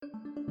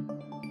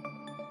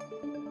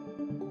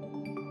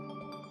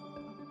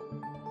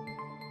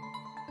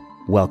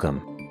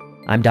Welcome.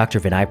 I'm Dr.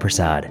 Vinay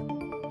Prasad.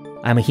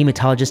 I'm a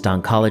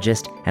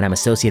hematologist-oncologist, and I'm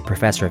Associate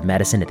Professor of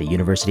Medicine at the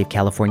University of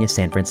California,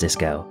 San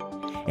Francisco.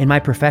 In my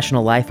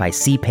professional life, I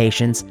see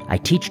patients, I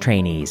teach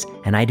trainees,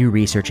 and I do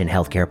research in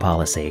healthcare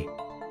policy.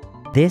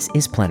 This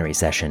is Plenary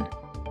Session.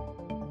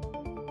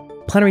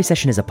 Plenary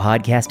Session is a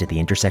podcast at the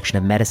intersection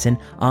of medicine,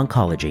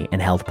 oncology,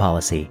 and health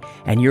policy,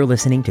 and you're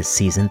listening to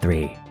Season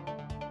 3.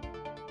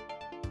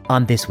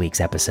 On this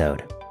week's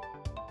episode.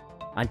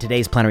 On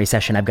today's Plenary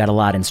Session, I've got a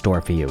lot in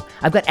store for you.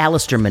 I've got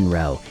Alistair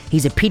Munro.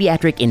 He's a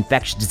pediatric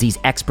infectious disease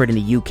expert in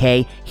the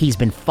UK. He's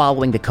been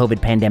following the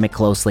COVID pandemic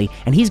closely,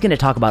 and he's going to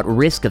talk about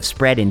risk of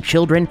spread in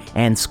children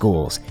and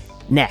schools.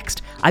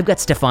 Next, I've got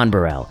Stefan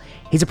Burrell.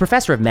 He's a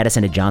professor of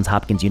medicine at Johns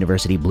Hopkins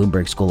University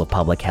Bloomberg School of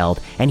Public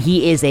Health, and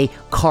he is a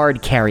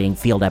card-carrying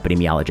field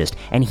epidemiologist,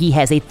 and he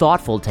has a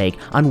thoughtful take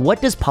on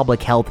what does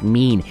public health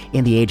mean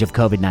in the age of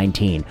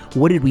COVID-19.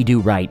 What did we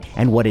do right,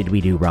 and what did we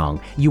do wrong?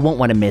 You won't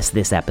want to miss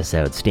this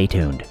episode. Stay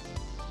tuned.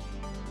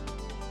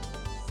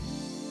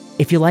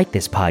 If you like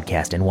this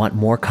podcast and want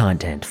more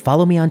content,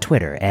 follow me on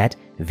Twitter at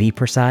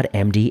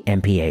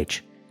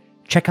vprasadmdmph.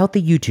 Check out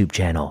the YouTube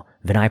channel,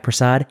 Vinay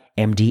Prasad,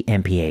 MD,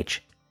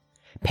 MPH.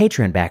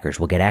 Patreon backers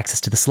will get access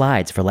to the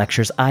slides for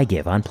lectures I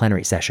give on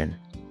Plenary Session.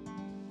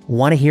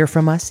 Want to hear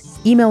from us?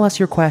 Email us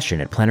your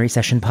question at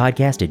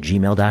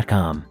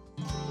plenarysessionpodcast@gmail.com.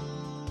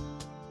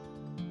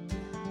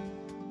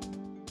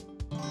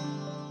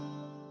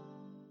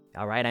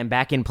 All right, I'm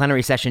back in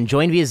Plenary Session,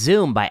 joined via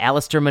Zoom by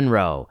Alistair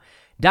Munro.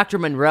 Dr.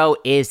 Munro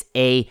is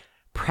a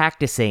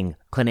practicing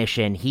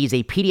clinician. He's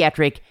a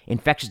pediatric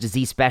infectious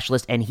disease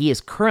specialist, and he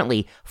is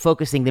currently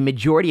focusing the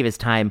majority of his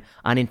time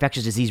on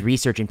infectious disease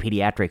research in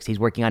pediatrics. He's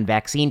working on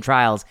vaccine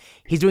trials.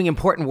 He's doing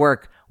important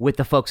work with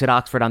the folks at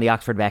Oxford on the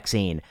Oxford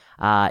vaccine.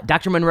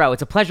 Dr. Munro,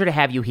 it's a pleasure to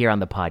have you here on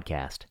the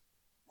podcast.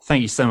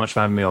 Thank you so much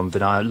for having me on,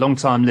 Vinay.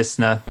 Long-time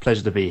listener.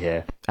 Pleasure to be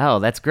here. Oh,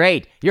 that's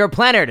great. You're a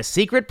planner, a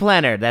secret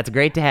planner. That's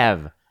great to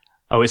have.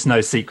 Oh, it's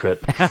no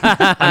secret.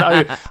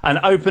 An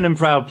open and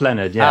proud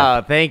planner, yeah.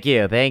 Oh, thank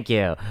you.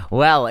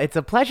 Well, it's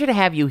a pleasure to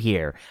have you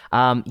here.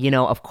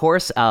 Of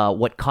course,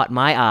 what caught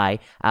my eye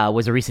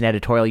was a recent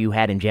editorial you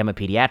had in JAMA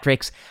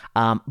Pediatrics,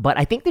 but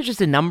I think there's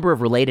just a number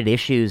of related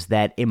issues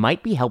that it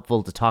might be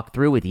helpful to talk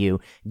through with you,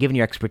 given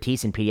your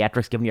expertise in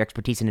pediatrics, given your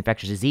expertise in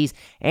infectious disease,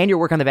 and your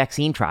work on the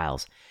vaccine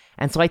trials.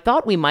 And so I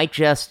thought we might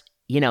just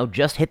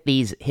hit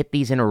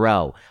these in a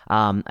row.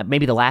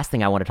 Maybe the last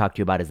thing I want to talk to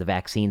you about is the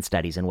vaccine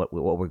studies and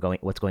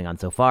what's going on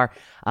so far.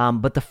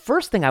 But the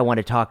first thing I want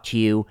to talk to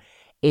you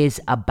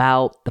is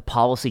about the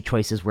policy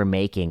choices we're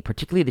making,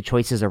 particularly the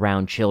choices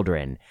around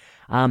children.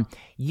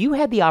 You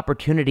had the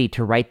opportunity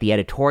to write the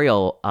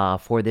editorial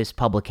for this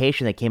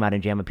publication that came out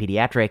in JAMA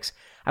Pediatrics.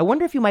 I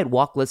wonder if you might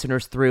walk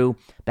listeners through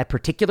that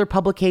particular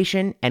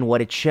publication and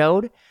what it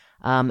showed,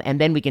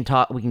 and then we can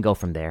go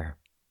from there.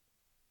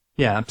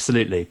 Yeah,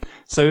 absolutely.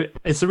 So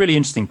it's a really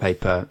interesting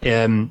paper.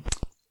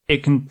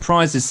 It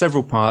comprises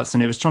several parts,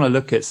 and it was trying to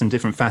look at some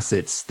different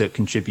facets that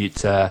contribute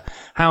to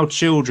how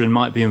children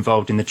might be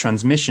involved in the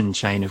transmission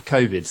chain of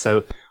COVID.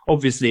 So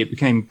obviously it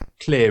became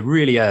clear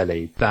really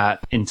early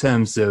that in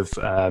terms of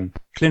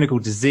clinical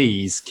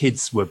disease,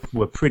 kids were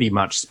pretty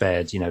much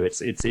spared.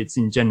 It's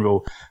in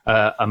general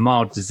a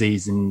mild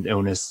disease and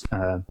illness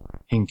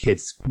in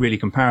kids, really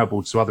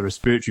comparable to other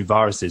respiratory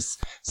viruses.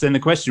 So then the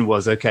question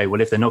was, okay,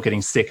 well, if they're not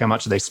getting sick, how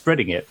much are they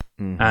spreading it?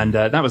 Mm-hmm. And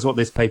that was what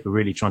this paper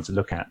really tried to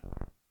look at.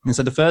 And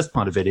so the first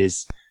part of it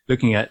is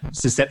looking at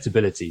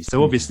susceptibility.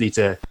 So obviously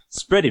to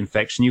spread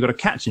infection, you've got to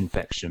catch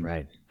infection.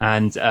 Right.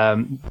 And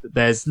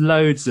there's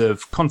loads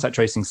of contact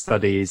tracing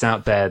studies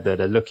out there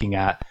that are looking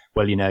at,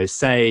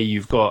 say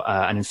you've got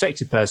an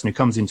infected person who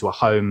comes into a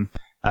home,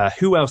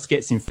 who else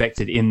gets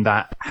infected in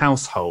that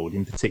household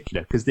in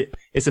particular? Because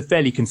it's a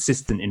fairly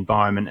consistent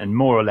environment, and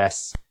more or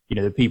less,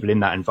 the people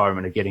in that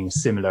environment are getting a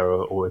similar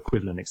or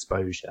equivalent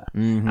exposure.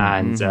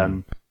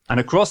 Mm-hmm, and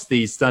across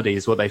these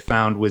studies, what they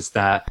found was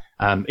that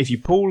if you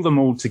pull them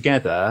all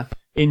together,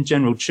 in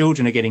general,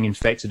 children are getting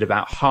infected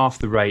about half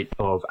the rate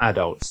of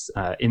adults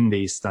in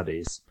these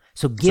studies.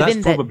 So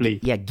given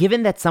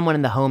that someone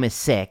in the home is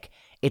sick,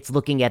 it's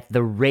looking at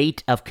the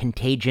rate of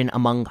contagion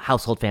among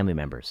household family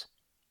members.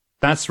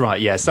 That's right,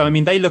 yeah. So,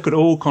 they look at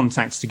all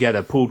contacts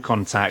together, pooled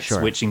contacts,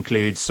 Sure. which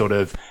includes sort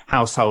of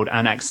household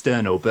and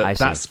external. But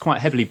that's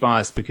quite heavily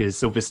biased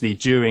because obviously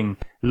during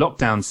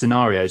lockdown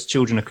scenarios,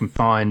 children are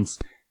confined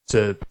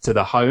to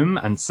the home.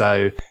 And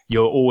so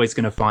you're always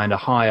going to find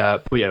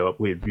we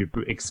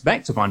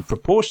expect to find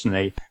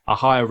proportionally a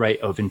higher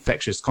rate of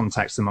infectious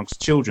contacts amongst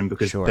children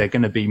because Sure. they're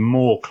going to be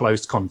more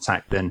close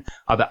contact than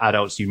other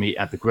adults you meet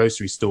at the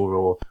grocery store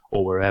or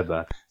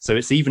wherever. So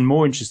it's even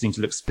more interesting to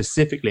look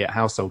specifically at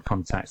household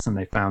contacts. And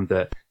they found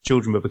that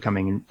children were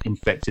becoming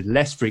infected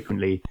less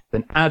frequently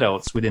than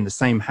adults within the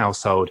same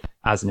household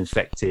as an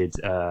infected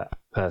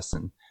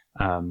person.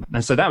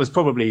 And so that was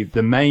probably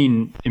the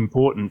main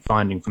important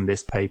finding from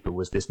this paper,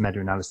 was this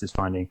meta-analysis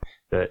finding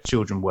that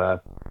children were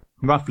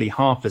roughly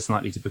half as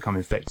likely to become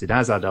infected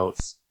as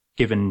adults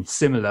given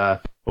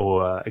similar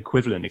or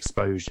equivalent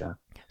exposure.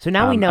 So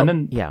now we know.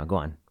 Go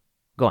on.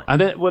 Go on.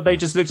 And they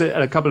just looked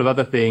at a couple of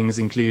other things,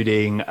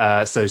 including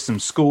some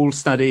school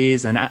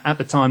studies. And at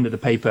the time that the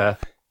paper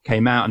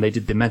came out and they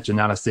did the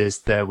meta-analysis,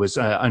 there was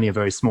only a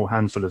very small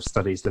handful of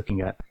studies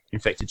looking at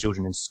infected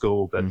children in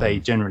school, but they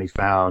generally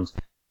found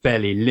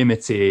fairly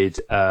limited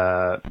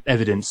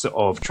evidence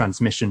of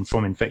transmission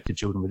from infected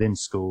children within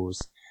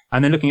schools.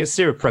 And then looking at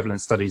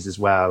seroprevalence studies as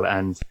well,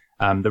 and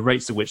the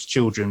rates at which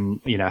children,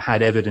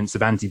 had evidence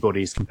of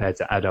antibodies compared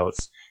to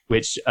adults,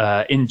 which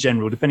in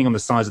general, depending on the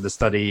size of the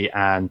study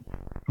and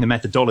the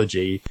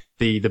methodology,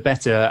 the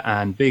better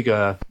and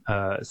bigger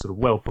sort of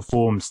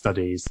well-performed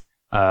studies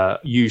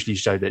usually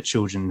show that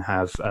children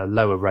have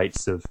lower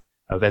rates of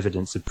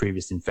evidence of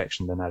previous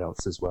infection than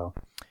adults as well.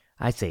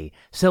 I see.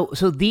 So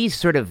these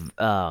sort of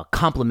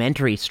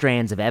complementary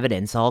strands of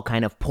evidence all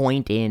kind of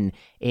point in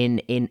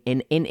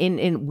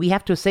we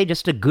have to say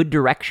just a good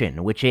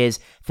direction, which is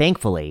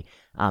thankfully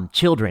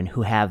children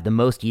who have the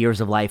most years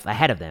of life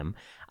ahead of them.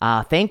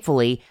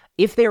 Thankfully,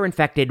 if they're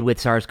infected with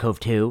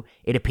SARS-CoV-2,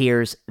 it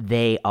appears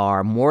they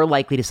are more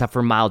likely to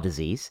suffer mild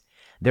disease.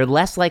 They're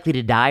less likely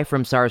to die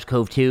from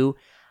SARS-CoV-2.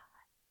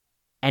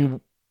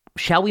 And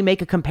shall we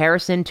make a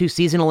comparison to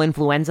seasonal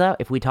influenza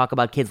if we talk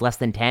about kids less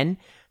than 10?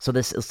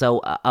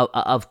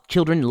 Of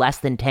children less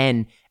than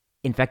 10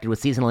 infected with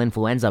seasonal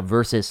influenza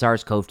versus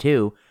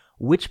SARS-CoV-2,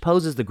 which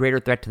poses the greater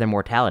threat to their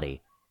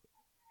mortality?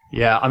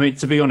 Yeah, I mean,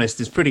 to be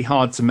honest, it's pretty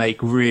hard to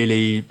make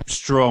really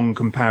strong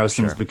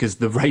comparisons because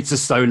the rates are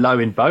so low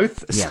in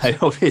both. Yes. So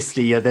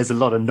obviously, there's a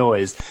lot of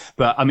noise.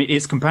 But I mean,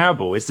 it's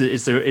comparable. It's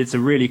a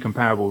really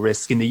comparable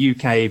risk. In the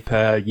UK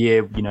per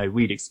year,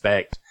 we'd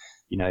expect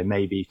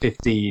maybe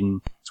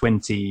 15,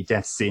 20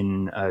 deaths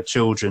in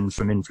children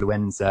from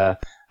influenza.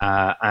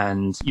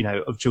 And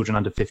of children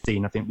under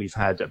 15, I think we've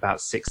had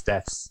about 6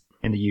 deaths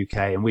in the UK.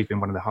 And we've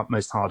been one of the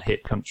most hard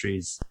hit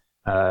countries,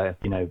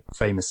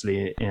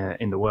 famously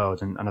in the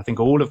world. And I think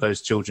all of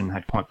those children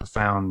had quite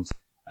profound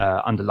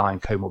underlying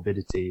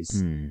comorbidities.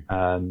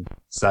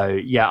 So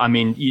yeah, I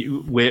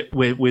mean,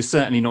 we're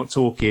certainly not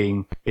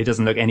talking. It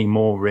doesn't look any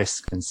more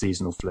risk than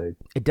seasonal flu.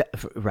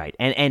 Right,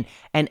 and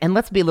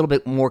let's be a little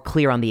bit more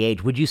clear on the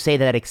age. Would you say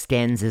that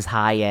extends as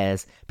high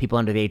as people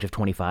under the age of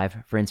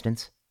 25, for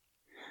instance?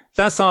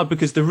 That's hard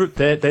because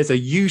there's a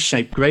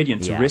U-shaped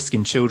gradient to risk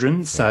in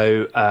children.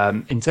 So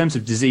in terms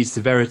of disease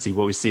severity,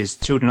 what we see is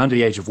children under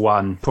the age of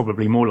 1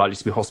 probably more likely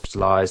to be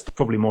hospitalized,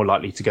 probably more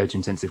likely to go to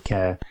intensive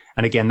care.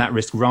 And again, that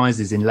risk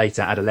rises in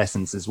later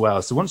adolescence as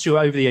well. So once you're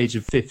over the age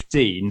of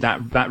 15,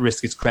 that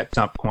risk has crept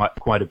up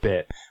quite a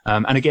bit.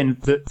 And again,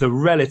 the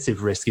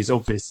relative risk is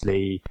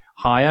obviously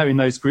higher in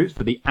those groups,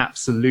 but the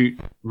absolute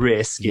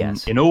risk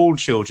in all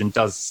children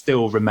does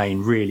still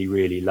remain really,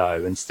 really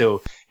low. And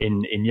still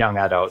in young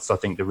adults, I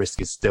think the risk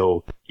is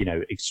still,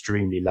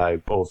 extremely low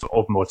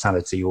of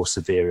mortality or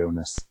severe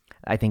illness.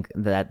 I think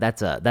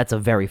that's a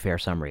very fair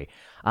summary.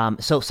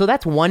 So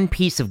that's one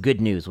piece of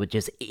good news, which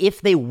is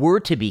if they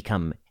were to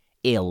become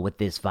ill with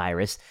this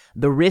virus,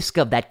 the risk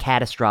of that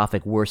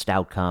catastrophic worst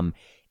outcome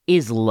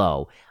is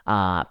low,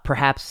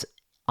 perhaps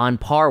on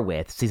par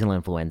with seasonal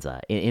influenza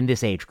in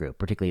this age group,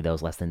 particularly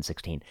those less than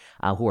 16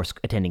 who are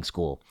attending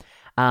school.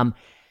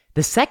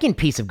 The second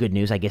piece of good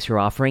news I guess you're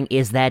offering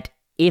is that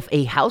if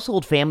a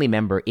household family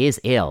member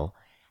is ill,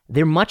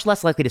 they're much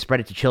less likely to spread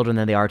it to children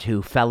than they are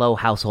to fellow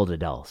household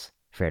adults.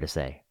 Fair to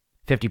say.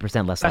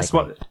 50% less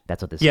likely.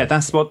 That's what this says.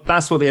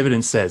 That's what the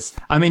evidence says.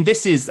 I mean,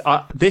 this is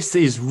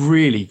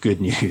really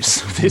good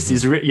news. This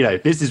is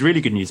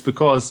really good news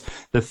because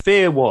the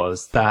fear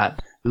was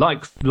that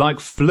like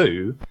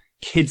flu,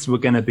 kids were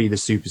going to be the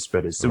super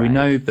spreaders. So we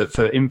know that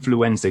for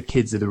influenza,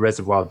 kids are the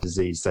reservoir of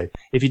disease. So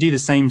if you do the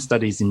same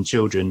studies in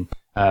children,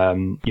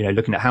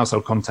 looking at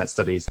household contact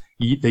studies,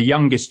 the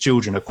youngest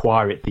children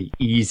acquire it the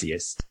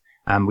easiest.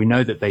 And we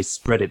know that they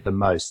spread it the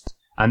most.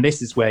 And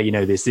this is where,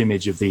 this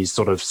image of these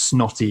sort of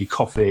snotty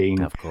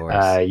coughing, of course.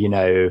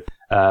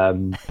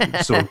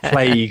 Sort of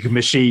plague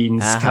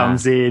machines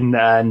comes in.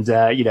 And,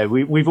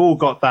 we've all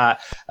got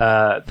that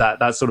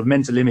sort of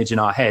mental image in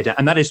our head.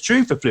 And that is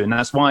true for flu. And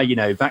that's why,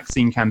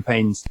 vaccine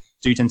campaigns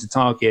do tend to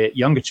target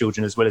younger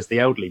children as well as the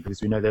elderly,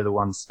 because we know they're the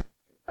ones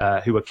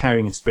who are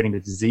carrying and spreading the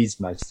disease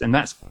most. And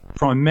that's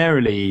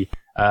primarily,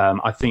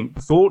 I think,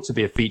 thought to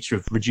be a feature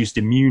of reduced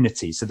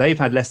immunity. So they've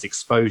had less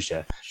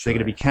exposure. So they're going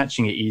to be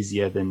catching it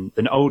easier than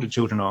older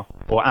children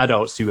or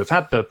adults who have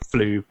had the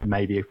flu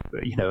maybe,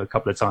 a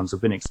couple of times or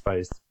been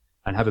exposed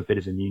and have a bit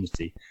of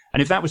immunity.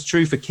 And if that was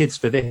true for kids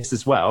for this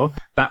as well,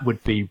 that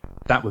would be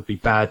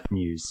bad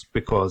news,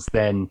 because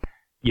then,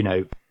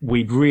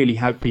 we'd really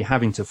be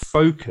having to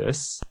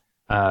focus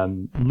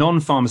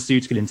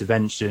non-pharmaceutical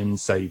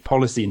interventions, so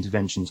policy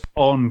interventions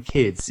on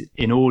kids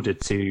in order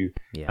to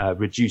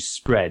reduce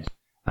spread.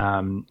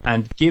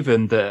 And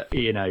given that,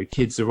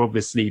 kids are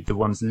obviously the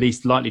ones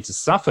least likely to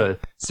suffer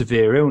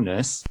severe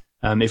illness,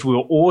 if we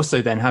were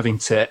also then having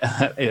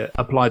to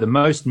apply the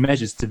most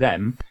measures to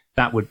them,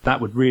 that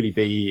would really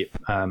be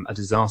a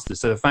disaster.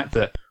 So the fact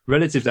that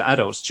relative to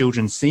adults,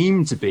 children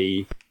seem to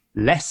be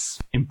less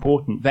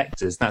important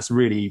vectors, that's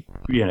really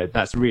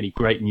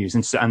great news,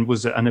 and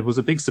it was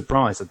a big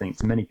surprise, I think,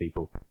 to many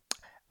people.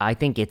 I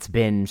think it's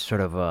been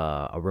sort of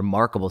a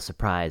remarkable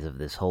surprise of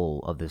this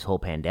whole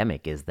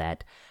pandemic is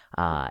that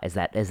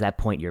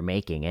point you're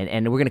making,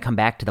 and we're going to come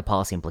back to the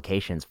policy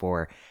implications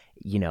for,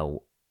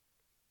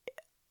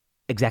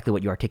 exactly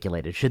what you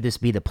articulated. Should this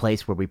be the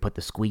place where we put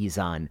the squeeze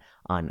on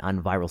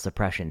viral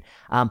suppression?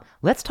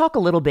 Let's talk a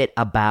little bit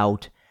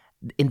about,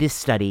 in this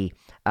study,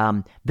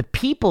 the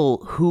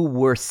people who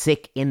were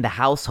sick in the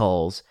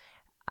households.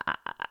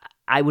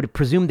 I would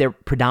presume they're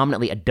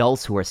predominantly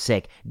adults who are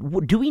sick.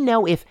 Do we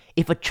know if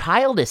a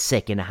child is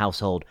sick in a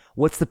household,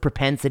 what's the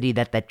propensity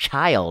that that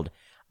child,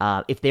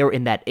 if they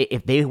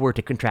were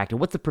to contract it,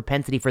 what's the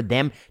propensity for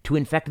them to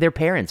infect their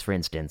parents, for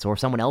instance, or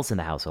someone else in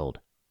the household?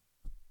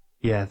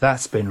 Yeah,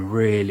 that's been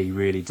really,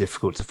 really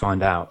difficult to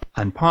find out.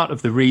 And part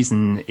of the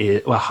reason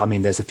is,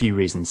 there's a few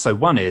reasons. So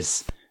one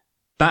is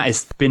that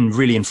has been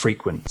really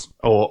infrequent,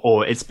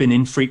 or it's been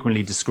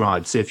infrequently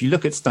described. So if you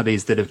look at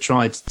studies that have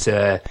tried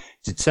to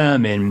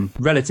determine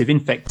relative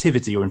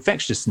infectivity or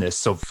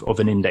infectiousness of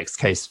an index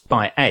case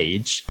by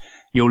age,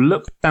 you'll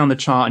look down the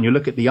chart and you'll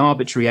look at the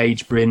arbitrary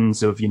age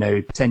bins of,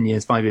 10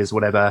 years, 5 years,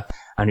 whatever.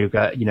 And you'll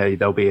get,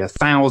 there'll be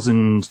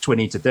 1,000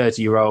 20 to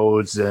 30 year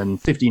olds and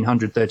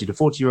 1,500 30 to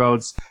 40 year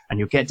olds. And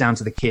you'll get down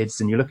to the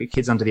kids and you look at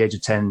kids under the age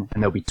of 10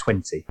 and there'll be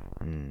 20.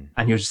 And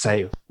you'll just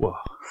say, whoa.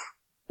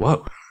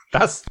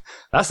 That's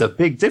a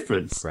big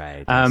difference.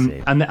 Right.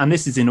 And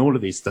this is in all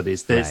of these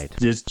studies.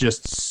 There's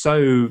just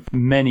so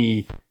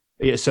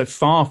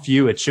far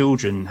fewer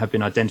children have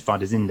been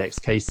identified as index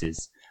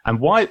cases. And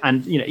why,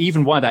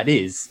 even why that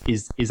is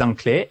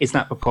unclear. Is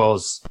that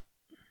because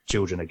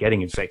children are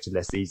getting infected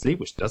less easily,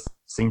 which does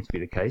seem to be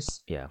the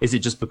case? Yeah. Is it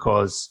just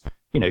because,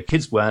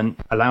 kids weren't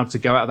allowed to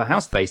go out of the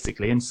house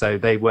basically, and so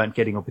they weren't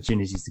getting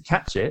opportunities to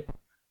catch it?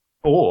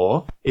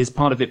 Or is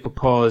part of it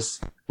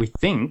because we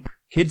think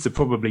kids are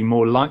probably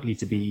more likely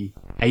to be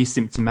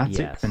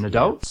asymptomatic than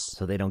adults?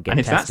 So they don't get tested. And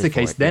if that's the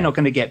case, they're not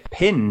going to get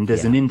pinned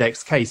as an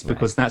index case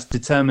because that's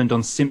determined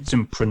on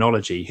symptom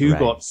chronology. Who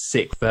got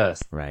sick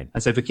first? Right.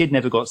 And so if a kid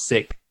never got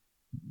sick,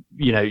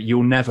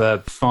 you'll never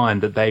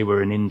find that they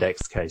were an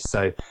index case.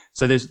 So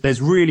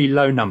there's really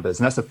low numbers,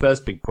 and that's the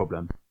first big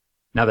problem.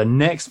 Now, the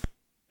next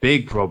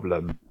big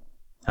problem,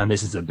 and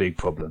this is a big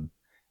problem,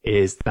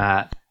 is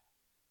that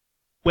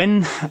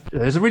when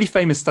there's a really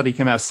famous study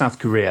came out of South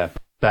Korea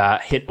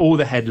that hit all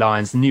the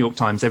headlines, the New York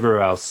Times,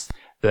 everywhere else,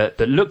 that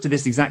looked at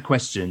this exact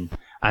question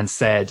and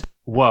said,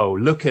 whoa,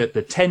 look at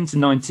the 10 to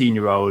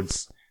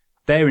 19-year-olds.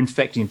 They're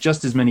infecting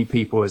just as many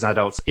people as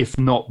adults, if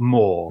not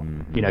more.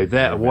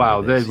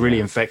 Mm-hmm. They're really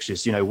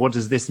infectious. What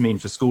does this mean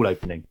for school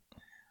opening?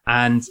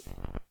 And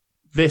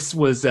this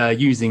was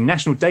using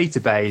national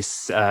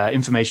database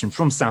information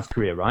from South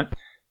Korea, right?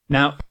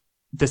 Now,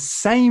 the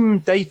same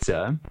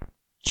data,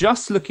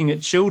 just looking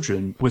at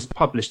children, was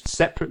published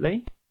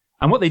separately.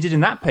 And what they did in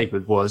that paper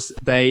was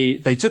they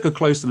took a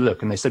closer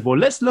look and they said, well,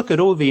 let's look at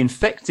all the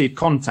infected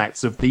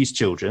contacts of these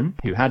children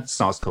who had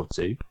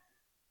SARS-CoV-2,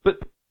 but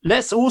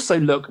let's also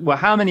look,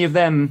 how many of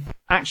them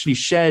actually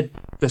shared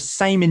the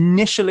same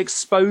initial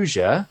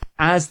exposure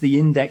as the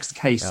index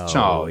case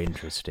child? Oh,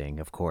 interesting.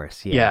 Of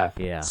course.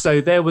 Yeah. So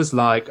there was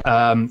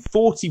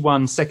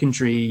 41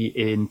 secondary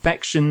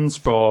infections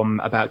from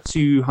about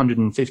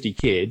 250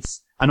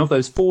 kids. And of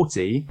those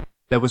 40,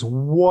 there was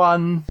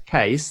one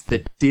case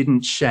that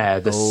didn't share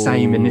the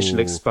same initial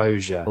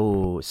exposure.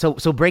 Oh, so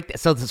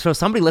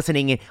somebody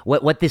listening,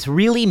 what this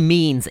really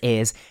means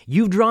is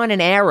you've drawn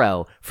an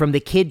arrow from the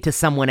kid to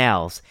someone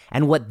else,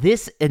 and what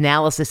this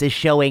analysis is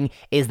showing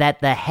is that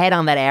the head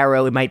on that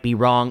arrow, it might be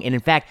wrong, and in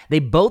fact, they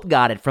both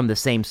got it from the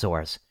same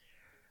source.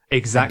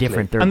 Exactly.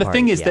 Different third and the party,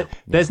 thing is that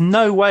there's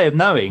no way of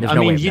knowing.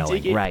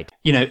 Right.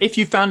 If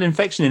you found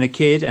infection in a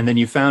kid and then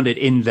you found it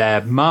in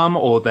their mum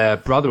or their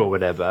brother or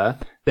whatever,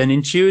 then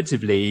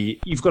intuitively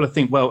you've got to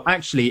think, well,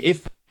 actually,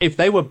 if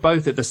they were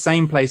both at the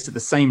same place at the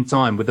same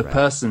time with the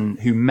person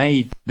who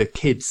made the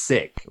kid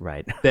sick,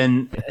 right,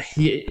 then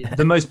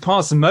the most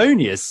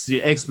parsimonious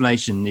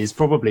explanation is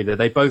probably that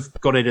they both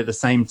got it at the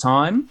same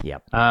time.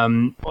 Yep.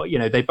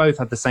 They both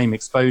had the same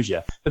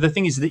exposure. But the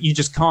thing is that you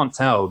just can't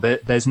tell.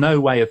 There's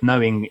no way of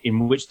knowing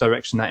in which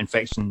direction that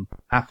infection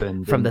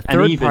happened. From the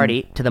third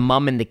party to the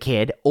mum and the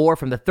kid, or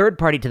from the third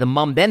party to the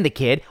mum then the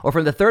kid, or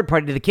from the third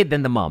party to the kid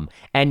then the mum.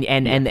 And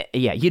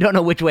you don't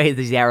know which way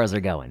these arrows are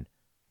going.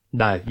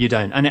 No, you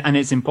don't. And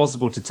it's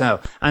impossible to tell.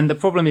 And the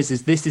problem is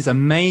this is a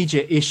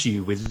major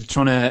issue with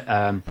trying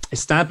to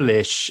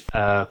establish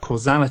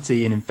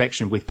causality in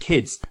infection with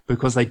kids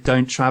because they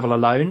don't travel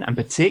alone. And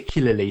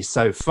particularly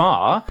so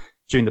far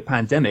during the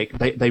pandemic,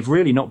 they've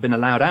really not been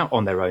allowed out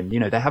on their own.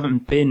 They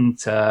haven't been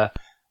to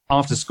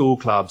after school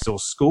clubs or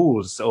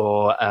schools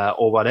or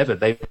whatever.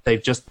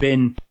 They've just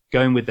been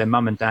going with their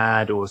mum and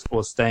dad or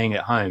staying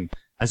at home.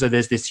 And so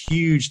there's this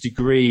huge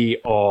degree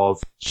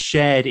of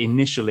shared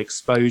initial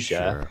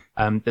exposure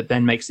that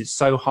then makes it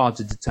so hard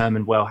to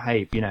determine,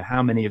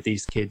 how many of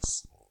these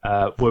kids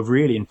were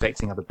really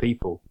infecting other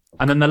people.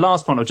 And then the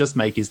last point I'll just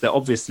make is that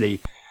obviously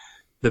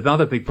the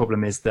other big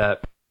problem is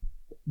that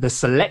the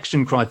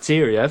selection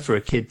criteria for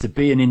a kid to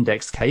be an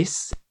index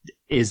case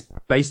is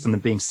based on them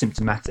being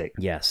symptomatic.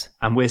 Yes.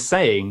 And we're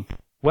saying,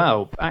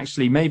 well,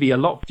 actually, maybe a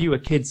lot fewer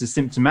kids are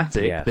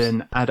symptomatic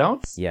than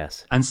adults.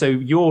 Yes. And so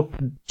you're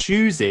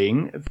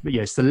choosing,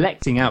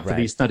 selecting out for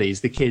these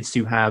studies the kids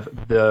who have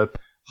the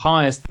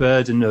highest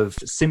burden of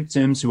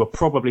symptoms, who are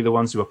probably the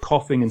ones who are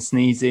coughing and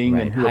sneezing,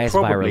 and who highest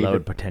are probably viral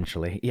load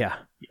potentially.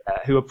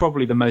 Who are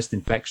probably the most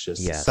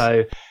infectious. Yes.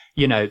 So,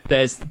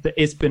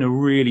 it's been a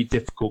really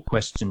difficult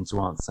question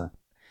to answer.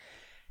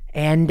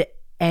 And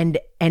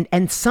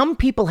some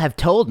people have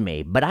told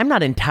me, but I'm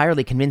not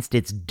entirely convinced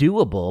it's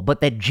doable,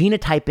 but that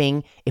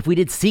genotyping, if we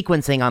did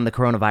sequencing on the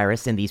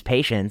coronavirus in these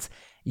patients,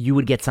 you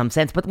would get some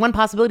sense. But one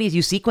possibility is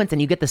you sequence and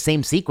you get the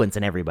same sequence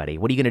in everybody.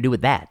 What are you going to do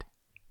with that?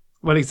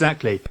 Well,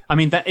 exactly. I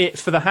mean,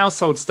 for the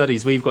household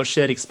studies, we've got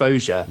shared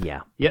exposure.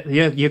 Yeah.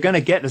 You're going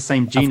to get the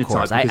same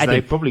genotype because they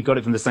probably got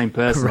it from the same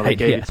person or they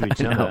gave it to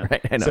each other.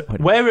 I know. So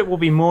where it will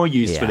be more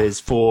useful is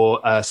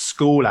for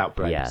school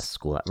outbreaks.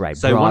 Yeah, right.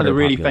 So one of the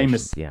really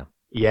famous...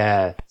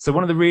 Yeah. So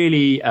one of the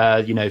really,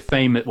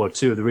 famous,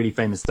 two of the really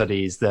famous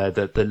studies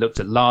that looked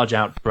at large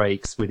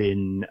outbreaks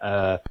within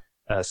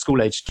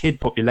school-aged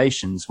kid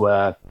populations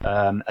were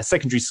a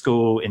secondary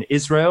school in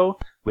Israel,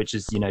 which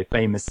is,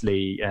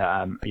 famously,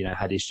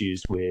 had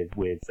issues with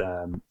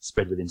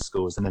spread within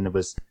schools. And then there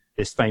was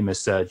this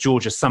famous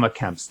Georgia summer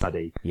camp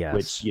study,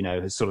 which,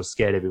 has sort of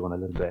scared everyone a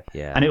little bit.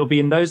 Yeah. And it will be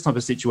in those type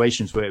of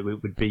situations where it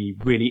would be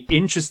really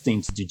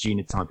interesting to do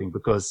genotyping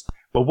because,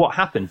 well, what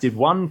happened? Did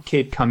one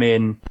kid come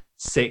in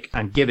sick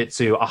and give it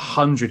to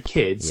 100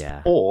 kids?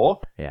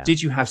 Or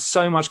did you have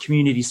so much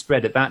community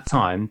spread at that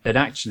time that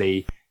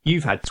actually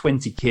you've had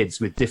 20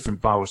 kids with different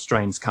viral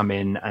strains come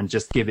in and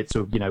just give it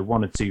to,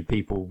 one or two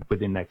people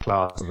within their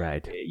class?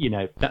 Right.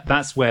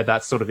 That's where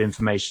that sort of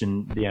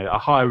information, a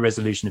higher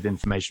resolution of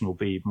information will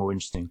be more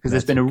interesting because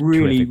there's been a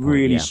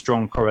really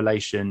strong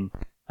correlation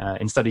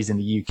in studies in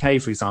the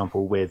UK, for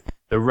example, with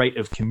the rate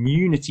of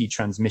community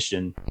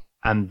transmission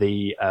and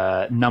the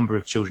number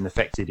of children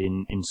affected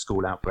in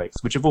school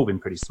outbreaks, which have all been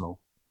pretty small.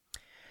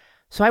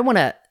 So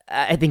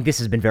I think this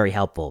has been very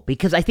helpful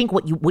because I think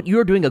what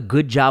you're doing a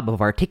good job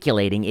of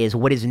articulating is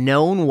what is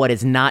known, what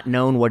is not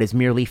known, what is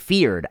merely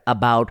feared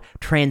about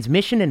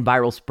transmission and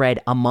viral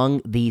spread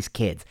among these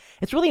kids.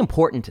 It's really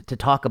important to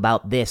talk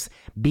about this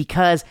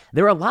because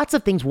there are lots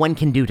of things one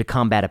can do to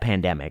combat a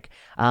pandemic.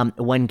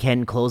 One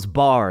can close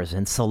bars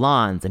and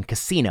salons and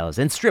casinos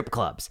and strip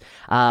clubs.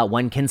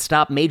 One can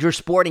stop major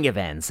sporting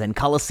events and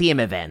Coliseum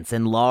events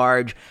and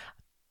large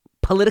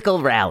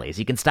political rallies.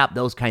 You can stop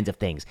those kinds of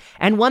things.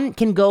 And one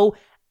can go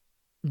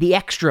the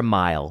extra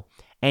mile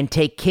and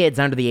take kids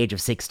under the age of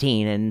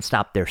 16 and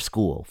stop their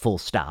school, full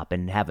stop,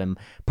 and have them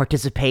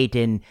participate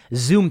in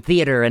Zoom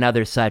theater and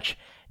other such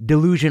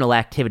delusional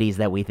activities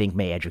that we think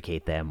may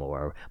educate them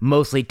or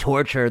mostly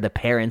torture the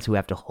parents who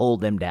have to hold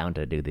them down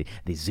to do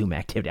the Zoom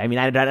activity. I mean,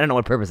 I don't know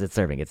what purpose it's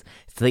serving. It's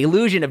the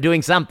illusion of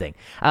doing something.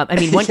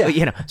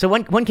 So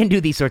one can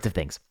do these sorts of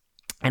things.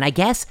 And I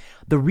guess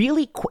the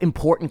really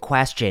important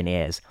question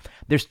is,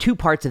 there's two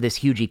parts of this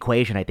huge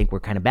equation I think we're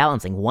kind of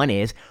balancing. One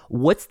is,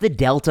 what's the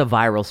delta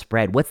viral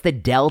spread? What's the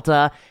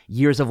delta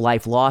years of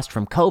life lost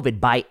from COVID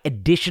by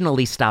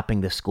additionally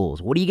stopping the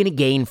schools? What are you going to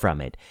gain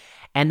from it?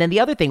 And then the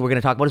other thing we're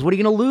going to talk about is, what are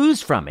you going to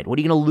lose from it? What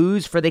are you going to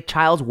lose for the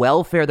child's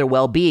welfare, their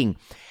well-being?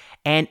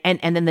 And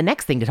then the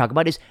next thing to talk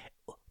about is,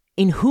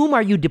 in whom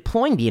are you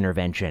deploying the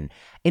intervention?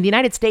 In the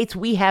United States,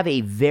 we have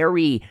a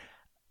very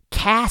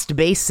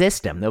caste-based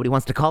system. Nobody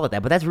wants to call it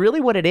that, but that's really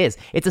what it is.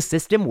 It's a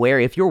system where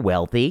if you're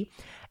wealthy,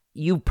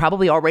 you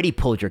probably already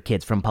pulled your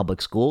kids from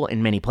public school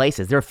in many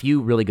places. There are a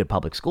few really good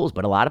public schools,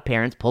 but a lot of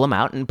parents pull them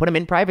out and put them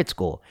in private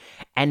school.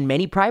 And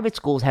many private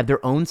schools have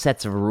their own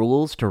sets of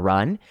rules to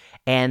run,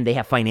 and they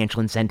have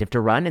financial incentive to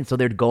run, and so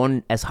they're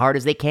going as hard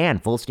as they can,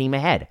 full steam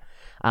ahead.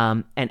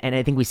 And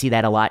I think we see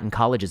that a lot in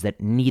colleges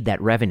that need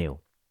that revenue.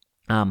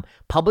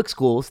 Public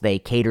schools, they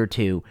cater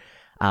to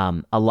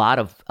a lot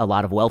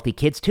of wealthy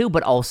kids too,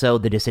 but also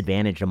the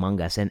disadvantaged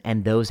among us,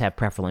 and those have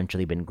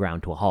preferentially been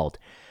ground to a halt.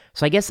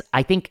 So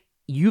I think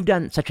you've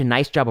done such a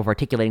nice job of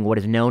articulating what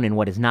is known and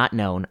what is not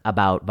known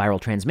about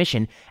viral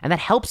transmission, and that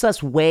helps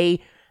us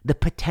weigh the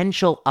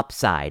potential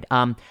upside.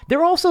 There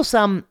are also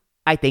some,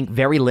 I think,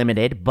 very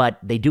limited, but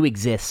they do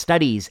exist,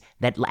 studies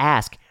that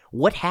ask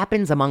what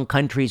happens among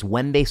countries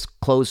when they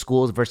close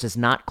schools versus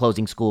not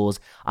closing schools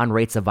on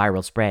rates of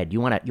viral spread. You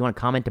want to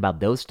comment about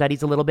those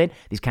studies a little bit?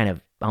 These kind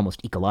of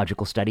almost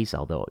ecological studies,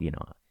 although,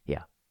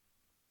 yeah.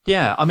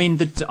 Yeah, I mean,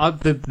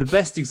 the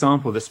best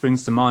example that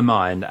springs to my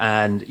mind,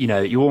 and,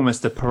 you're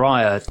almost a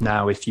pariah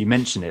now if you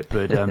mention it,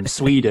 but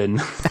Sweden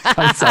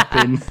comes up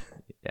in...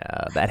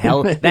 Yeah,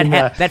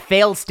 that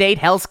failed state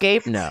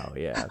hellscape? No,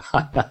 yeah.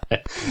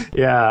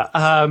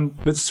 Yeah,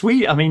 but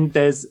Sweden, I mean,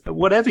 there's,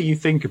 whatever you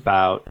think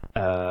about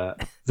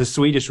the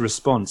Swedish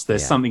response,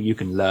 there's something you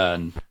can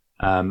learn.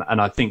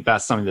 And I think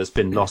that's something that's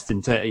been lost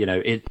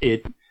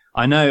into,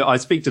 I know I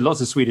speak to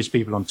lots of Swedish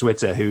people on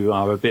Twitter who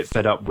are a bit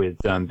fed up with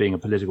being a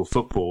political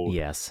football.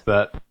 Yes.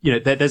 But,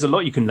 there's a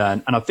lot you can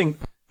learn. And I think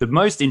the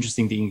most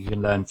interesting thing you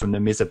can learn from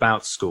them is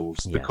about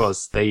schools,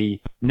 because they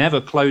never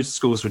closed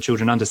schools for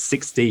children under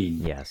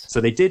 16. Yes.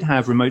 So they did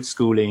have remote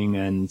schooling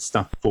and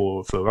stuff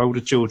for older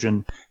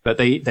children, but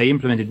they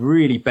implemented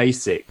really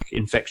basic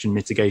infection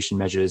mitigation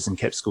measures and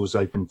kept schools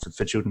open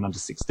for children under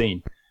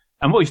 16.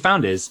 And what we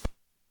found is,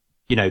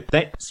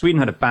 Sweden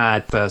had a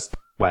bad first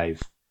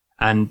wave.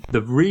 And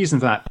the reason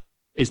for that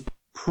is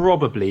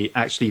probably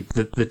actually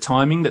the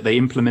timing that they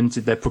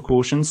implemented their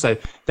precautions. So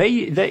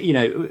they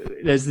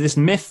there's this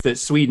myth that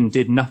Sweden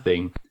did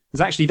nothing.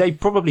 Because actually they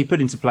probably put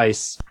into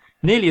place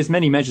nearly as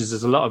many measures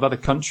as a lot of other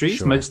countries.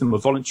 Sure. Most of them were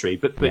voluntary,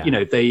 but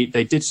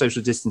they did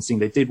social distancing,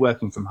 they did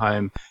working from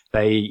home,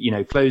 they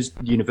closed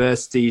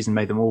universities and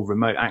made them all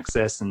remote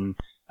access, and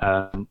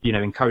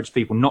encouraged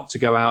people not to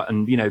go out,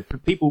 and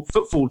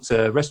footfall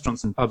to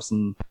restaurants and pubs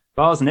and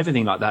bars and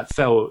everything like that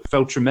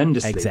fell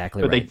tremendously.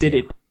 Exactly.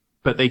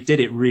 But they did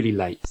it really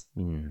late.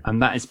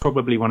 And that is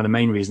probably one of the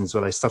main reasons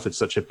why they suffered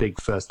such a big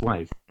first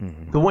wave.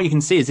 But what you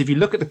can see is, if you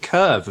look at the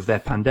curve of their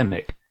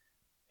pandemic,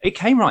 it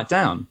came right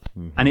down,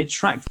 and it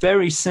tracked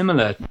very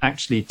similar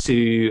actually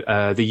to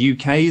the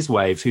UK's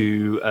wave,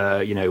 who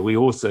we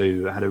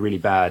also had a really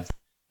bad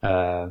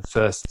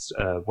first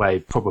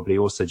wave, probably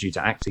also due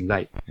to acting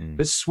late.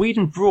 But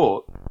Sweden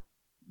brought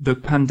the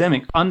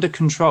pandemic under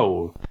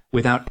control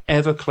without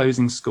ever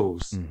closing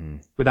schools,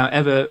 without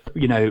ever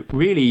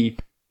really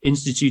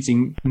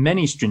instituting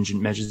many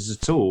stringent measures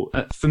at all.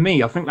 For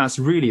me, I think that's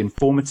really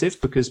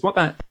informative, because what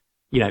that,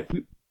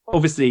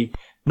 obviously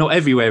not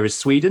everywhere is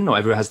Sweden, not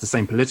everywhere has the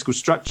same political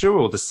structure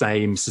or the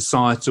same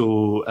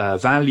societal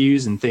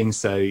values and things.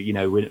 So,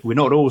 we're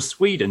not all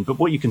Sweden, but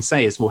what you can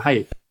say is, well,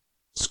 hey,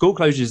 school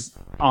closures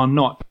are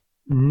not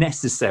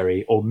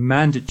necessary or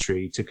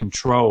mandatory to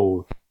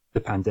control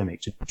the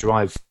pandemic, to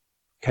drive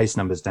case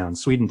numbers down.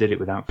 Sweden did it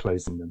without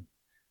closing them.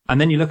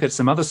 And then you look at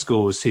some other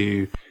schools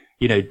who,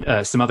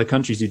 some other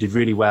countries who did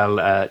really well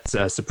at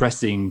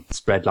suppressing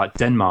spread, like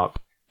Denmark.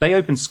 They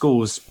opened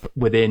schools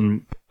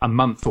within a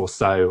month or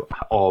so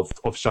of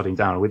shutting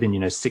down,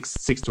 within 6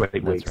 to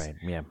 8 weeks. That's right.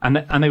 Yeah.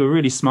 And they were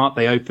really smart.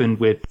 They opened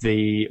with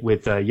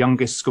the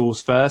youngest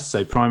schools first,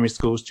 so primary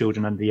schools,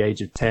 children under the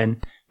age of 10,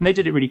 and they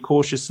did it really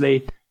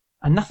cautiously,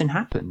 and nothing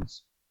happened.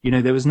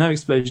 There was no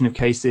explosion of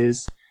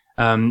cases.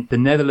 The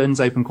Netherlands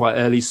opened quite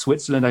early,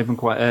 Switzerland opened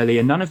quite early,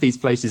 and none of these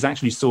places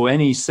actually saw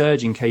any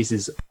surge in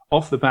cases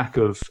off the back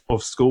of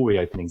school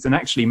reopenings. And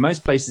actually,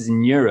 most places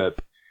in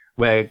Europe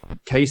where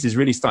cases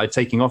really started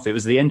taking off, it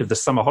was the end of the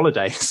summer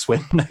holidays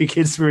when no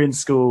kids were in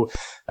school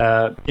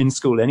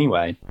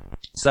anyway.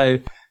 So,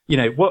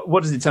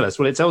 what does it tell us?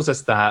 Well, it tells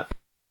us that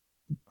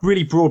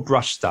really broad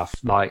brush stuff,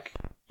 like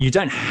you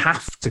don't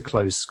have to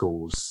close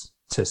schools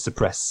to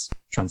suppress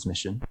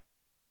transmission,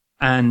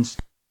 and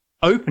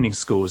opening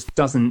schools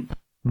doesn't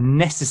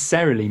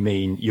necessarily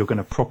mean you're going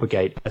to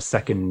propagate a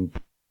second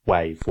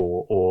wave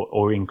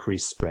or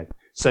increase spread.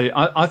 So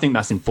I think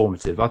that's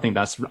informative. I think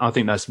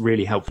that's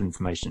really helpful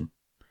information.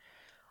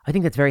 I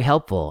think that's very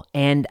helpful,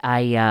 and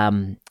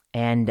I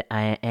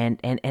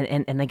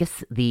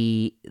guess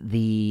the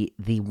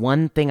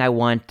one thing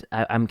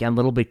I'm a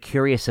little bit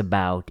curious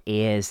about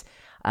is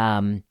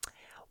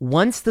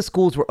once the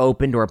schools were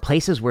opened, or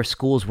places where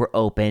schools were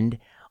opened,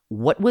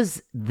 what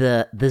was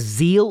the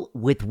zeal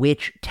with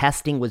which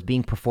testing was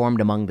being performed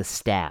among the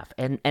staff?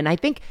 And I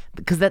think,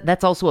 because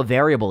that's also a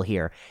variable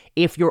here.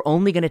 If you're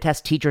only going to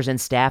test teachers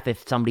and staff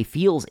if somebody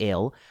feels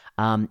ill,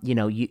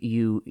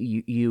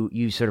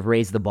 you sort of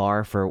raise the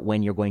bar for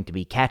when you're going to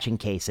be catching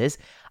cases.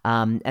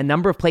 A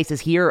number of places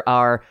here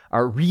are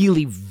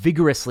really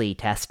vigorously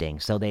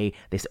testing. So they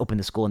open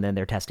the school and then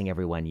they're testing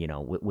everyone,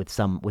 with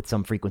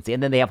some frequency.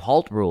 And then they have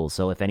halt rules.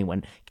 So if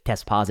anyone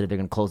tests positive, they're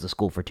going to close the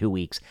school for 2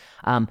 weeks.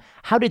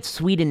 How did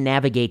Sweden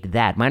navigate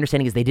that? My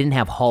understanding is they didn't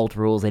have halt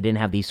rules. They didn't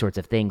have these sorts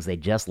of things. They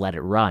just let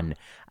it run.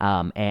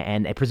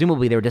 And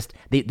presumably they were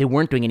they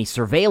weren't doing any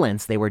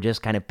surveillance. They were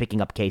just kind of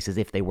picking up cases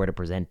if they were to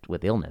present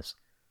with illness.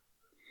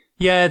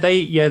 Yeah,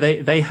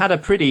 they had a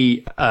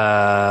pretty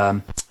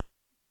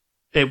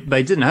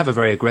they didn't have a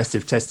very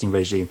aggressive testing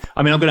regime.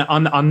 I mean,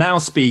 I'm now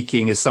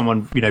speaking as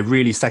someone,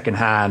 really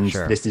secondhand.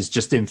 Sure. This is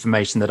just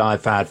information that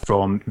I've had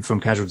from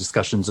casual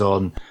discussions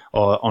on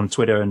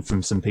Twitter and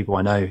from some people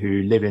I know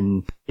who live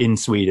in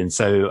Sweden.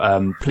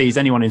 So, please,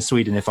 anyone in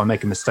Sweden, if I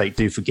make a mistake,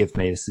 do forgive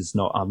me.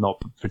 I'm not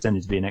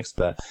pretending to be an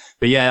expert,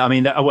 but yeah, I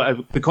mean,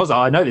 because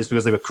I know this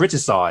because they were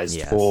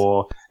criticized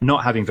for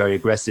not having very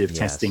aggressive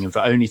testing and for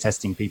only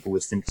testing people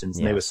with symptoms.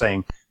 And they were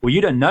saying, well, you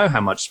don't know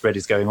how much spread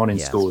is going on in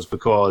schools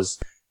because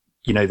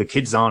the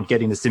kids aren't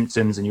getting the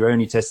symptoms and you're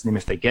only testing them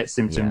if they get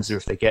symptoms or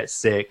if they get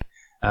sick.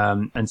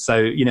 And so,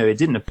 it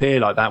didn't appear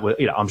like that.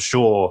 I'm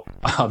sure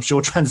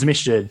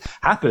transmission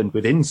happened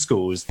within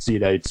schools,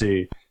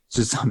 to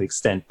some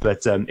extent,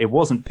 but it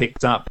wasn't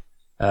picked up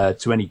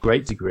to any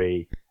great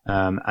degree.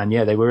 And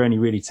they were only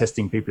really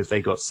testing people if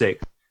they got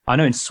sick. I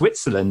know in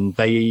Switzerland,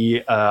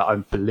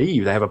 I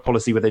believe they have a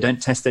policy where they don't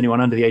test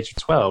anyone under the age of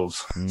 12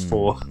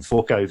 for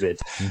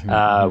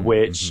COVID,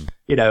 which,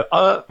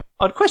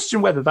 I'd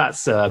question whether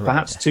that's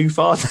perhaps too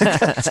far.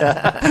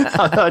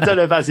 I don't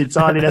know if that's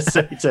entirely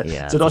necessary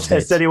to not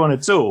test anyone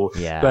at all.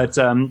 Yeah. But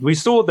we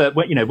saw that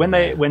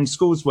when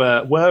schools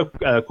were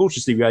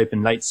cautiously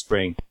reopened late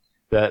spring,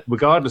 that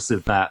regardless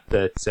of that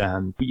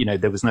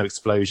there was no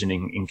explosion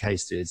in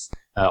cases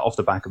off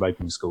the back of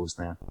opening schools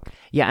now.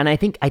 Yeah, and I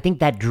think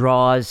that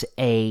draws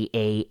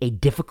a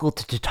difficult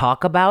to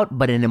talk about,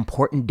 but an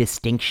important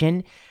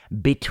distinction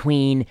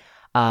between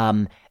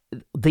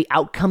the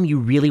outcome you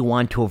really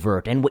want to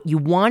avert. And what you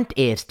want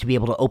is to be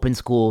able to open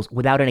schools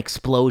without an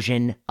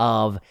explosion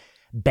of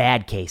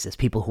bad cases,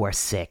 people who are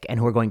sick and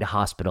who are going to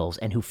hospitals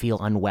and who feel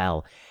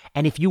unwell.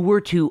 And if you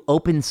were to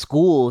open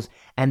schools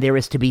and there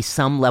is to be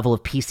some level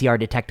of PCR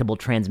detectable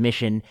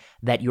transmission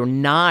that you're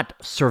not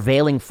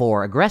surveilling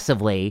for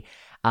aggressively,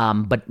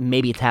 but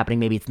maybe it's happening,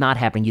 maybe it's not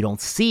happening, you don't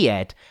see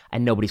it,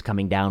 and nobody's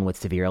coming down with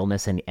severe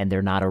illness and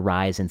they're not a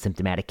rise in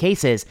symptomatic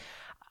cases,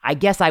 I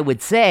guess I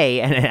would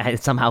say, and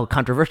it's somehow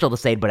controversial to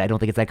say, but I don't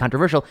think it's that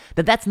controversial,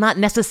 that that's not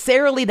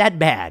necessarily that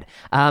bad.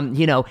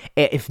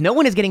 If no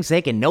one is getting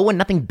sick and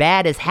nothing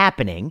bad is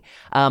happening,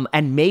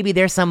 and maybe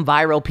there's some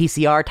viral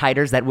PCR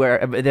titers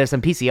there's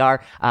some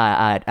PCR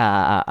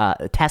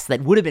tests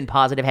that would have been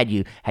positive had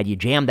you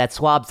jammed that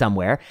swab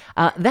somewhere.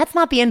 That's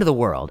not the end of the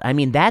world. I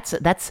mean, that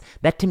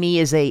to me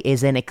is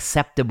an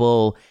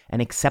acceptable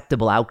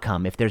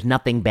outcome if there's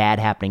nothing bad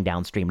happening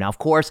downstream. Now, of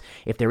course,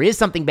 if there is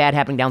something bad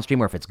happening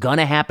downstream, or if it's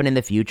gonna happen in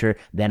the future,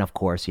 then of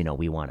course,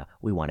 we want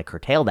to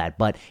curtail that.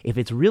 But if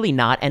it's really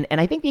not, and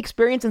I think the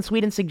experience in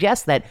Sweden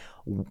suggests that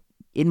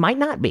it might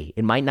not be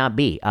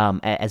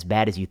as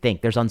bad as you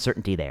think. There's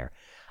uncertainty there.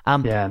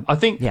 I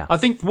think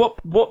what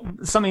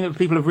something that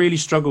people have really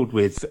struggled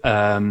with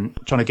trying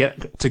to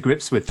get to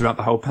grips with throughout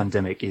the whole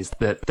pandemic is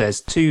that there's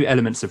two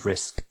elements of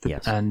risk.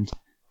 Yes. And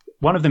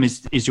one of them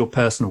is your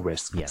personal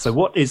risk. Yes. So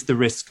what is the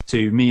risk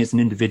to me as an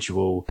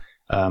individual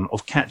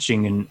of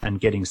catching and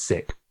getting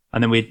sick?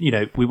 And then we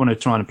want to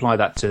try and apply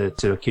that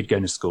to a kid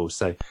going to school.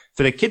 So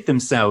for the kid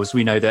themselves,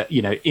 we know that,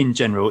 in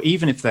general,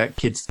 even if that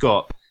kid's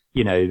got,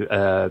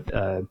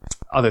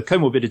 other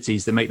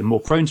comorbidities that make them more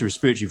prone to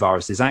respiratory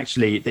viruses,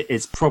 actually,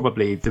 it's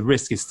probably the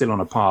risk is still on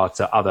a par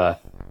to other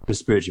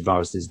respiratory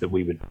viruses that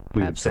we would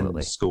send them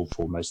to school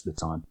for most of the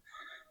time.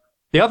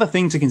 The other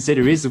thing to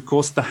consider is, of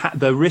course,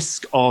 the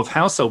risk of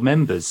household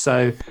members.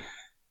 So,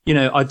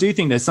 I do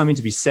think there's something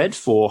to be said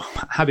for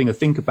having a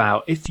think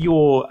about if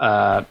you're,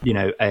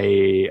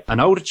 an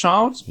older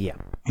child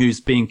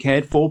who's being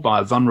cared for by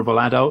a vulnerable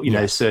adult,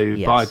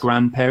 by a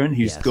grandparent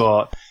who's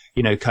got,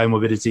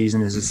 comorbidities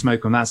and there's a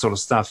smoke and that sort of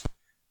stuff.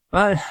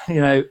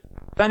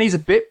 That needs a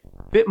bit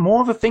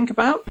more of a think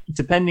about,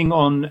 depending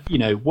on,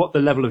 what the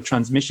level of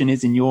transmission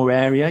is in your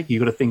area. You've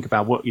got to think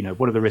about what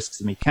are the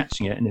risks of me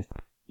catching it. And if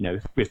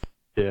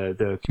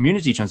the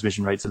community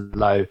transmission rates are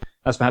low,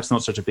 that's perhaps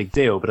not such a big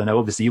deal. But I know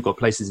obviously you've got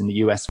places in the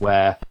US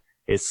where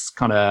it's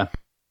kind of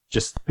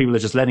just people are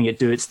just letting it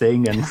do its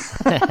thing, and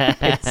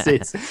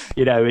it's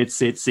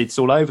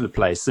all over the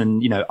place.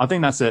 And I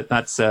think that's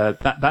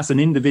an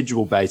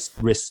individual based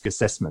risk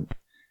assessment.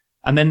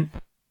 And then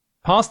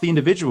past the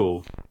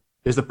individual,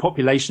 there's the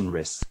population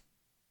risk,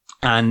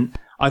 and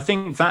I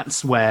think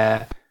that's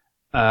where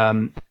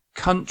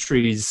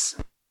countries,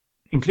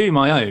 including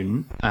my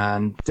own,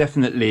 and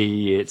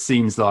definitely it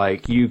seems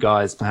like you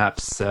guys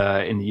perhaps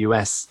in the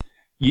US,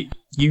 you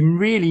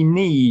really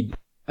need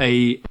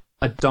a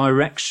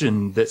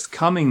direction that's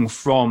coming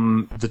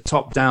from the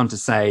top down to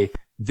say,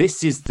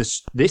 this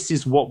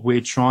is what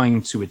we're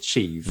trying to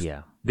achieve.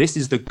 Yeah. This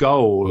is the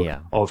goal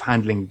of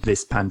handling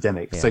this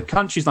pandemic. Yeah. So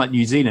countries like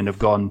New Zealand have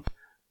gone,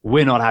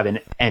 we're not having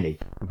any.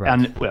 Right.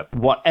 And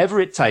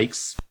whatever it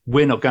takes,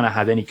 we're not going to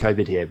have any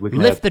COVID here.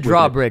 Lift the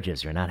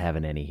drawbridges. You're not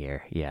having any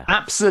here. Yeah.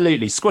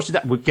 Absolutely. Squash it.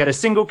 We'll get a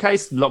single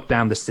case, lock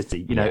down the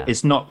city.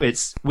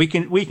 We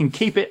can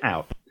keep it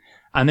out.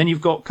 And then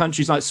you've got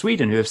countries like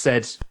Sweden who have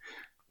said,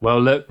 well,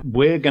 look,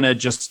 we're going to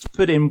just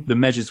put in the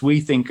measures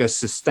we think are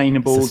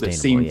sustainable that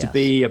seem to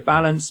be a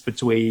balance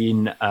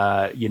between,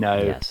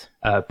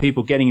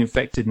 people getting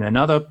infected and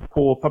other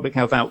poor public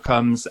health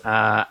outcomes.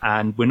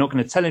 And we're not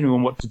going to tell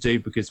anyone what to do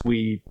because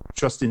we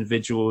trust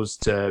individuals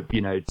to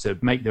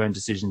make their own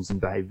decisions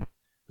and behave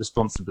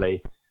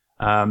responsibly.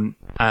 They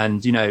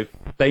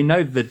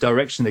know the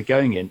direction they're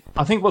going in.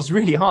 I think what's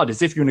really hard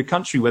is if you're in a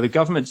country where the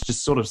government's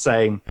just sort of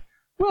saying,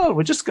 well,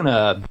 we're just going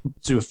to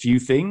do a few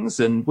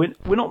things, and we're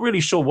not really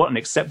sure what an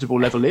acceptable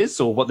level is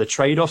or what the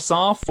trade-offs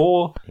are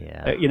for,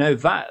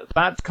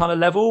 that kind of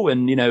level.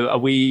 And, are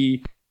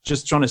we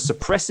just trying to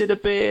suppress it a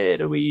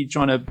bit? Are we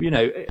trying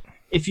to,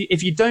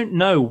 if you don't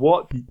know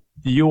what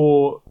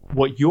your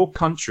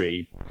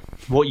country,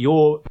 what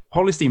your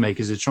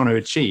policymakers are trying to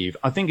achieve,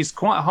 I think it's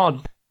quite hard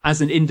as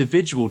an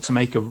individual to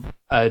make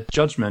a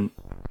judgment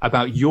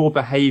about your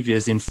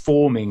behaviors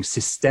informing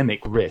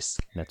systemic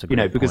risk. That's a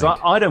great because point.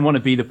 I don't want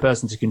to be the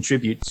person to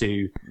contribute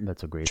to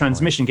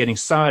transmission getting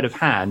so out of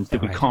hand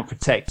that we can't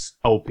protect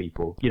old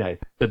people.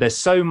 That there's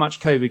so much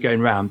COVID going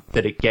around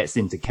that it gets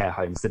into care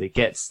homes, that it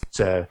gets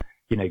to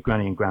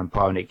granny and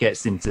grandpa, and it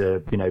gets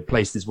into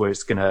places where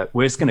it's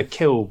gonna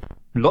kill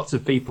lots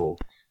of people,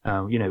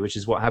 which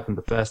is what happened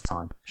the first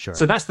time. Sure.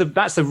 So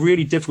that's a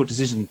really difficult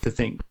decision to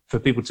think for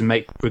people to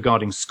make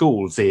regarding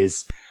schools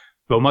is,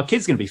 well, my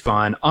kid's going to be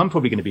fine. I'm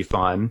probably going to be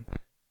fine.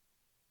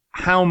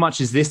 How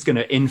much is this going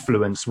to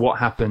influence what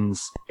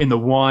happens in the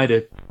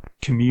wider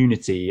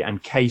community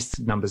and case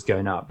numbers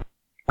going up?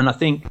 And I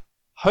think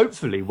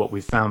hopefully what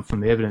we've found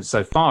from the evidence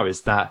so far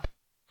is that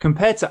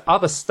compared to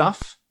other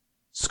stuff,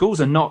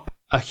 schools are not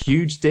a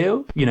huge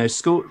deal.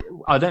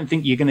 I don't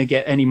think you're going to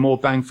get any more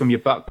bang from your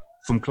buck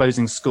from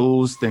closing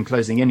schools than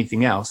closing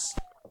anything else.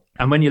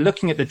 And when you're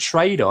looking at the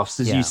trade-offs,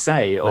 as you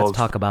say, let's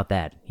talk about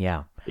that.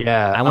 Yeah.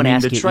 Yeah. I want to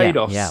ask the you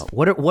trade-offs. Yeah.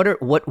 What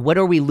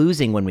are we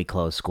losing when we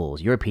close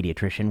schools? You're a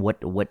pediatrician.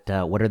 What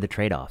are the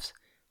trade-offs?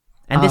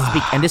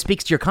 And this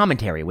speaks to your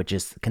commentary, which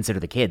is consider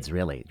the kids,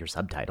 really, your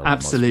subtitle.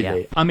 Absolutely.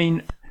 Almost, yeah. I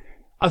mean,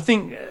 I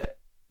think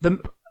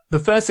the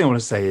first thing I want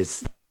to say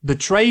is the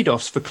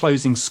trade-offs for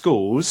closing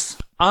schools,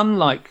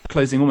 unlike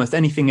closing almost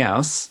anything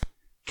else,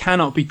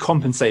 cannot be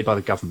compensated by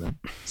the government.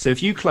 So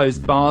if you close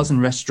bars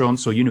and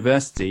restaurants or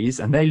universities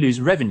and they lose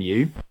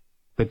revenue,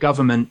 the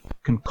government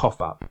can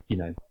cough up.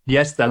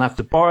 Yes, they'll have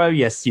to borrow.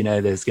 Yes,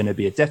 there's going to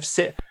be a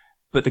deficit,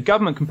 but the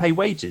government can pay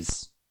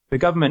wages. The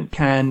government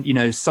can,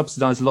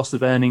 subsidize loss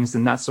of earnings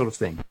and that sort of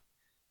thing.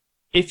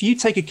 If you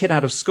take a kid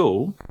out of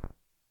school,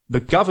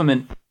 the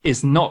government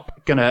is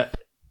not going to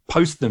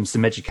post them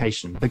some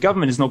education. The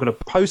government is not going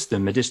to post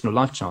them additional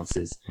life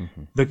chances.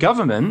 Mm-hmm. The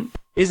government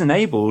isn't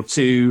able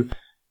to,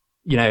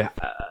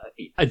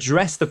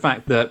 address the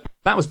fact that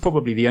was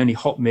probably the only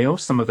hot meal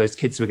some of those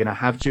kids were going to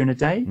have during a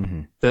day.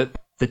 Mm-hmm. That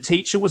the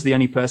teacher was the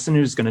only person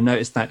who was going to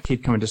notice that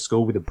kid coming to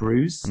school with a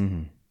bruise.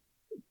 Mm-hmm.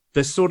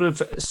 The sort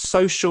of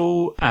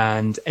social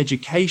and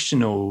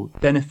educational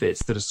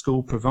benefits that a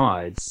school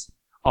provides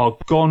are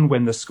gone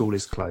when the school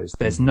is closed.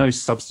 There's no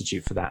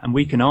substitute for that. And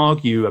we can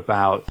argue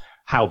about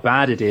how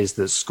bad it is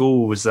that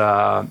schools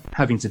are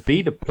having to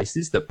be the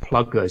places that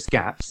plug those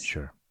gaps.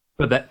 Sure.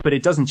 But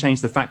it doesn't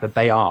change the fact that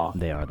they are.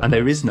 And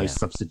there is no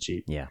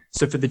substitute. Yeah.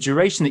 So for the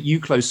duration that you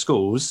close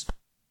schools,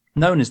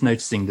 no one is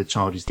noticing the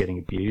child is getting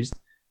abused.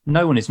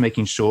 No one is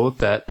making sure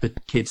that the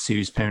kids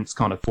whose parents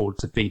can't afford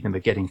to feed them are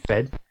getting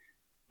fed.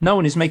 No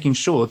one is making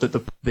sure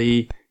that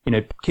the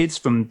kids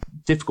from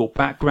difficult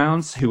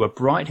backgrounds who are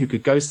bright, who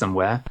could go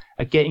somewhere,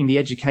 are getting the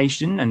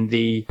education and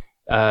the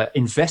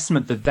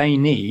investment that they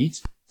need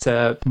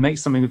to make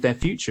something of their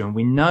future. And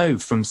we know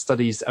from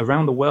studies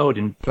around the world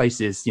in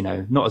places,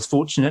 not as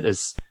fortunate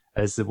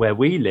as where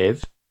we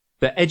live,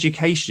 that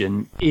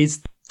education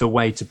is the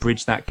way to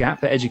bridge that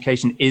gap. That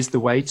education is the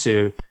way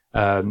to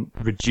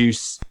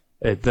reduce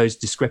those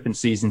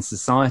discrepancies in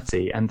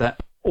society, and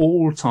that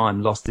all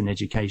time lost in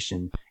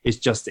education is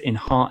just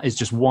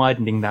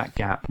widening that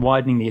gap,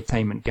 widening the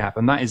attainment gap.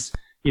 And that is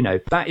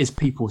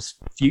people's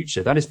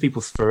future. That is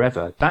people's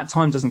forever. That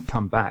time doesn't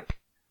come back.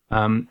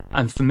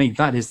 And for me,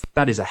 that is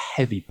a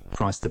heavy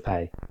price to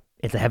pay.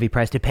 It's a heavy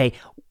price to pay.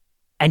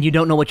 And you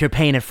don't know what you're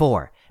paying it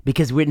for,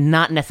 because we're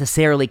not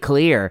necessarily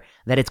clear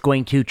that it's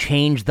going to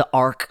change the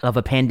arc of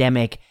a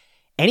pandemic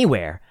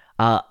anywhere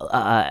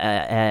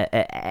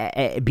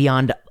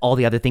beyond all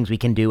the other things we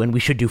can do and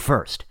we should do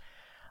first.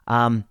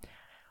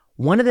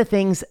 One of the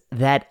things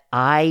that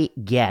I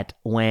get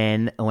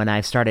when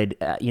I started,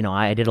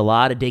 I did a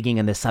lot of digging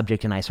on this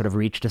subject and I sort of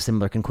reached a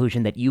similar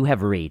conclusion that you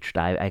have reached.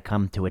 I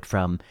come to it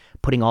from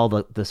putting all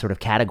the sort of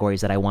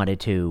categories that I wanted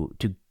to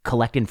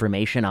collect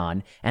information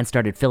on and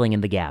started filling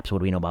in the gaps. What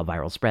do we know about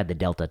viral spread, the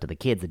delta to the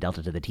kids, the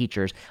delta to the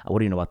teachers? What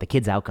do we know about the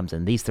kids' outcomes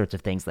and these sorts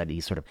of things, that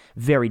these sort of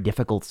very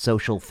difficult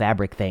social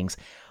fabric things?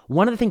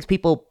 One of the things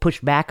people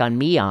pushed back on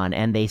me on,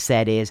 and they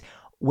said is,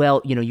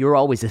 well, you're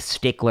always a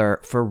stickler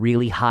for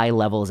really high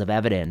levels of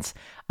evidence.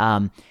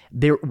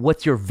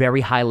 What's your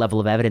very high level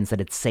of evidence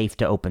that it's safe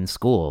to open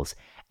schools?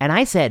 And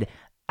I said,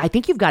 I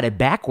think you've got it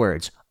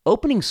backwards.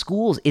 Opening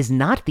schools is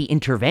not the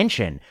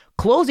intervention.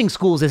 Closing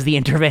schools is the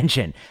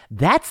intervention.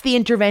 That's the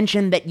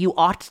intervention that you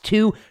ought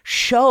to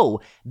show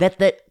that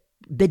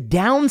the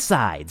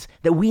downsides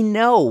that we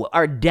know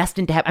are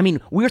destined to happen. I mean,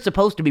 we're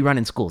supposed to be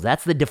running schools.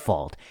 That's the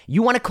default.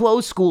 You want to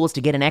close schools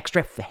to get an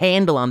extra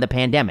handle on the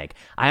pandemic.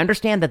 I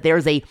understand that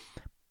there's a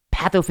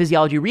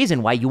pathophysiology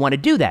reason why you want to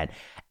do that.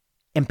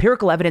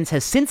 Empirical evidence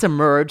has since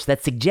emerged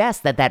that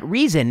suggests that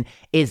reason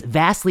is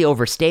vastly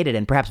overstated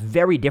and perhaps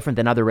very different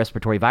than other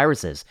respiratory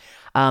viruses.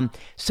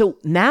 So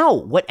now,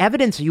 what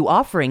evidence are you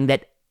offering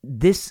that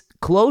this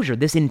closure,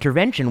 this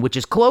intervention, which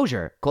is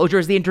closure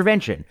is the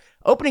intervention.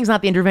 Opening's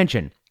not the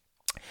intervention.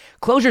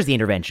 Closure is the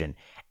intervention.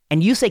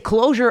 And you say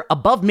closure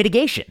above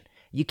mitigation.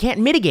 You can't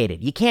mitigate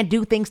it. You can't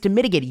do things to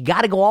mitigate it. You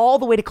got to go all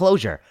the way to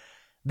closure.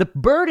 The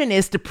burden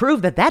is to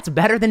prove that that's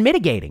better than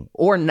mitigating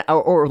or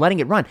letting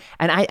it run.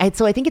 And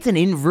so I think it's an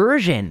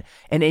inversion,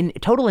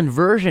 total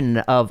inversion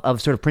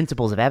of sort of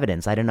principles of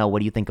evidence. I don't know. What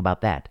do you think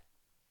about that?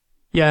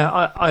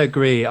 Yeah, I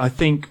agree. I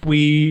think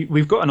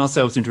we've gotten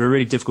ourselves into a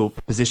really difficult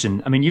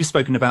position. I mean, you've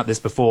spoken about this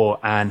before,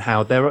 and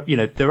how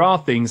there are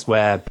things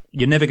where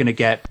you're never going to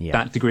get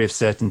that degree of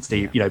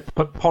certainty.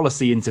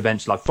 Policy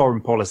intervention, like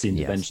foreign policy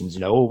interventions.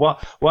 Or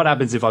what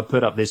happens if I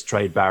put up this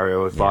trade barrier,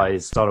 or if I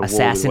start a war?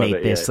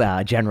 Assassinate this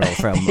general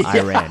from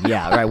Iran.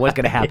 Yeah, right. What's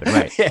going to happen?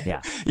 Right.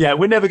 Yeah.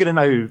 We're never going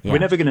to know. We're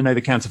never going to know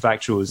the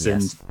counterfactuals,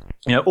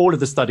 and all of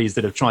the studies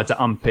that have tried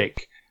to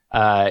unpick,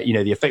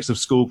 the effects of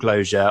school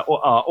closure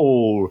are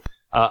all.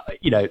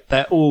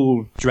 They're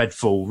all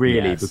dreadful,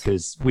 really,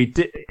 because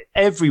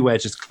everywhere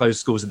just closed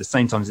schools at the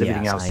same time as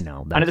everything else. I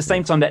know. And at the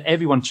same time that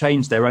everyone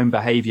changed their own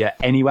behavior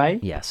anyway.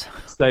 Yes.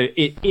 So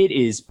it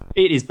is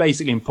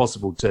basically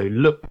impossible to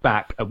look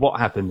back at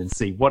what happened and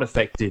see what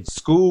effect did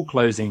school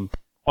closing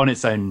on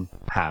its own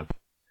have.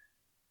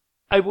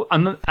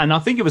 And I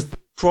think it was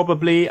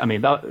probably,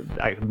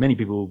 many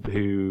people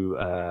who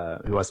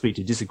I speak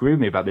to disagree with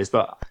me about this,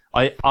 but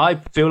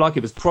I feel like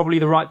it was probably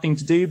the right thing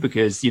to do,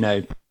 because,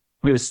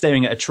 we were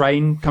staring at a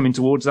train coming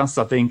towards us,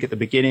 I think, at the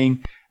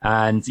beginning.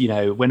 And,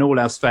 when all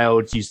else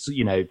failed, you just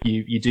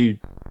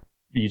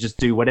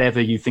do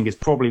whatever you think is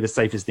probably the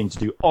safest thing to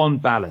do on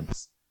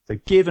balance. So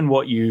given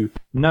what you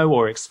know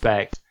or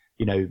expect,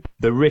 the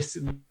risk,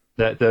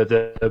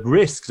 the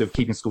risks of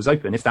keeping schools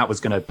open, if that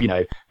was going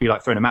to, be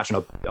like throwing a match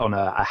on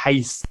a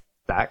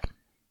haystack,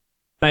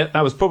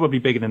 that was probably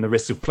bigger than the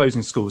risk of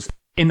closing schools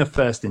in the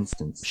first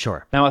instance.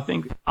 Sure. Now, I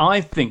think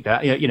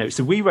that,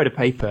 so we wrote a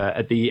paper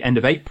at the end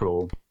of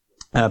April,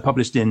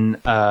 published in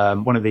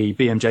one of the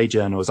BMJ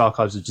journals,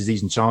 Archives of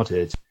Disease and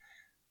Childhood,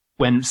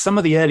 when some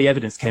of the early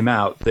evidence came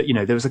out that,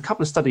 there was a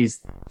couple of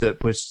studies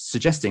that were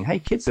suggesting, hey,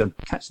 kids are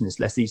catching this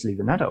less easily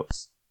than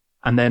adults.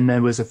 And then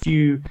there was a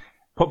few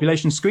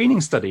population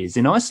screening studies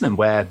in Iceland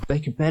where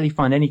they could barely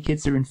find any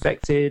kids who are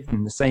infected,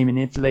 and the same in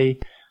Italy.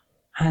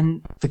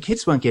 And the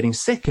kids weren't getting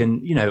sick.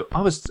 And,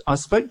 I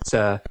spoke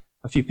to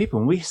a few people,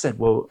 and we said,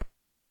 well,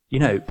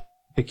 the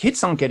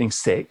kids aren't getting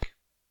sick.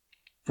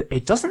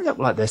 It doesn't look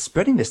like they're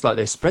spreading this like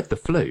they spread the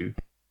flu.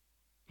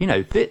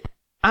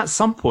 At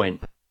some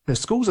point, the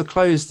schools are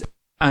closed,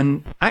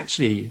 and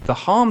actually the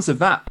harms of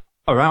that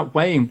are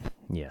outweighing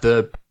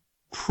the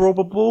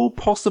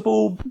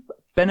possible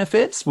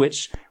benefits,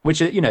 which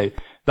are,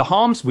 the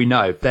harms we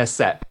know, they're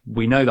set.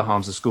 We know the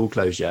harms of school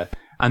closure.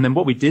 And then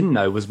what we didn't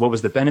know was what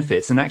was the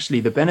benefits. And actually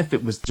the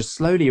benefit was just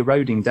slowly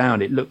eroding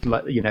down. It looked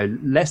like,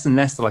 less and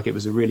less like it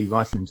was a really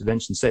vital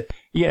intervention. So,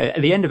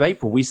 at the end of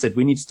April, we said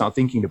we need to start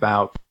thinking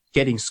about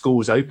getting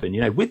schools open,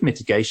 with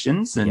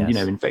mitigations and,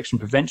 infection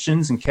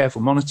preventions and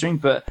careful monitoring.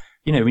 But,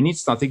 we need to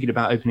start thinking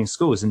about opening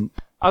schools. And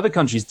other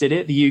countries did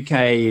it. The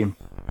UK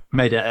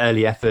made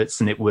early efforts,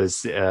 and it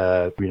was,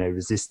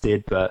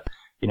 resisted. But,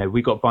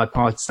 we got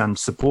bipartisan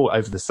support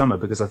over the summer,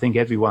 because I think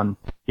everyone,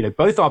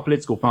 both our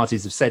political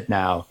parties have said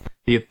now,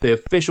 the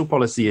official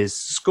policy is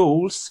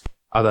schools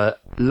are the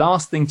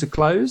last thing to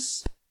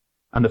close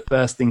and the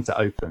first thing to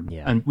open.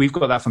 Yeah. And we've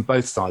got that from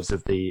both sides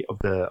of the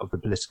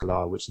political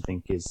aisle, which I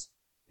think is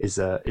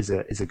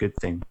a good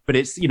thing. But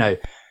it's,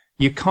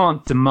 you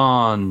can't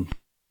demand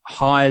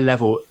high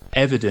level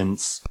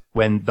evidence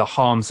when the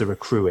harms are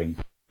accruing,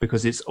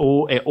 because it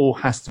all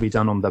has to be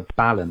done on the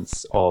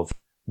balance of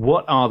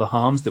what are the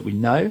harms that we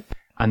know,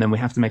 and then we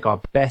have to make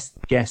our best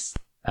guess,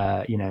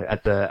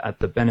 at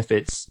the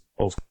benefits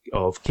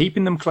of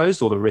keeping them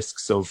closed or the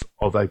risks of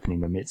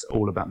opening them. It's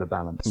all about the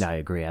balance. No, I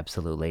agree,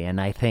 absolutely. And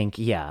I think,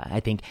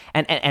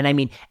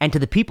 and to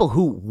the people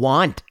who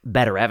want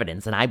better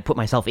evidence, and I put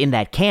myself in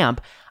that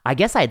camp, I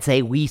guess I'd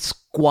say we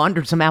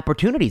squandered some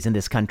opportunities in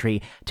this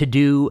country to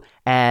do,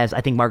 as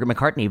I think Margaret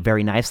McCartney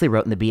very nicely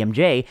wrote in the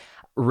BMJ,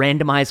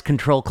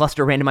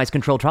 cluster randomized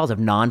control trials of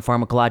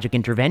non-pharmacologic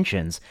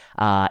interventions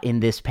in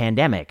this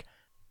pandemic.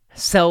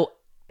 So,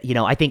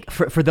 I think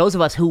for those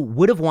of us who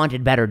would have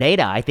wanted better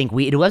data, I think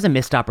it was a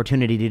missed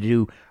opportunity to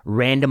do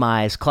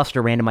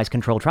cluster randomized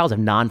control trials of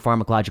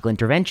non-pharmacological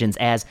interventions,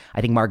 as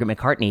I think Margaret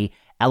McCartney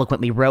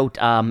eloquently wrote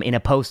in a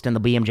post on the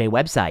BMJ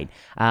website,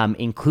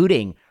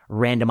 including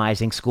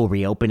randomizing school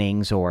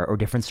reopenings or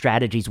different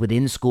strategies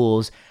within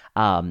schools.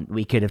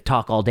 We could have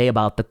talked all day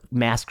about the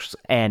masks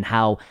and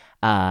how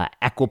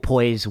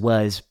equipoise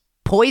was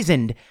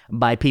poisoned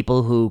by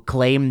people who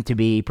claim to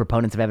be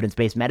proponents of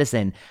evidence-based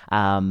medicine.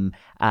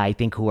 I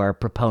think who are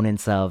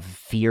proponents of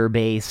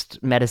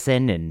fear-based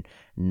medicine and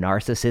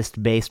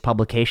narcissist-based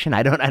publication.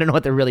 I don't know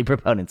what they're really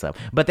proponents of,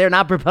 but they're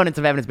not proponents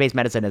of evidence-based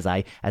medicine as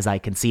I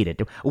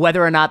conceded,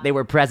 whether or not they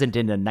were present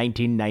in a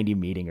 1990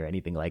 meeting or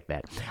anything like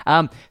that.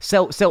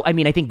 So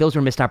I think those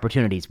were missed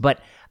opportunities,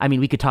 but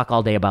we could talk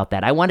all day about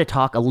that. I want to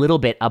talk a little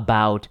bit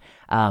about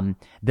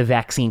the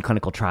vaccine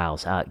clinical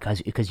trials,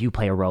 because you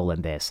play a role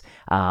in this.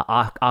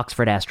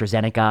 Oxford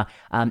AstraZeneca.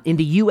 In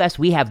the U.S.,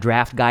 we have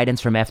draft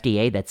guidance from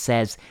FDA that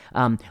says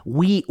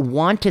we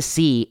want to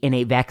see in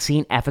a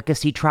vaccine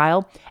efficacy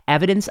trial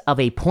evidence of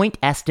a point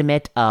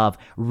estimate of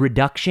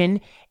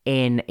reduction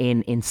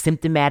in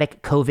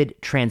symptomatic COVID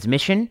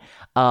transmission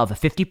of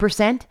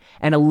 50%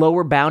 and a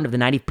lower bound of the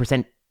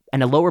 90%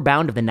 and a lower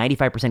bound of the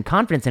 95%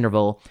 confidence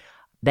interval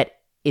that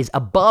is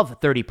above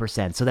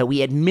 30%, so that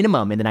we at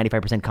minimum in the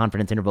 95%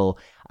 confidence interval,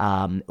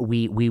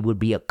 we would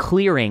be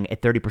clearing a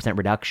 30%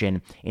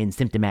 reduction in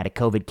symptomatic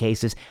COVID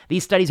cases.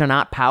 These studies are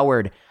not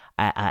powered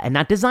and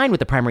not designed with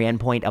the primary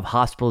endpoint of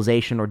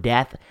hospitalization or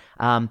death.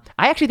 I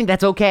actually think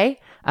that's okay.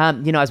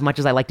 As much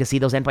as I like to see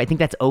those endpoints, I think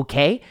that's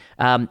okay.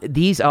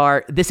 This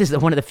is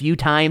one of the few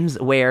times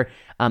where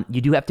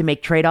you do have to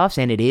make trade-offs,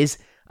 and it is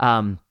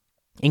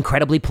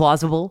incredibly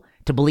plausible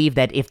to believe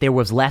that if there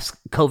was less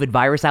COVID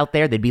virus out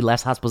there, there'd be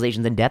less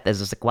hospitalizations and death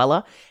as a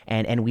sequela,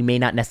 and we may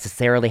not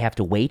necessarily have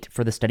to wait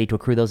for the study to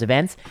accrue those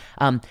events.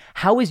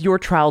 How is your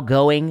trial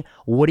going?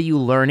 What are you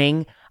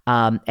learning?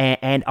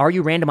 And are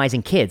you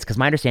randomizing kids? Because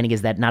my understanding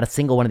is that not a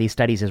single one of these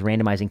studies is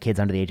randomizing kids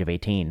under the age of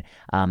 18.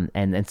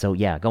 And so,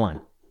 yeah, go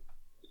on.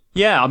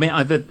 Yeah, I mean,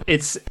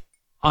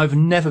 I've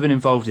never been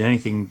involved in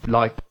anything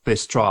like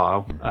this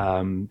trial.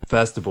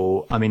 First of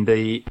all, I mean,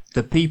 the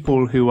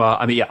people who are,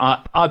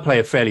 I play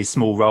a fairly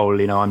small role.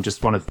 I'm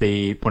just one of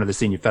the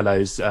senior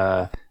fellows,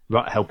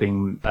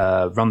 helping,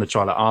 run the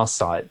trial at our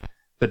site.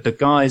 But the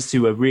guys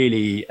who are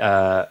really,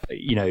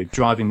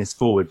 driving this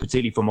forward,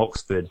 particularly from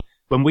Oxford,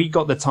 when we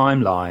got the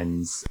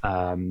timelines,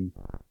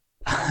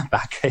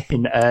 back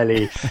in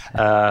early,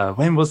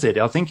 when was it?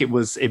 I think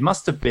it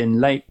must have been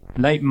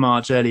late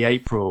March, early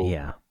April.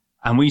 Yeah.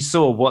 And we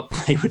saw what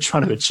they were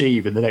trying to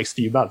achieve in the next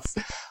few months.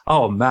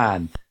 Oh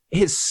man,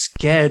 it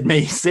scared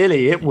me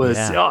silly. It was,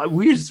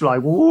 we were just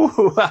like,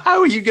 whoa,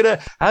 how do you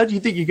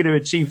think you're going to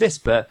achieve this?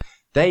 But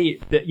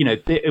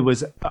it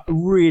was a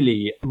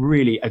really,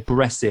 really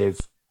aggressive,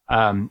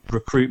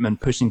 recruitment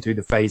pushing through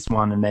the phase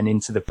 1 and then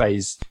into the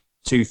phase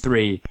 2,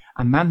 3.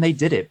 And man, they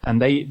did it. And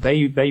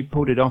they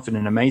pulled it off in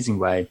an amazing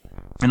way.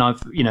 And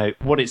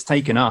what it's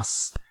taken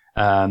us,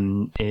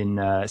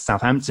 in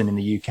Southampton in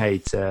the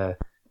UK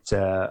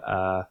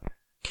to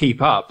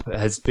keep up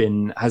has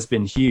been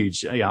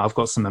huge. Yeah, I've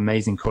got some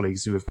amazing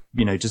colleagues who have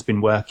just been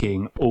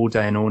working all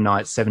day and all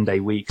night, 7-day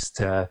weeks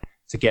to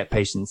get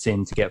patients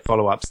in, to get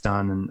follow-ups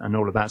done and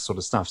all of that sort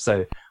of stuff.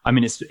 So I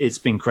mean, it's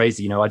been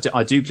crazy.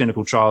 I do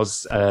clinical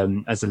trials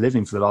as a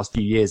living for the last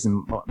few years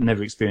and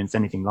never experienced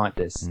anything like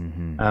this.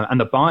 Mm-hmm. And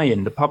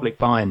the public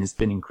buy-in has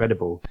been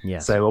incredible.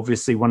 Yes. So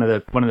obviously one of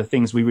the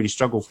things we really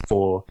struggle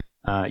for,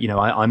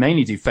 I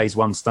mainly do phase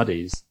 1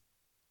 studies.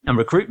 And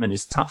recruitment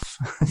is tough.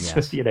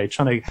 Yes.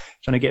 Trying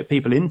to get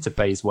people into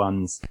phase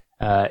 1s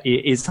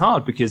is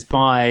hard because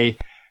by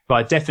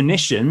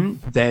definition,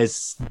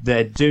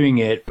 they're doing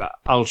it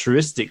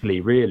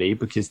altruistically, really,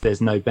 because there's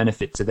no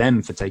benefit to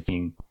them for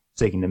taking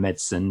the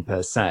medicine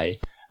per se.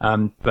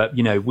 But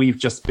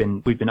we've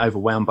been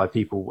overwhelmed by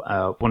people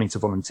wanting to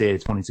volunteer,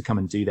 wanting to come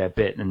and do their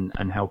bit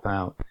and help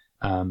out.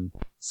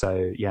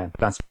 So yeah,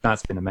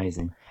 that's been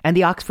amazing. And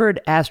the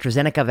Oxford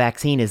AstraZeneca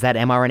vaccine, is that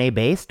mRNA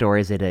based or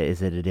is it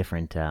a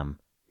different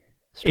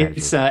strategy?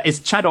 It's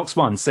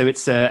ChAdOx1, so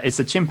it's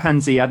a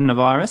chimpanzee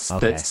adenovirus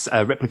that's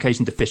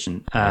replication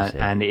deficient,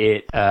 and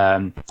it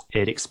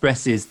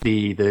expresses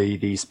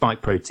the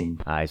spike protein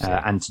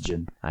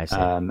antigen. I see.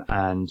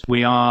 And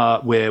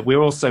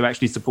we're also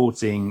actually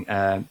supporting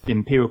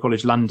Imperial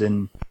College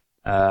London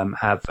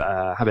have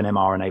an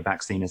mRNA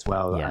vaccine as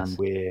well, and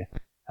we're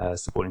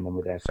supporting them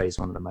with their phase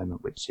 1 at the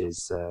moment, which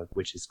is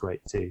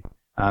great too.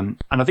 And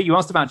I think you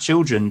asked about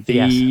children.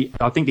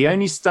 I think the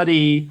only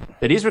study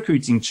that is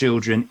recruiting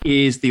children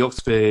is the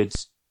Oxford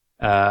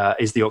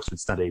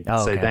study.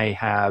 Oh, okay. So they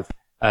have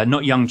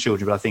not young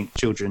children, but I think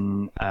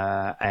children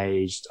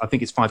aged, I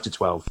think it's 5 to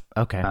 12.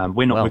 Okay.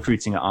 We're not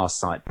recruiting at our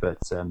site, but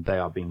they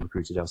are being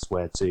recruited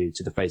elsewhere to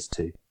the phase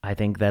 2. I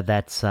think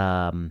that's.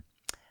 I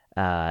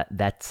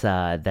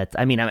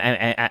mean,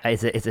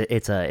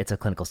 it's a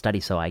clinical study,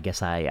 so I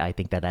guess I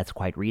think that's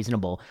quite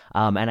reasonable.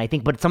 And I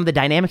think, but some of the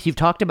dynamics you've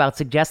talked about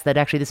suggest that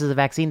actually this is a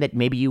vaccine that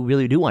maybe you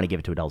really do want to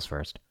give it to adults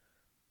first.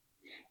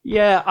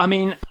 Yeah, I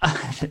mean,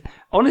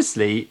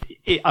 honestly,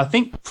 I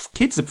think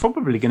kids are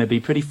probably going to be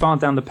pretty far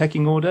down the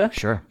pecking order.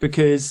 Sure.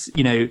 Because,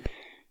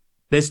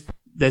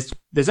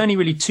 there's only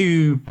really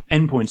 2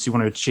 endpoints you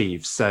want to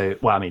achieve. So,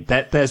 well, I mean,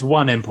 there's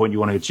one endpoint you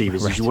want to achieve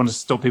is you want to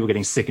stop people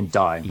getting sick and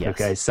dying. Yes.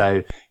 Okay.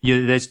 So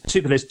there's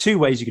 2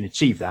 ways you can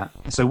achieve that.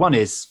 So one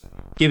is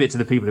give it to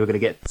the people who are going to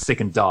get sick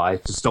and die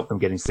to stop them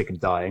getting sick and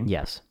dying.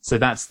 Yes. So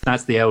that's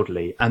the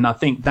elderly. And I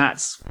think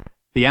that's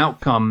the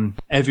outcome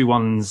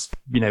everyone's,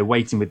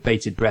 waiting with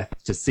bated breath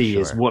to see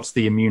is what's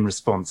the immune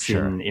response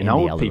in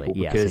old people.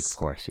 Because, yes, of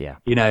course, yeah.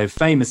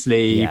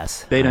 Famously,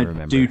 they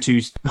don't do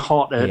too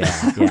hot at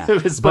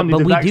responding but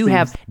to we vaccines. do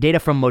have data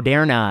from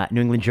Moderna,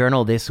 New England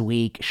Journal this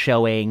week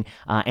showing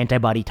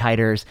antibody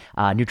titers,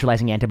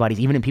 neutralizing antibodies,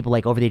 even in people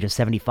like over the age of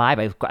 75.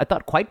 I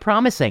thought quite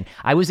promising.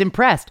 I was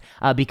impressed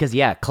because,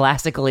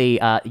 classically,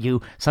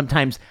 you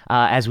sometimes,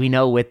 as we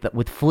know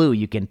with flu,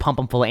 you can pump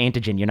them full of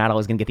antigen. You're not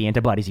always going to get the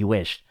antibodies you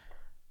wish.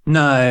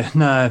 No.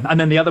 And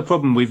then the other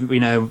problem we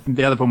know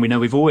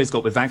we've always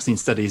got with vaccine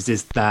studies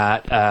is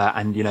that,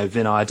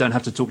 Vinay, I don't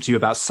have to talk to you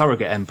about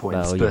surrogate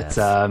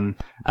endpoints,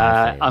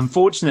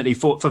 unfortunately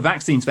for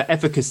vaccines, for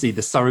efficacy,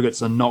 the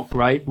surrogates are not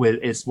great.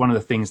 It's one of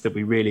the things that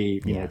we really,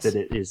 that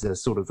it is a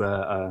sort of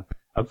a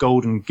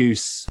golden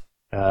goose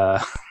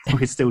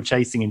we're still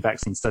chasing in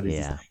vaccine studies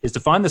Yeah. is to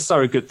find the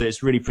surrogate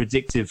that's really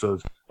predictive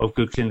of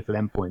good clinical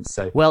endpoints.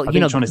 So, Well, I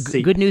think trying to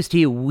see. good news to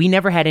you. We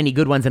never had any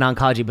good ones in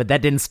oncology, but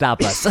that didn't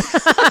stop us.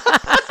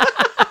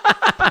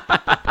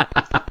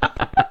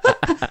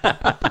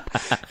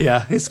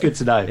 Yeah, it's good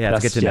to know. Yeah,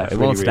 it's good to know. It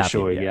won't stop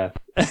you, Yeah.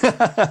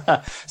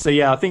 So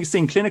I think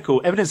seeing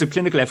evidence of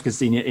clinical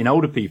efficacy in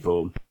older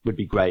people would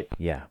be great.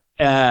 Yeah.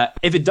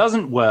 If it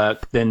doesn't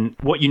work, then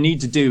what you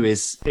need to do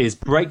is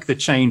break the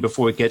chain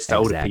before it gets to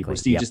older Exactly. people.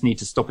 So you just need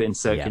to stop it in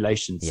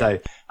circulation. Yep. So,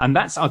 and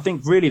that's, I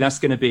think, really that's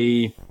going to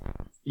be,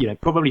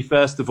 probably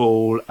first of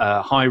all,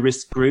 high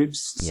risk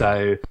groups. Yeah.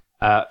 So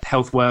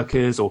health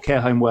workers or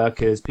care home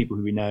workers, people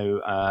who we know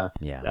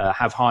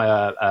have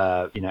higher,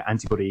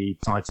 antibody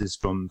titers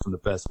from the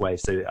first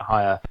wave, so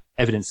higher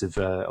evidence of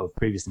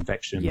previous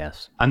infection.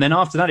 Yes. And then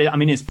after that,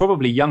 it's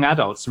probably young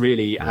adults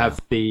really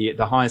have the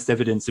highest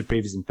evidence of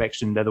previous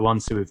infection. They're the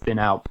ones who have been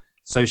out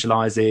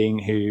socializing,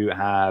 who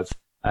have,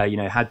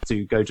 had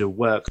to go to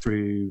work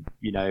through,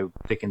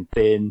 thick and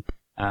thin.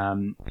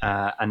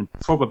 And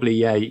probably,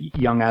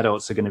 young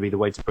adults are going to be the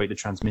way to break the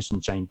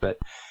transmission chain. But,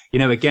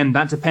 again,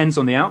 that depends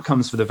on the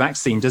outcomes for the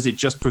vaccine. Does it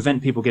just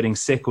prevent people getting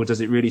sick, or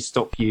does it really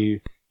stop you,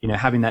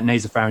 having that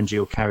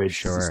nasopharyngeal carriage?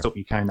 Sure. Does it stop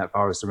you carrying that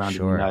virus around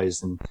in your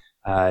nose? And,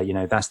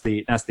 that's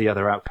the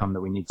other outcome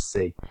that we need to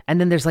see. And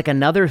then there's like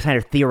another kind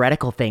of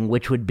theoretical thing,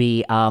 which would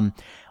be,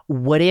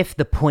 what if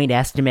the point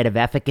estimate of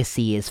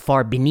efficacy is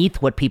far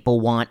beneath what people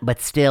want, but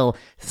still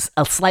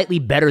slightly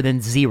better than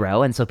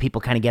zero? And so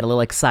people kind of get a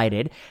little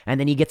excited. And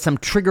then you get some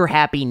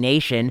trigger-happy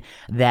nation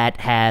that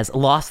has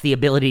lost the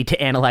ability to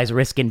analyze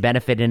risk and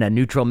benefit in a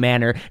neutral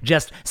manner,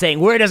 just saying,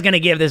 we're just going to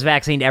give this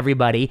vaccine to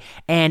everybody.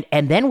 And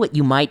then what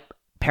you might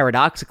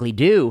paradoxically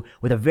do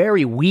with a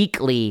very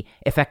weakly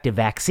effective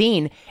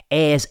vaccine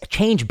is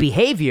change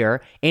behavior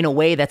in a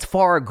way that's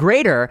far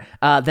greater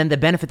than the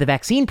benefit the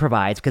vaccine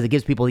provides, because it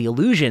gives people the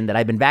illusion that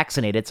I've been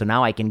vaccinated, so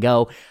now I can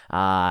go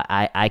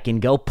I can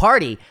go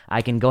party,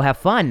 I can go have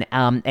fun,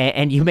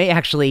 and you may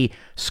actually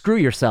screw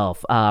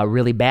yourself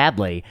really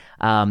badly.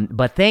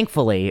 But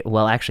thankfully,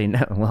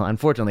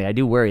 unfortunately, I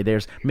do worry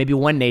there's maybe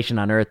one nation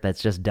on earth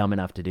that's just dumb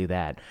enough to do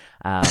that.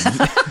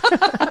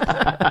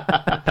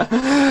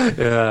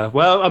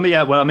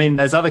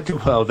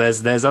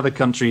 There's other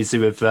countries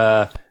who have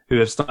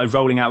started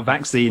rolling out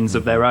vaccines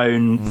of their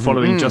own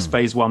following just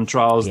phase 1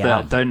 trials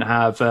that don't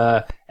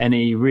have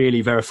any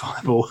really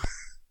verifiable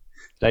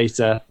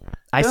data.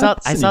 I saw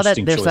that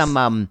there's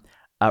some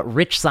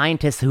rich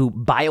scientists who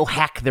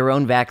biohack their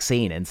own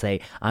vaccine and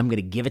say, I'm going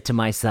to give it to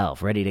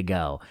myself, ready to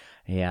go.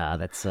 Yeah,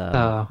 that's...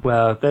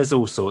 there's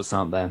all sorts,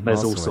 aren't there?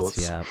 There's all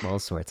sorts. Yeah, all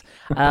sorts.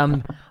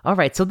 All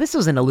right, so this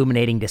was an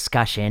illuminating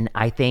discussion.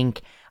 I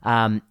think,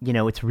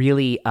 it's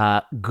really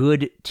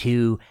good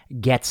to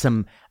get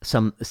some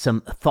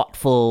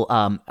thoughtful,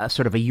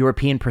 sort of a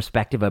European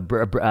perspective, a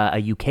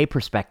UK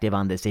perspective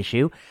on this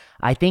issue.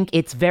 I think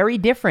it's very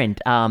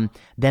different than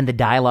the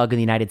dialogue in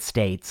the United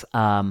States,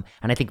 and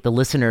I think the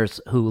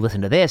listeners who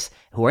listen to this,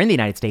 who are in the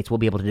United States, will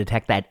be able to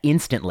detect that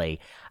instantly.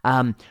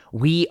 We're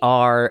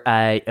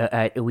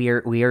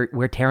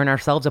tearing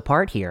ourselves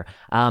apart here.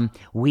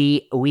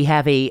 We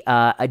have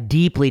a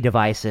deeply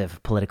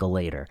divisive political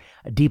leader,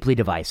 deeply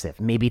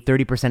divisive. Maybe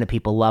 30% of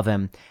people love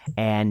him,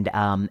 and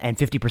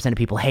 50% of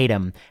people hate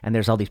him, and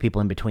there's all these people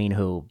in between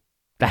who,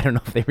 I don't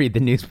know if they read the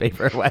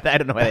newspaper. I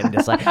don't know why they haven't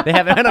decided. They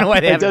haven't. I don't know why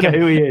they haven't. I don't know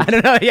who he is. I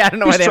don't know. Yeah, I don't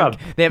know why they haven't.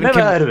 Never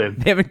heard of him.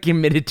 They haven't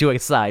committed to a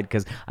side,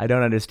 because I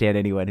don't understand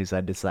anyone who's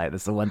undecided.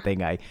 That's the one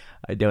thing I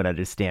don't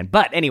understand.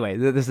 But anyway,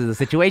 this is the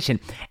situation,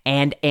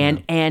 and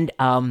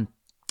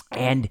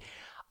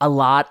a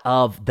lot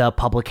of the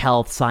public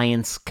health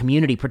science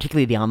community,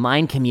 particularly the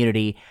online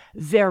community,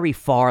 very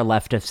far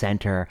left of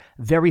center,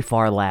 very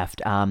far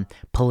left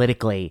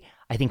politically.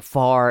 I think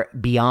far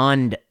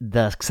beyond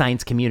the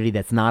science community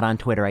that's not on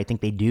Twitter. I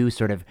think they do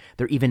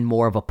they're even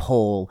more of a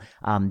poll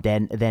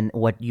than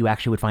what you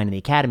actually would find in the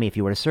academy if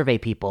you were to survey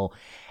people.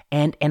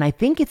 And I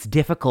think it's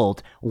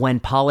difficult when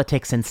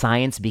politics and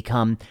science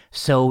become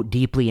so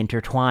deeply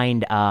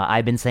intertwined.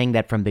 I've been saying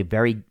that from the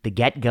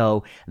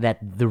get-go, that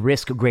the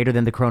risk greater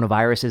than the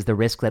coronavirus is the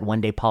risk that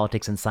one day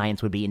politics and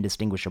science would be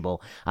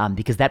indistinguishable,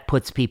 because that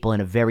puts people in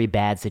a very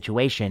bad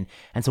situation.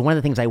 And so one of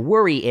the things I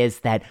worry is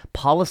that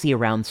policy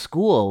around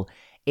school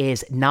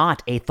is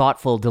not a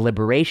thoughtful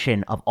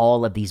deliberation of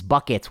all of these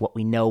buckets, what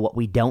we know, what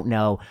we don't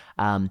know,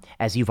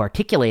 as you've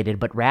articulated,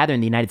 but rather in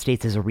the United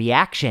States is a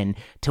reaction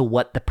to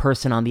what the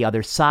person on the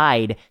other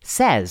side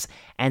says.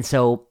 And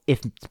so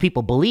if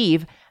people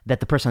believe that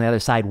the person on the other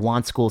side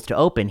wants schools to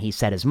open, he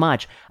said as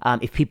much.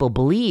 If people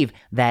believe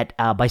that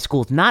by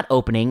schools not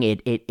opening,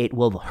 it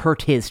will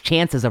hurt his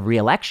chances of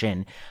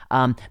re-election,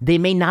 they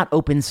may not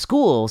open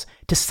schools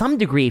to some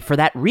degree for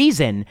that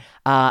reason,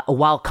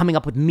 while coming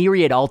up with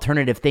myriad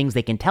alternative things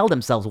they can tell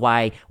themselves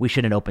why we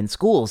shouldn't open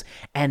schools.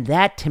 And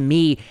that, to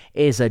me,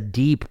 is a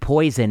deep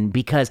poison,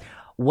 because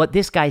what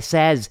this guy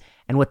says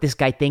and what this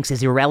guy thinks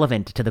is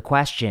irrelevant to the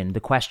question. The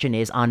question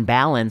is, on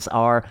balance,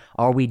 are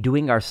we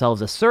doing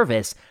ourselves a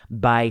service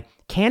by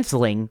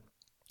canceling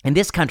in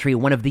this country,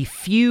 one of the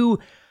few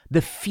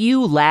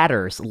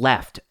ladders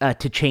left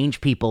to change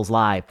people's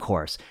life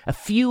course. A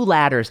few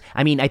ladders.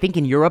 I mean, I think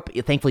in Europe,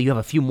 thankfully, you have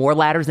a few more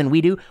ladders than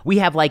we do. We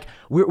have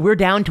we're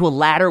down to a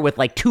ladder with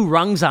 2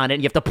 rungs on it,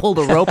 and you have to pull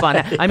the rope on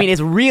it. I mean,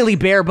 it's really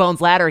bare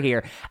bones ladder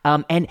here.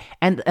 And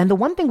the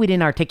one thing we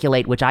didn't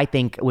articulate, which I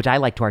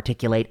like to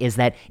articulate, is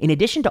that in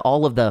addition to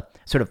all of the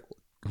sort of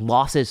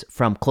losses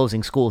from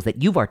closing schools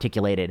that you've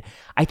articulated,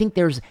 I think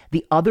there's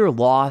the other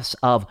loss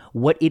of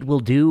what it will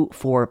do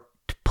for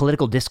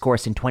political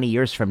discourse in 20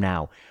 years from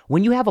now.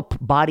 When you have a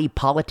body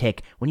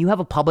politic, when you have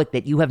a public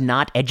that you have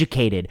not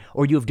educated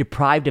or you have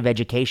deprived of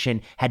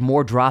education, had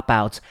more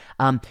dropouts,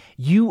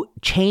 you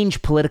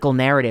change political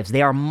narratives.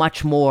 They are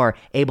much more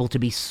able to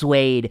be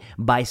swayed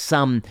by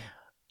some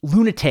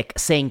lunatic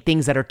saying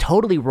things that are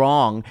totally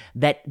wrong,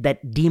 that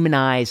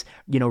demonize,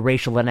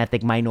 racial and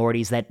ethnic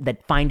minorities,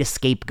 that find a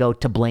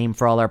scapegoat to blame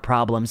for all our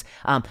problems.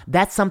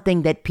 That's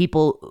something that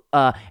people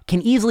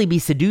can easily be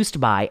seduced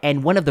by.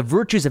 And one of the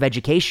virtues of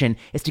education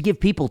is to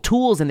give people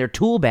tools in their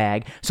tool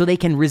bag so they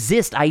can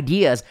resist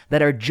ideas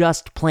that are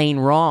just plain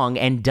wrong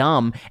and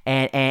dumb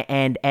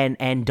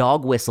and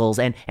dog whistles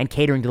and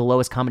catering to the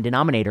lowest common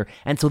denominator.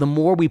 And so the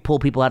more we pull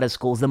people out of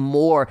schools, the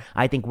more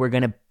I think we're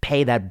going to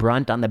pay that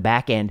brunt on the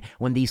back end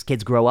when these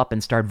kids grow up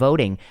and start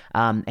voting,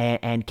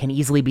 and can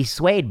easily be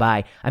swayed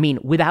by,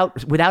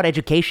 without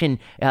education,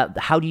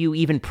 how do you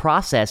even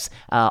process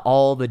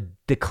all the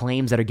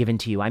claims that are given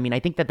to you? I mean, I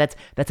think that's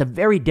a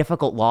very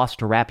difficult loss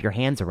to wrap your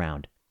hands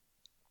around.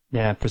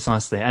 Yeah,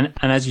 precisely. And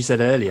as you said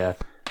earlier,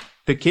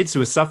 the kids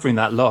who are suffering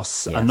that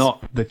loss are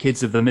not the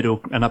kids of the middle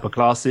and upper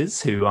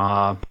classes who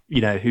are,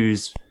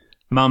 whose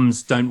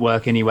mums don't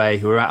work anyway,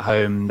 who are at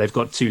home, they've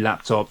got 2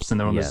 laptops and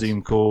they're on the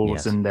Zoom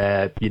calls and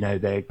they're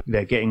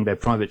getting their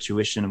private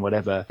tuition and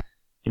whatever.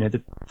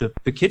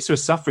 The kids who are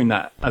suffering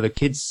that are the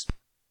kids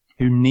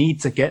who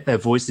need to get their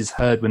voices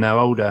heard when they're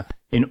older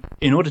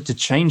in order to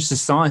change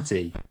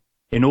society,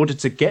 in order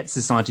to get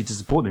society to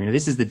support them.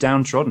 This is the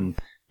downtrodden.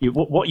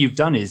 What you've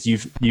done is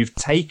you've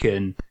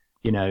taken,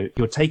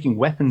 you're taking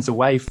weapons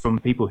away from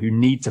people who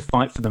need to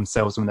fight for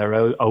themselves when they're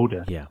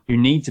older, who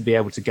need to be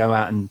able to go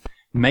out and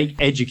make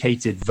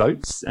educated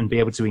votes and be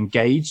able to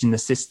engage in the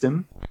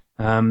system.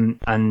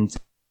 And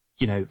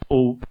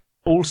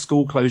all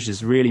school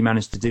closures really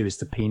managed to do is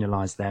to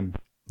penalize them.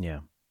 Yeah.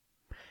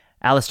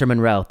 Alistair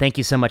Munro, thank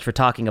you so much for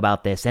talking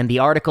about this. And the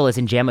article is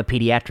in JAMA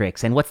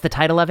Pediatrics. And what's the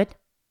title of it?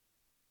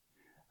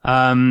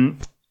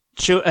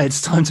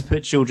 It's time to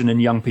put children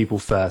and young people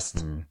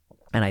first. And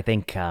I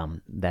think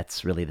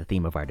that's really the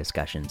theme of our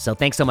discussion. So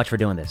thanks so much for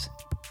doing this.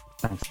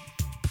 Thanks.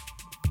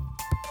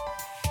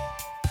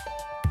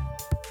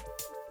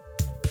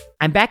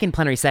 I'm back in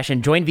plenary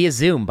session, joined via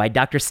Zoom by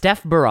Dr.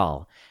 Steph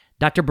Barral.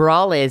 Dr.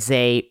 Barral is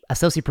an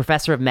associate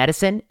professor of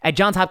medicine at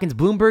Johns Hopkins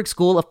Bloomberg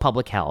School of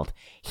Public Health.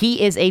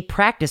 He is a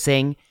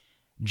practicing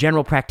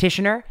general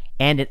practitioner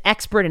and an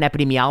expert in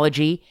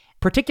epidemiology,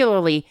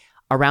 particularly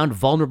around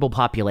vulnerable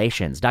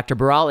populations. Dr.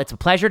 Barral, it's a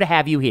pleasure to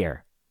have you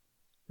here.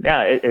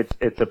 Yeah,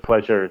 it's a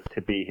pleasure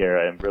to be here.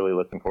 I'm really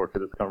looking forward to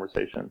this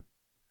conversation.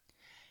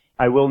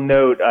 I will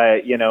note,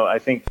 I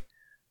think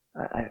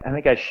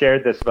I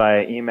shared this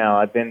via email.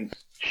 I've been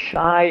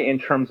shy in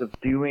terms of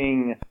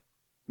doing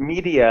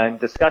media and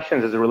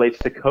discussions as it relates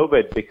to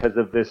COVID because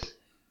of this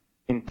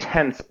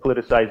intense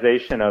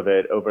politicization of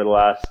it over the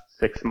last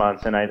 6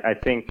 months. And I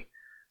think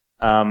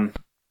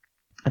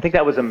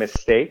that was a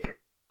mistake.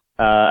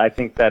 I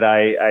think that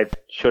I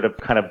should have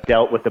kind of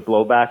dealt with the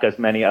blowback as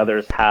many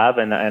others have.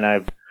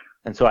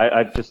 And so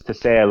I just to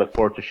say, I look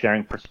forward to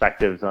sharing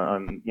perspectives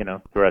on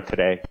throughout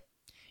today.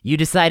 You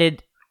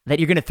decided that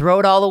you're going to throw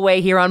it all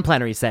away here on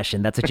plenary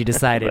session. That's what you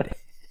decided.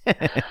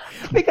 I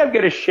think I'm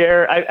going to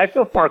share. I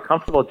feel more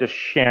comfortable just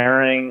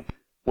sharing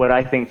what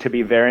I think to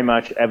be very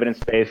much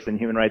evidence-based and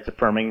human rights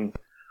affirming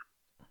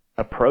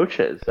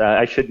approaches.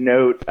 I should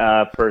note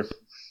for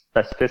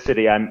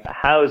specificity, I'm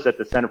housed at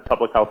the Center for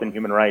Public Health and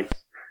Human Rights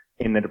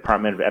in the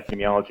Department of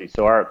Epidemiology.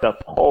 So the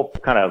whole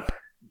kind of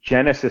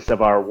genesis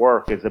of our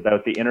work is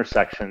about the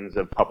intersections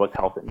of public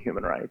health and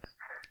human rights.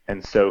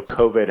 And so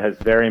COVID has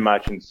very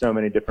much in so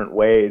many different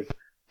ways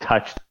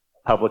touched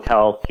public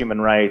health, human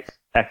rights,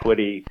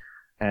 equity,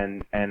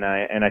 and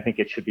I think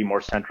it should be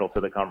more central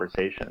to the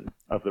conversation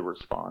of the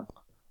response.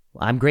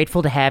 Well, I'm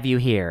grateful to have you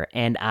here,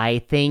 and I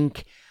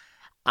think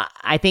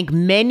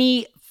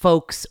many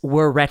folks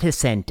were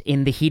reticent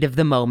in the heat of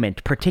the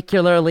moment,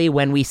 particularly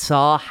when we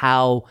saw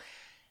how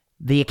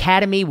the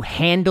Academy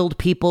handled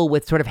people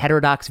with sort of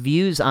heterodox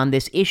views on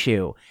this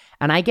issue.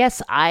 And I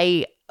guess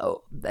I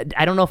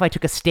don't know if I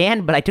took a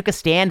stand, but I took a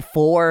stand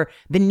for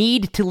the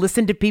need to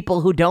listen to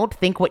people who don't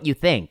think what you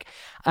think.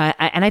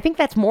 And I think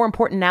that's more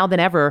important now than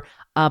ever,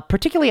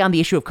 particularly on the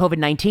issue of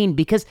COVID-19,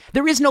 because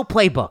there is no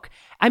playbook.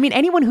 I mean,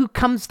 anyone who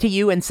comes to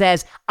you and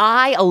says,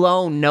 I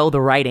alone know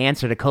the right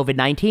answer to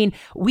COVID-19,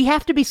 we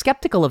have to be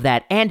skeptical of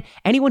that. And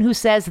anyone who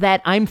says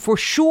that I'm for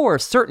sure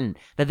certain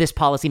that this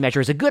policy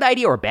measure is a good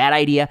idea or a bad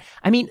idea,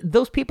 I mean,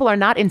 those people are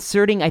not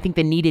inserting, I think,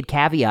 the needed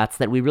caveats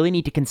that we really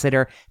need to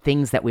consider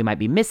things that we might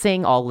be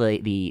missing, all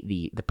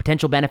the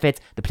potential benefits,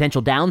 the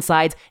potential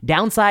downsides.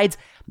 Downsides,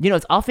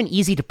 it's often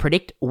easy to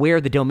predict where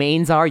the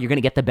domains are. You're going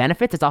to get the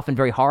benefits. It's often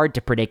very hard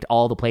to predict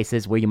all the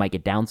places where you might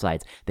get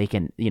downsides. They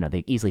can,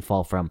 they easily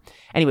fall from.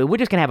 Anyway, we're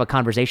just going to have a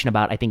conversation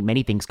about, I think,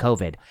 many things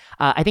COVID.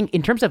 I think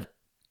in terms of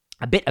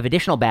a bit of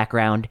additional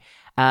background,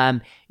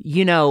 you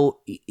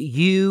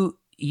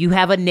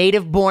have a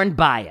native-born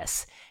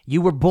bias.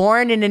 You were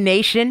born in a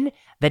nation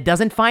that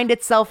doesn't find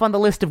itself on the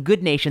list of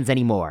good nations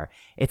anymore.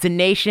 It's a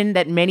nation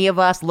that many of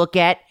us look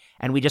at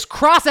and we just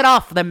cross it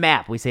off the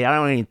map. We say, I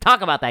don't even talk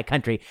about that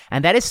country.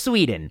 And that is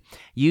Sweden.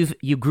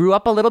 You grew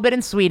up a little bit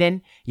in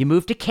Sweden. You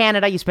moved to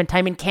Canada. You spent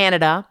time in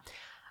Canada.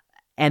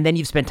 And then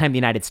you've spent time in the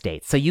United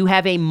States. So you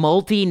have a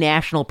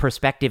multinational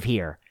perspective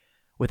here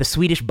with a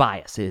Swedish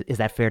bias. Is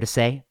that fair to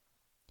say?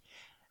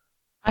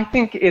 I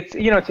think it's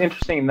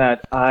interesting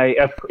that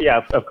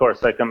of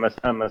course, like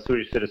I'm a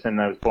Swedish citizen.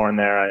 I was born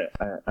there.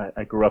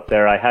 I grew up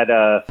there. I had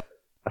a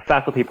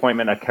faculty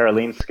appointment at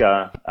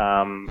Karolinska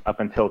up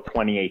until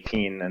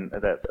 2018, and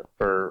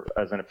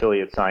as an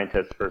affiliate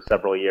scientist for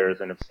several years,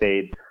 and have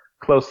stayed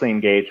closely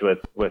engaged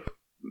with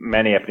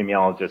many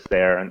epidemiologists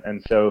there.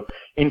 And so,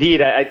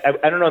 indeed, I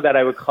don't know that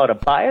I would call it a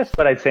bias,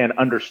 but I'd say an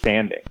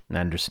understanding.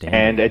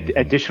 And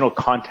additional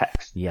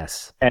context.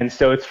 Yes. And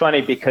so it's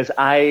funny because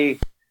I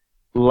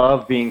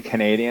love being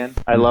Canadian.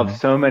 I love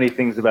so many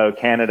things about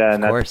Canada,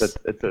 and it's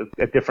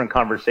a different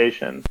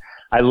conversation.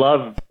 I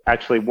love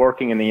actually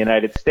working in the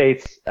United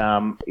States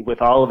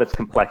with all of its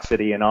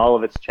complexity and all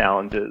of its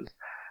challenges.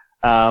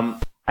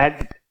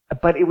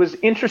 But it was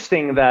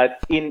interesting that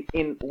in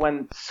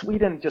when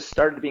Sweden just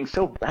started being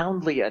so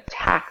roundly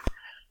attacked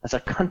as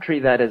a country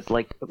that has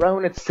like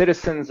thrown its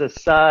citizens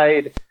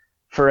aside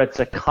for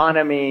its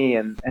economy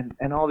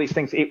and all these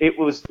things, it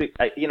was,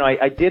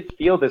 I did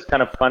feel this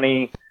kind of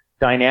funny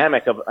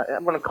dynamic of, I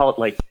want to call it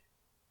like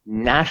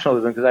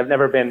nationalism, because I've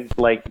never been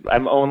like,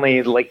 I'm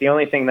only like, the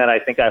only thing that I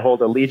think I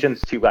hold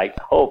allegiance to, I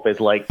hope, is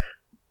like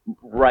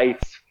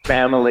rights,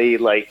 family,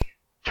 like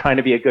trying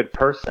to be a good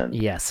person.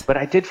 Yes. But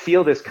I did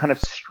feel this kind of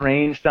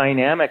strange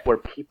dynamic where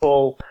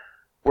people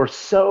were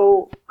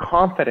so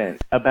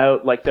confident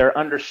about like their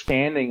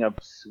understanding of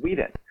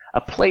Sweden,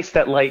 a place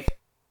that like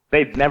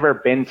they'd never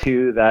been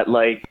to, that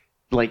like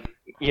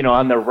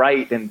on the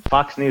right and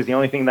Fox News, the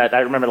only thing that I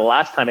remember the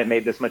last time it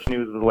made this much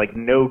news was like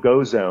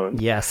no-go zone.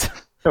 Yes.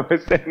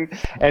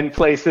 And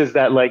places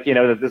that like,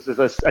 that this is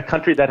a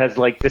country that has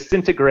like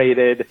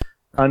disintegrated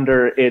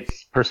under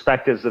its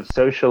perspectives of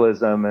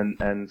socialism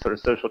and sort of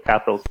social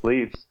capitalist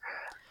beliefs.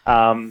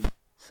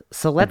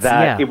 So let's,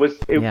 it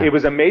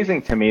was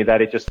amazing to me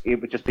that it just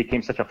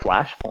became such a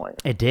flashpoint.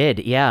 It did,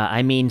 yeah.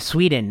 I mean,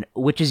 Sweden,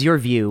 which is your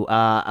view?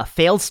 A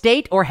failed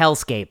state or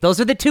hellscape? Those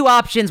are the two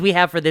options we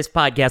have for this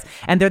podcast,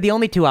 and they're the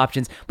only two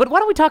options. But why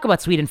don't we talk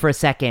about Sweden for a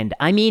second?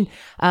 I mean,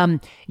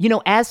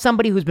 as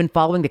somebody who's been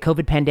following the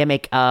COVID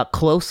pandemic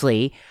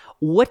closely,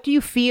 what do you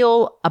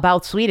feel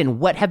about Sweden?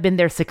 What have been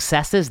their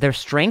successes, their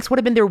strengths? What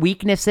have been their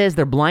weaknesses,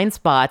 their blind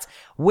spots?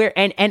 Where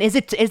and is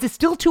it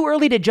still too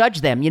early to judge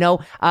them?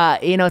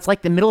 It's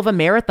like the middle of a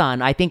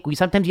marathon. I think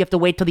sometimes you have to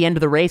wait till the end of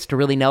the race to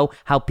really know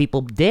how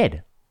people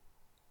did.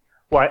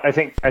 Well, I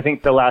think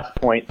the last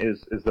point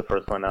is the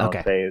first one I'll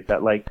say, is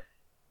that like,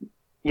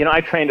 I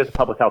trained as a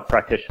public health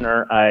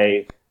practitioner.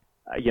 I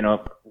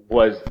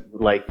was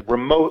like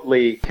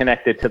remotely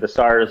connected to the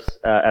SARS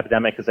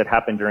epidemic as it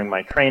happened during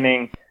my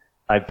training.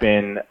 I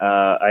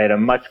had a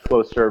much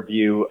closer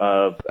view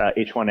of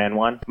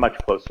H1N1, much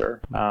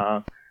closer.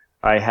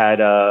 I had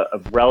a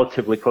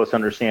relatively close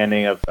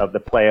understanding of the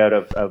play out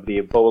of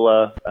the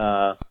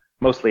Ebola,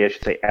 mostly I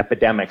should say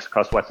epidemics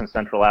across West and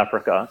Central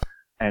Africa,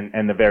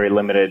 and the very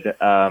limited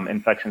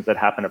infections that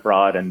happen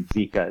abroad, and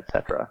Zika,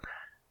 etc.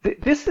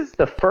 This is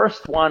the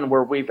first one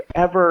where we've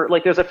ever,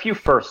 like, there's a few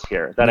firsts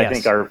here that I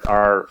think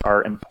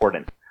are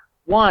important.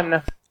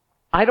 One,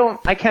 I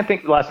can't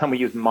think of the last time we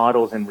used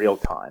models in real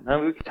time. I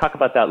mean, we can talk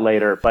about that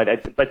later,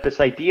 but this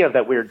idea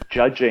that we're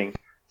judging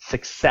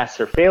success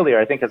or failure,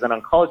 I think as an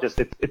oncologist,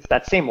 it's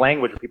that same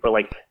language where people are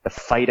like, the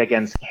fight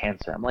against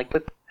cancer. I'm like,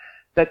 but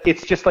that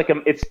it's just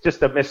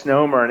a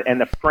misnomer, and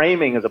the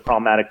framing is a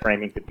problematic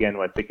framing to begin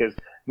with, because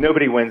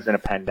nobody wins in a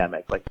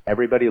pandemic. Like,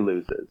 everybody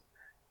loses.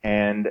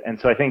 And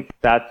so I think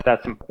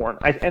that's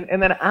important.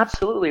 And then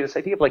absolutely this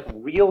idea of like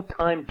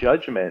real-time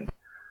judgment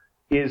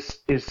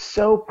is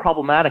so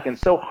problematic and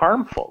so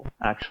harmful,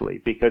 actually,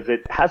 because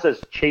it has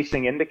us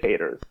chasing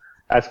indicators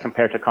as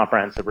compared to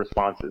comprehensive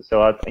responses.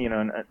 So I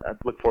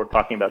look forward to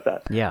talking about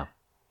that. Yeah.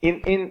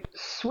 In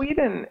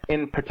Sweden,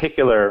 in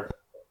particular,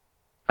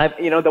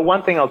 the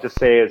one thing I'll just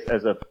say is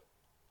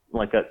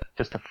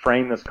just to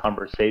frame this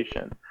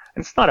conversation,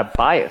 and it's not a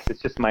bias,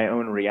 it's just my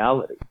own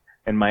reality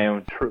and my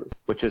own truth,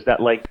 which is that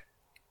like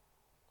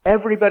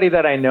everybody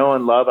that I know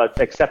and love,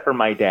 except for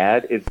my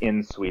dad, is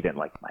in Sweden.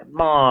 Like my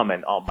mom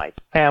and all my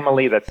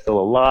family that's still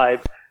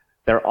alive,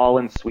 they're all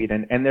in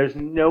Sweden. And there's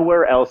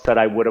nowhere else that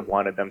I would have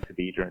wanted them to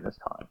be during this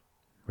time.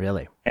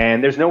 Really?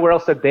 And there's nowhere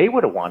else that they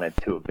would have wanted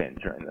to have been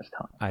during this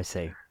time. I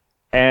see.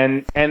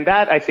 And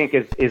that I think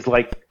is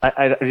like,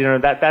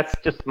 that's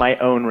just my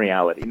own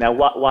reality. Now,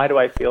 why do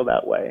I feel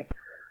that way?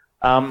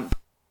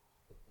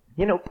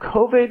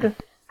 COVID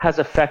has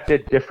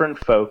affected different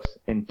folks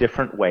in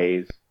different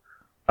ways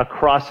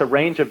across a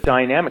range of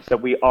dynamics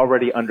that we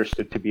already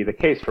understood to be the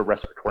case for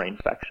respiratory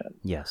infection.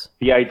 Yes.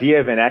 The idea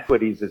of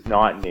inequities is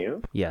not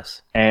new.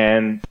 Yes.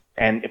 And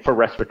for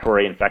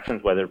respiratory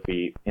infections, whether it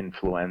be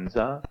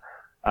influenza,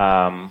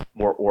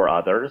 or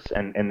others,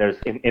 and there's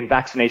in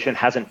vaccination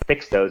hasn't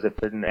fixed those. If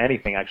there's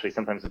anything, actually,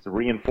 sometimes it's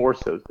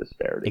reinforced those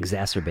disparities,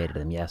 exacerbated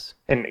them. Yes,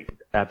 and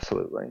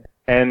absolutely,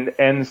 and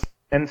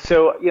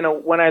so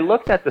when I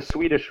looked at the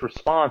Swedish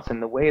response and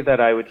the way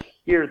that I would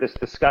hear this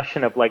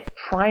discussion of like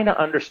trying to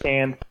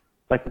understand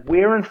like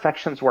where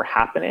infections were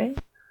happening,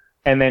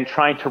 and then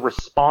trying to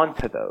respond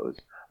to those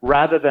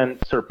rather than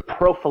sort of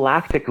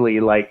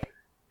prophylactically like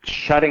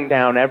shutting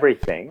down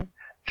everything.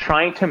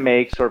 Trying to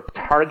make sort of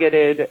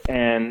targeted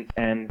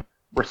and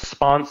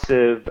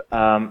responsive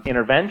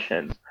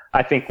interventions,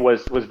 I think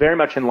was very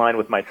much in line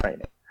with my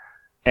training.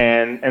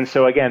 And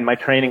so again, my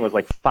training was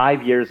like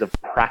 5 years of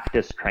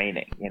practice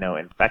training,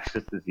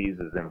 infectious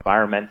diseases,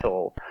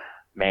 environmental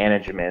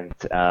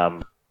management,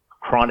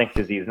 chronic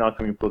disease,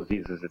 non-communicable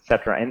diseases, et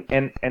cetera.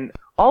 And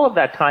all of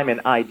that time in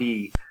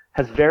ID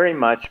has very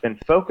much been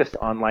focused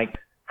on like,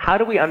 how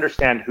do we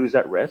understand who's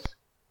at risk,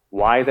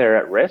 why they're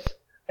at risk,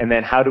 and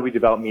then how do we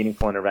develop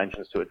meaningful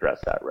interventions to address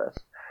that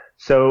risk?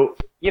 So,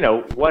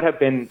 what have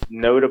been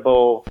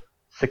notable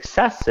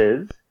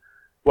successes?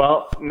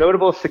 Well,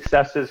 notable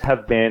successes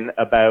have been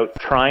about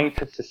trying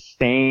to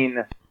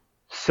sustain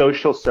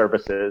social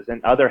services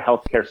and other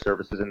healthcare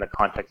services in the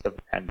context of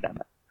the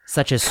pandemic.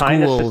 Such as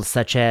schools,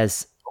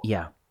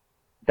 yeah.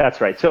 That's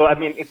right. So, I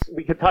mean,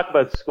 we could talk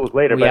about schools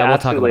later, but we'll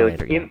talk about it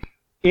later.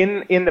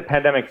 In the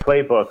pandemic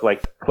playbook,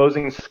 like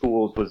closing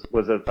schools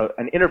was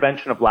an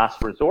intervention of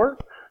last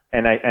resort.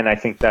 And I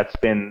think that's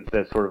been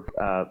the sort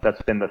of that's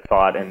been the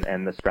thought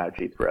and the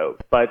strategy throughout.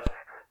 But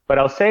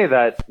I'll say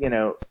that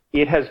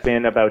it has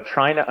been about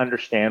trying to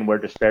understand where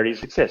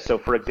disparities exist. So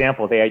for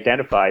example, they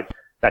identified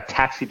that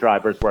taxi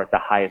drivers were at the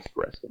highest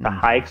risk. It's a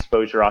high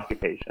exposure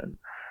occupation.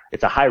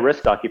 It's a high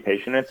risk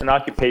occupation. It's an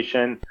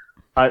occupation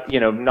that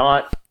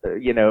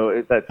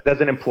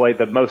doesn't employ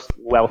the most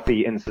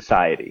wealthy in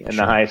society and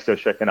the highest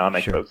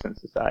socioeconomic folks in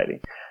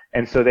society.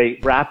 And so they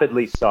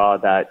rapidly saw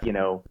that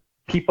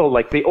people,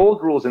 like the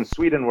old rules in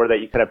Sweden were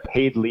that you could have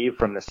paid leave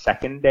from the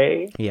second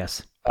day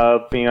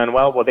of being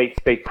unwell. Well,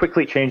 they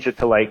quickly changed it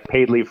to like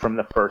paid leave from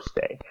the first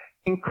day.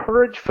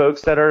 Encourage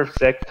folks that are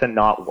sick to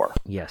not work.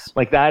 Yes.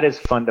 Like that is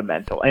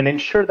fundamental, and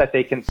ensure that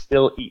they can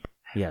still eat,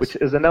 which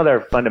is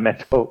another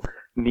fundamental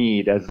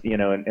need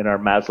in our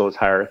Maslow's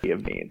hierarchy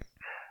of needs.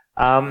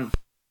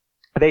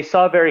 They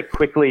saw very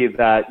quickly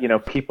that,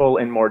 people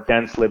in more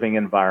dense living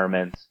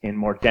environments, in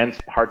more dense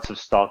parts of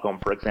Stockholm,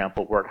 for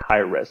example, were at high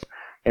risk.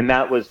 And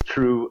that was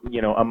true,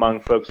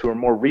 among folks who are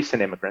more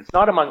recent immigrants,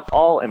 not among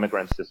all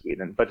immigrants to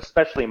Sweden, but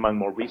especially among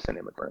more recent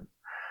immigrants.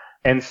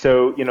 And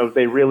so,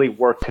 they really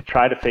worked to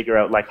try to figure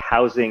out like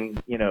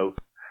housing,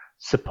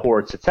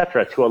 supports, et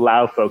cetera, to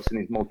allow folks in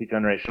these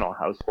multi-generational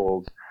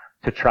households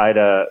to try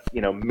to,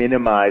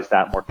 minimize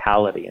that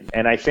mortality.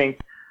 And I think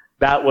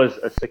that was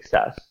a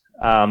success.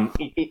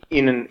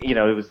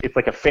 It's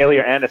like a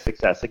failure and a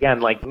success.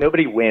 Again, like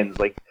nobody wins.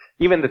 Like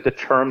even the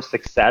term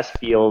success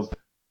feels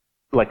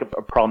like a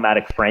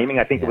problematic framing.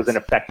 I think it was an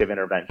effective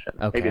intervention.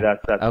 Okay. Maybe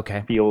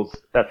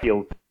that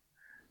feels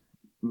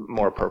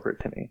more appropriate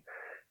to me.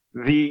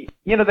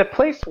 The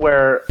place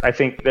where I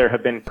think there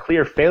have been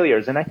clear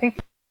failures, and I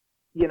think,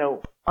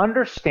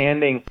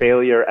 understanding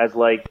failure as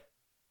like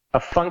a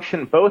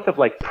function both of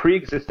like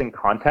pre-existing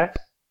context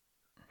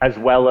as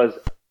well as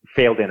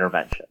failed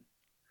intervention.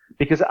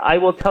 Because I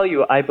will tell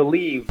you, I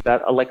believe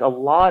that like a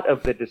lot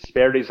of the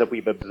disparities that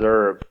we've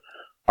observed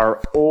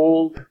are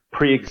old,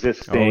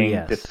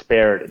 pre-existing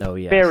disparities.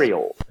 Very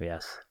old.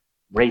 Yes.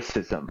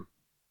 Racism,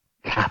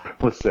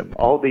 capitalism,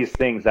 all these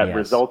things that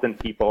result in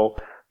people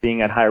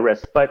being at high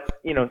risk. But,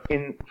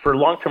 for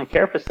long-term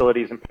care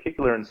facilities, in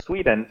particular in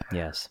Sweden,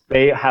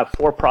 they have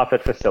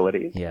for-profit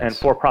facilities. And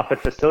for-profit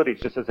facilities,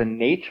 just as a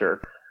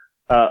nature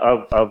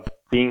of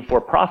being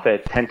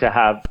for-profit, tend to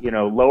have,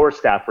 lower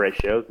staff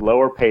ratios,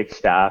 lower paid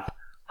staff,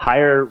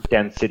 higher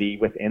density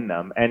within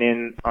them. And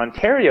in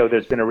Ontario,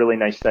 there's been a really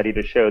nice study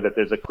to show that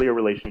there's a clear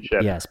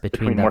relationship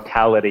between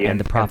mortality and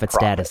the profit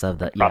status of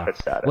the profit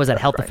status. Was that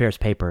Health Affairs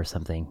paper or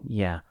something?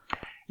 Yeah.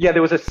 Yeah,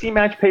 there was a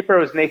CMATCH paper.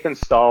 It was Nathan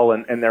Stahl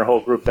and their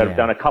whole group that have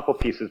done a couple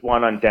pieces,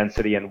 one on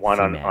density and one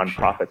on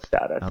profit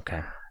status.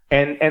 Okay.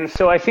 And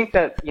so I think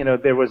that,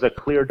 there was a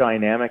clear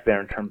dynamic there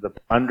in terms of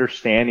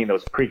understanding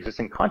those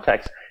pre-existing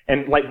contexts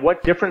and like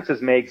what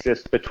differences may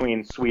exist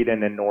between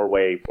Sweden and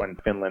Norway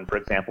and Finland, for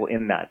example,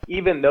 in that.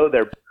 Even though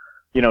they're,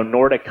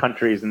 Nordic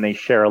countries and they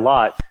share a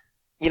lot,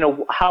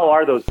 how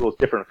are those rules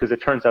different? Because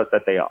it turns out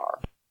that they are.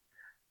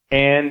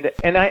 And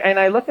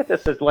I look at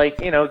this as like,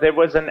 there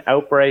was an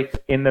outbreak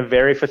in the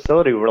very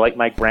facility where like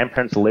my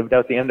grandparents lived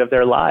out the end of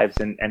their lives,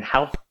 and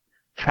how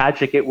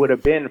tragic it would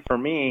have been for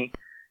me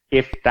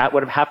if that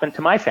would have happened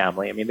to my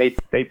family. I mean,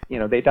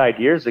 they died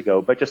years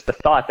ago, but just the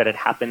thought that it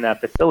happened in that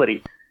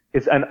facility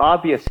is an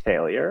obvious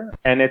failure.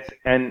 And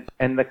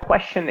the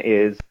question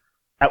is,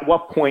 at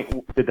what point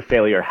did the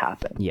failure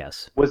happen?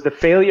 Yes. Was the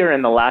failure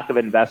in the lack of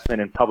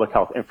investment in public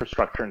health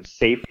infrastructure and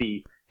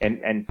safety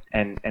and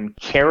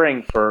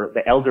caring for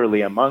the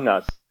elderly among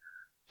us,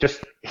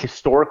 just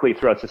historically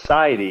throughout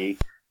society?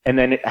 And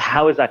then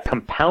how is that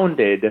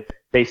compounded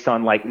based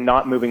on like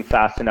not moving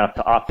fast enough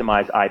to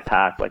optimize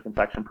IPAC, like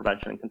infection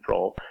prevention and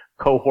control,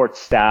 cohort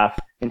staff,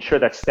 ensure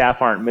that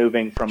staff aren't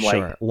moving from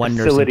like one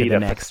facility to to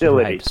next,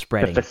 facility, right,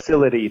 spreading. to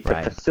facility to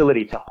Right.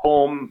 facility to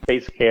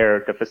home-based care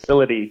to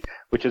facility,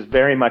 which is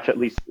very much at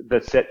least the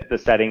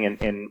setting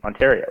in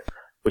Ontario,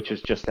 which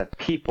is just that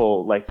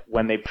people, like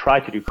when they've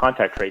tried to do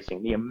contact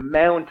tracing, the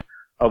amount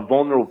of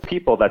vulnerable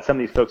people that some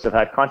of these folks have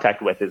had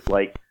contact with is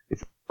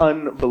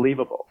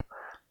unbelievable.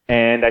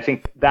 And I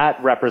think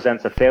that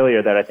represents a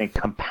failure that I think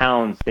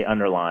compounds the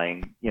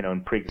underlying,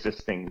 and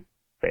pre-existing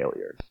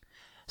failures.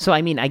 So,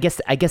 I mean, I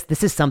guess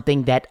this is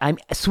something that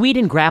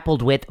Sweden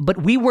grappled with,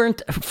 but we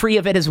weren't free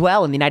of it as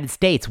well in the United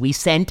States. We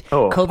sent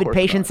COVID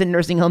patients in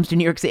nursing homes to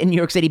New York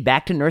City,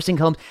 back to nursing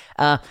homes.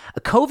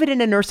 COVID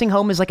in a nursing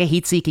home is like a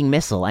heat-seeking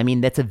missile. I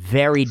mean, that's a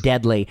very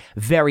deadly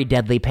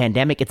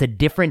pandemic. It's a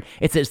different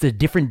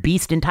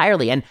beast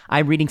entirely. And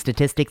I'm reading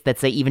statistics that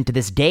say even to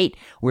this date,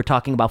 we're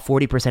talking about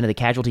 40% of the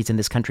casualties in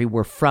this country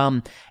were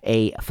from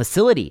a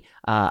facility,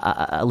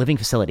 a living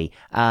facility.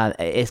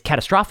 Is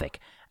catastrophic.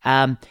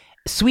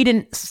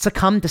 Sweden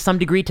succumbed to some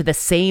degree to the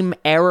same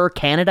error,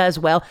 Canada as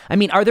well. I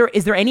mean,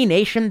 is there any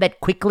nation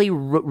that quickly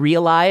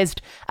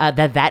realized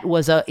that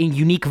was a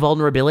unique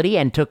vulnerability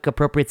and took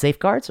appropriate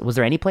safeguards? Was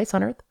there any place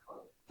on earth?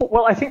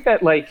 Well, I think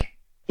that like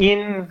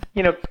in,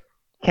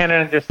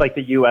 Canada, just like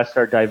the U.S.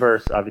 are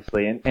diverse,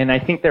 obviously. And I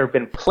think there have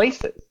been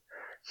places.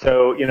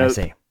 So,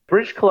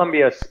 British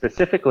Columbia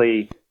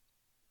specifically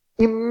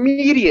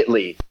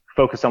immediately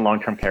focus on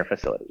long-term care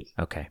facilities.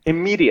 Okay.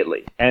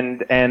 Immediately.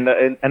 And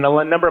a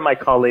number of my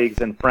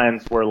colleagues and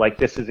friends were like,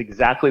 this is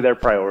exactly their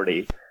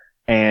priority.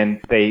 And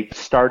they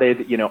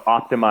started,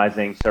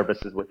 optimizing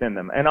services within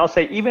them. And I'll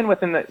say even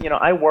within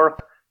I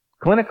work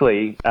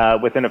clinically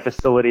within a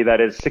facility that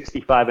is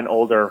 65 and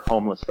older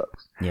homeless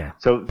folks. Yeah.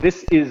 So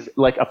this is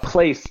like a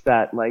place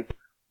that like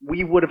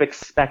we would have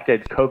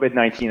expected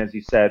COVID-19, as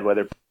you said,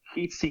 whether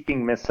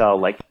heat-seeking missile,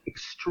 like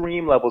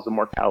extreme levels of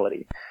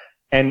mortality.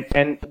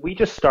 And we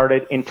just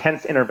started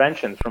intense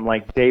interventions from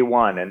like day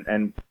one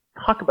and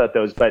talk about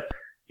those. But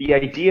the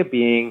idea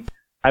being,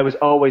 I was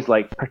always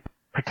like,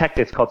 protect,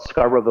 it's called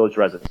Scarborough Village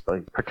Residents,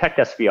 like, protect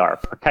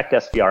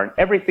SVR. And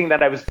everything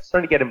that I was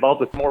starting to get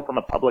involved with more from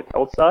a public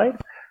health side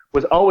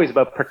was always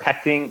about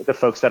protecting the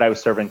folks that I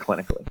was serving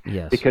clinically.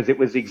 Yes. Because it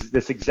was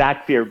this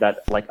exact fear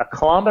that like a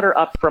kilometer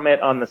up from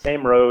it on the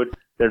same road,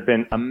 there'd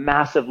been a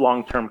massive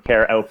long-term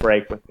care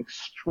outbreak with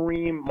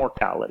extreme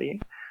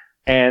mortality.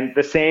 And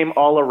the same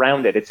all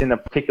around it. It's in a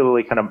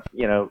particularly kind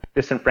of,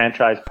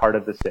 disenfranchised part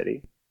of the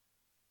city.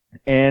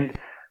 And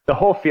the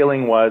whole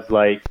feeling was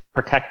like,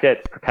 protect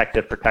it,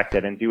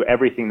 and do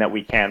everything that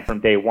we can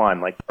from day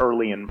one, like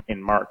early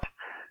in March,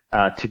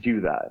 to do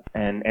that.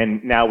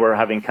 And now we're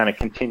having kind of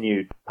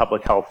continued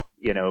public health,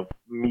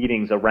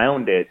 meetings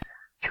around it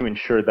to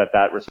ensure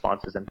that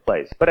response is in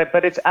place.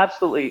 But it's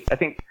absolutely, I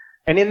think,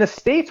 and in the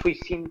States, we've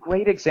seen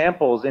great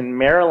examples. In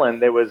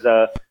Maryland, there was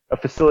a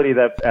facility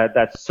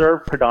that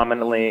served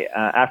predominantly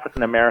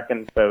African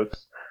American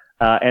folks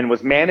and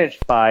was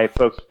managed by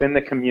folks within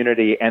the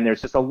community. And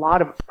there's just a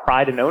lot of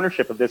pride and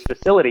ownership of this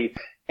facility,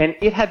 and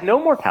it had no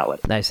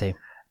mortality. I see.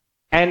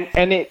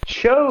 And it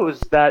shows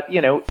that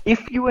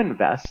if you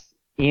invest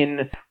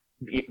in,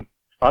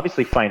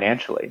 obviously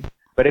financially,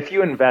 but if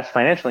you invest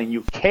financially and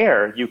you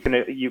care, you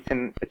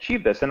can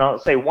achieve this. And I'll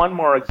say one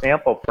more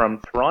example from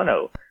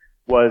Toronto.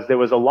 There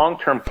was a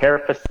long-term care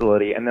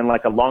facility and then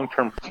like a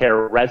long-term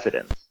care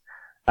residence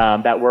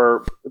that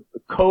are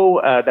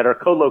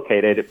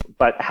co-located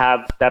but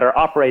that are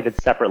operated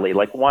separately.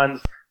 Like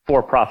one's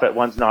for-profit,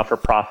 one's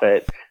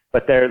not-for-profit,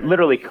 but they're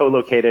literally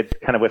co-located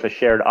kind of with a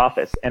shared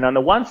office. And on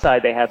the one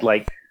side, they had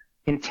like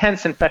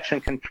intense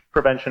infection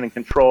prevention and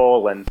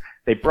control, and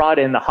they brought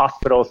in the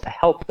hospitals to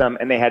help them,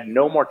 and they had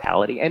no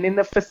mortality. And in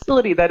the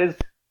facility that is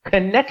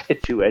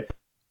connected to it,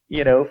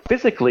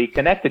 physically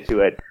connected to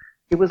it,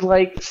 it was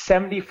like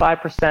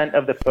 75%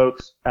 of the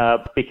folks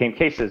became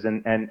cases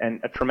and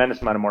a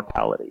tremendous amount of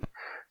mortality.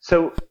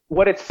 So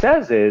what it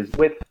says is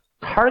with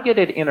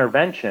targeted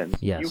interventions,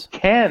 you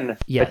can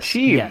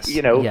achieve,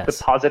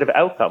 the positive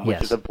outcome,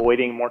 which is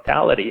avoiding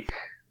mortality.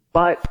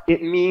 But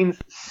it means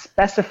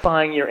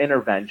specifying your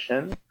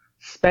intervention,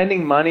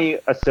 spending money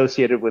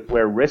associated with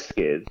where risk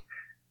is.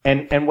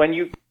 And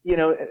when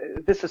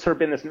this has sort of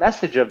been this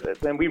message of,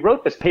 and we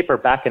wrote this paper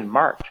back in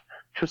March,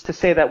 which was to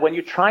say that when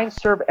you try and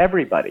serve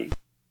everybody,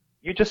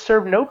 you just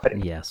serve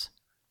nobody. Yes.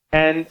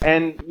 And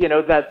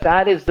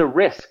that is the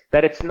risk,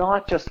 that it's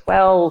not just,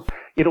 well,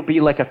 it'll be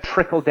like a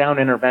trickle down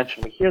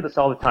intervention. We hear this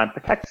all the time.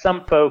 Protect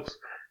some folks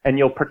and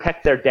you'll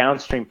protect their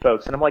downstream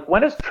folks. And I'm like,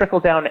 when does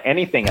trickle down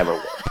anything ever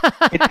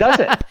work? It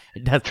doesn't.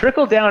 It does.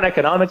 Trickle down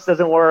economics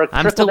doesn't work.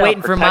 I'm still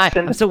waiting for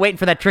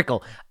that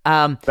trickle.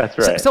 That's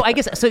right. So I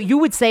guess, so you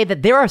would say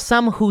that there are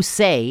some who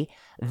say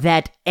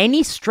that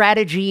any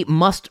strategy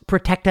must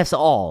protect us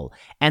all.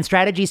 And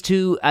strategies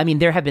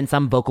there have been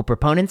some vocal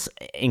proponents,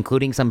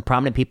 including some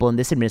prominent people in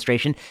this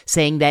administration,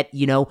 saying that,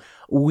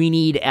 we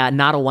need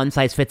not a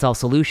one-size-fits-all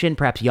solution.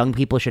 Perhaps young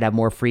people should have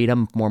more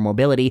freedom, more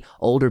mobility.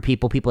 Older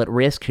people at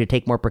risk should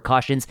take more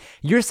precautions.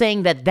 You're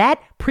saying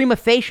that prima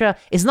facie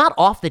is not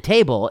off the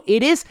table.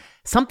 It is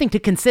something to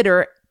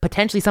consider,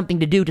 potentially something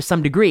to do to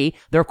some degree.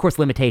 There are, of course,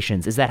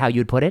 limitations. Is that how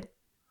you'd put it?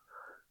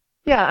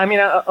 Yeah, I mean,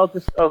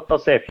 I'll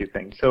say a few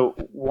things. So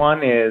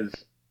one is,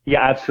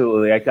 yeah,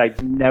 absolutely. I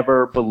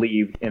never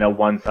believed in a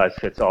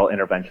one-size-fits-all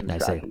intervention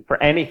strategy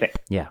for anything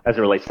as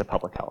it relates to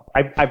public health.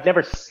 I've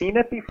never seen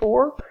it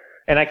before,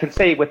 and I can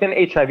say within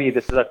HIV,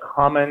 this is a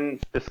common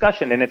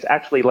discussion, and it's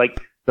actually like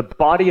the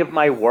body of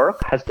my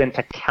work has been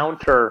to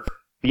counter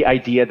the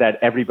idea that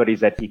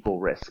everybody's at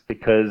equal risk,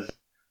 because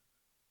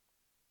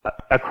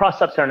across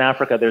sub-Saharan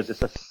Africa, there's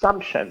this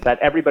assumption that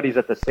everybody's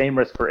at the same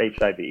risk for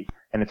HIV,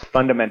 and it's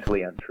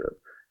fundamentally untrue.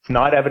 It's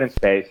not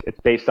evidence-based. It's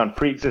based on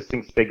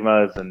pre-existing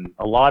stigmas and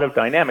a lot of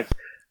dynamics.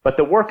 But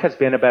the work has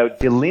been about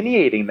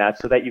delineating that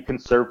so that you can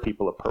serve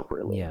people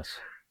appropriately. Yes.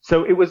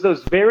 So it was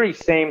those very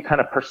same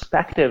kind of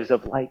perspectives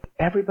of like,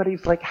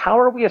 everybody's like, how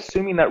are we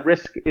assuming that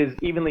risk is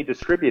evenly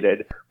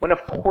distributed when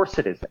of course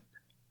it isn't?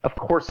 Of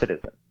course it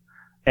isn't.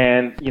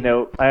 And,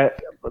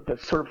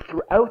 sort of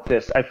throughout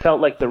this, I felt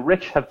like the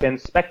rich have been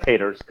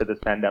spectators to this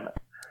pandemic.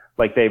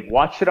 Like they've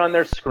watched it on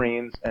their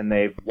screens and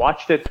they've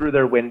watched it through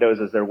their windows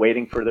as they're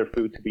waiting for their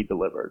food to be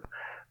delivered.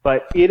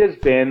 But it has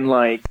been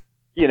like,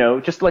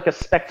 just like a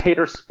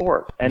spectator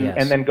sport and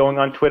then going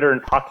on Twitter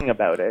and talking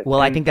about it.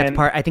 Well, I think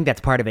that's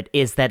part of it,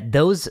 is that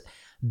those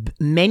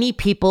many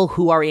people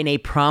who are in a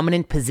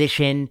prominent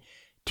position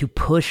to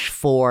push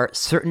for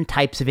certain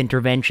types of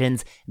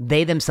interventions,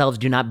 they themselves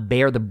do not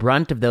bear the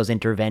brunt of those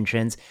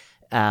interventions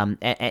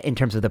in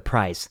terms of the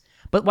price.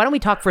 But why don't we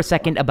talk for a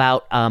second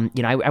about, I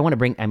want to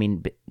bring,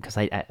 because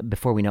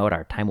before we know it,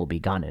 our time will be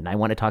gone, and I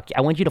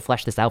want you to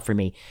flesh this out for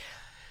me.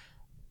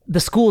 The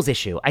schools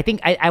issue. I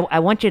think I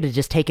want you to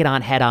just take it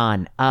on head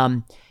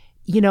on.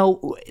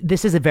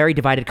 This is a very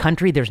divided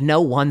country. There's no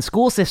one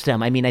school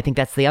system. I think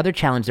that's the other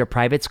challenge. There are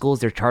private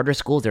schools, there's charter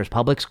schools, there's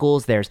public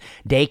schools, there's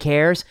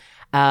daycares.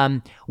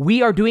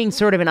 We are doing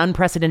sort of an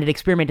unprecedented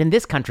experiment in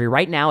this country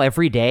right now.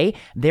 Every day,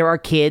 there are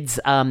kids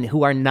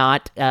who are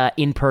not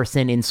in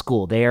person in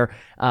school.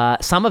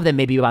 Some of them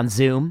may be on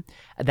Zoom.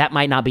 That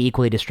might not be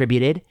equally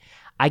distributed.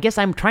 I guess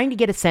I'm trying to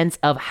get a sense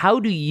of how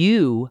do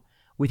you,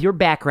 with your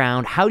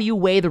background, how do you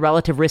weigh the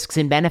relative risks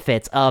and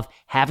benefits of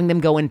having them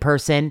go in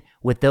person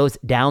with those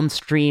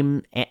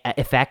downstream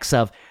effects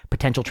of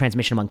potential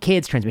transmission among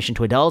kids, transmission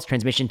to adults,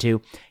 transmission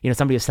to,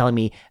 somebody was telling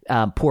me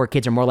poor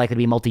kids are more likely to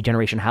be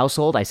multi-generation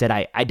household. I said,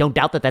 I don't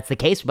doubt that that's the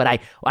case, but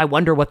I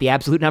wonder what the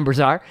absolute numbers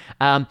are.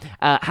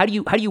 How do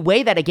you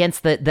weigh that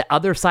against the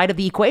other side of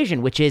the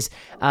equation, which is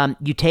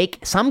you take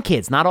some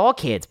kids, not all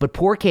kids, but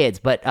poor kids,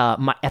 but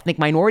ethnic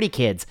minority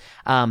kids,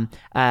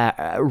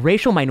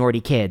 racial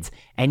minority kids,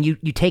 and you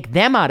take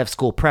them out of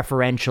school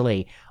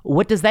preferentially.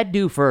 What does that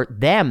do for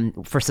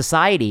them, for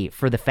society,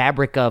 for the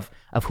fabric of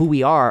who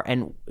we are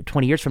and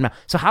 20 years from now?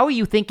 So how are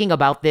you thinking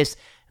about this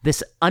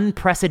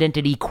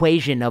unprecedented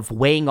equation of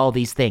weighing all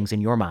these things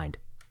in your mind?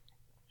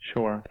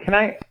 Sure. Can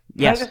I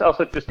just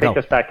also take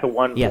us back to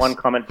one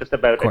comment just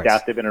about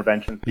adaptive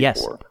interventions before?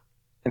 Yes.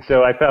 And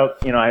so I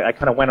felt, I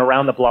kind of went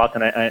around the block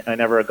and I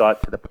never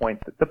got to the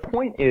point. The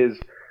point is,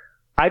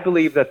 I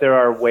believe that there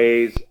are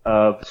ways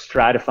of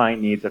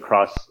stratifying needs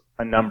across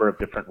a number of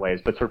different ways,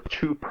 but sort of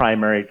two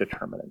primary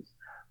determinants.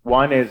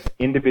 One is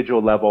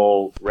individual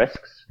level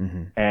risks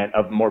and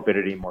of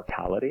morbidity and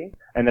mortality.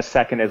 And the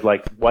second is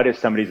like, what is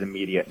somebody's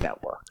immediate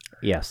network?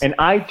 Yes. And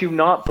I do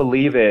not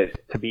believe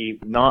it to be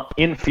not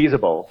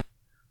infeasible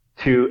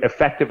to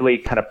effectively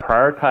kind of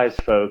prioritize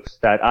folks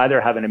that either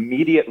have an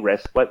immediate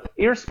risk, but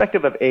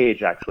irrespective of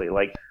age, actually,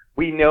 like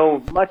we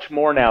know much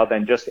more now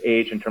than just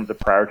age in terms of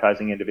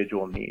prioritizing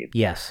individual needs.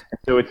 Yes.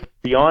 So it's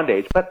beyond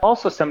age, but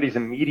also somebody's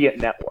immediate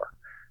network.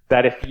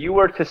 That if you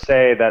were to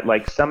say that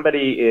like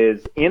somebody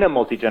is in a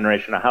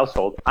multi-generational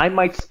household, I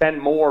might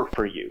spend more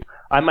for you.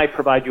 I might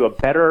provide you a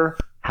better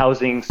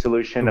housing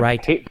solution,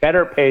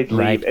 better paid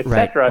leave,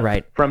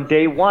 etc. From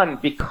day one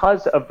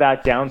because of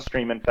that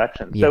downstream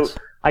infection. Yes. So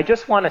I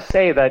just want to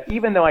say that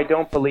even though I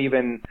don't believe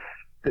in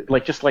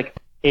just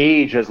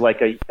age as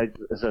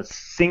as a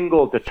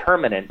single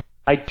determinant,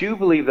 I do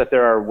believe that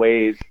there are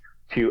ways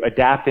to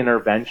adapt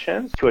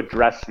interventions to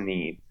address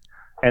needs.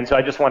 And so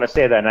I just want to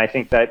say that, and I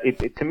think that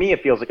to me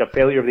it feels like a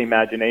failure of the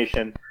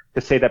imagination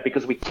to say that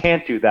because we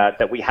can't do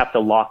that we have to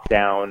lock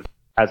down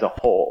as a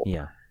whole.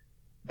 Yeah.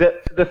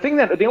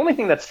 The only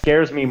thing that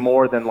scares me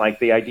more than like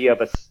the idea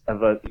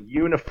of a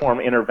uniform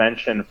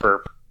intervention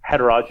for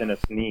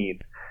heterogeneous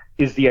needs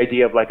is the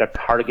idea of like a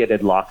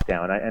targeted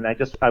lockdown.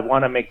 I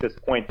want to make this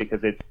point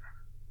because it,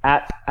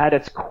 at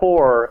its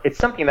core, it's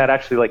something that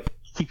actually like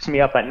keeps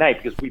me up at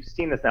night, because we've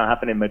seen this now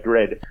happen in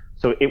Madrid.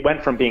 So it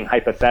went from being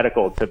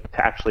hypothetical to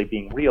actually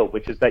being real,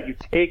 which is that you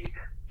take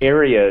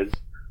areas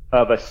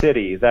of a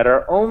city that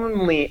are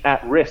only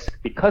at risk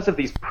because of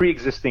these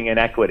pre-existing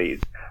inequities,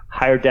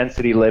 higher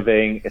density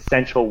living,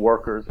 essential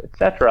workers,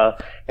 etc.,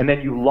 and then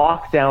you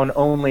lock down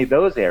only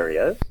those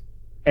areas.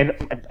 And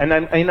I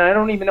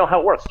don't even know how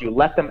it works. Do you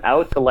let them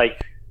out to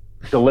like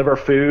deliver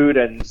food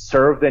and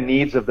serve the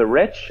needs of the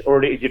rich,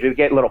 or do you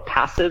get little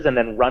passes and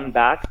then run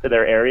back to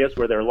their areas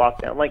where they're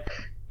locked down? Like,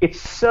 it's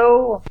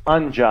so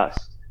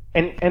unjust.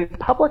 And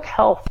public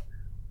health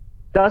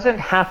doesn't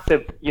have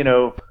to,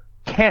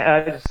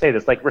 I just say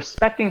this, like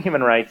respecting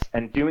human rights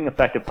and doing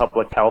effective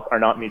public health are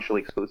not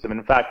mutually exclusive.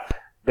 In fact,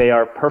 they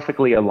are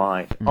perfectly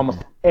aligned.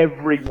 Almost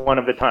every one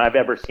of the time I've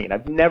ever seen.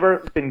 I've never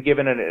been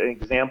given an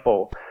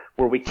example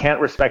where we can't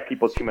respect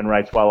people's human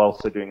rights while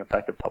also doing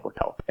effective public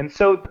health. And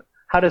so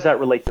how does that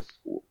relate to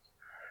schools?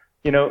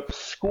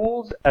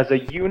 Schools as a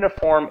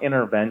uniform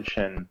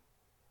intervention,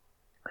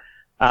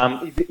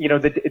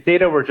 the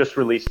data were just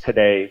released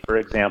today, for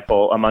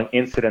example, among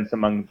incidents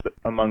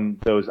among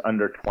those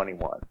under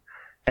 21.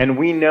 And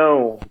we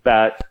know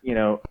that,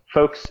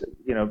 folks,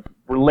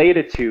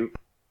 related to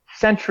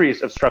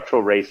centuries of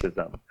structural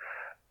racism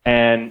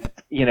and,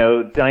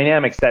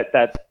 dynamics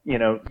that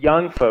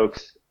young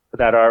folks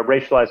that are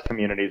racialized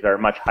communities are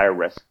much higher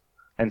risk.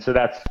 And so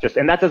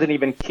that doesn't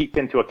even keep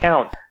into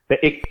account the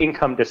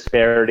income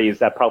disparities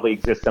that probably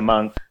exist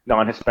among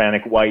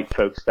non-Hispanic white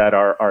folks that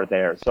are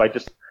there. So I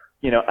just,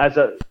 as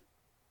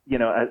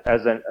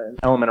an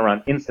element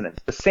around incidence,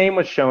 the same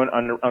was shown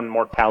on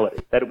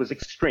mortality, that it was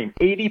extreme.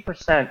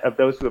 80% of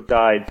those who have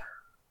died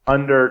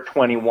under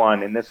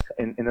 21 in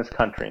this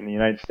country, in the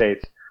United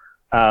States,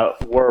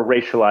 were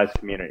racialized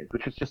communities,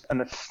 which is just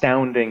an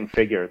astounding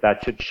figure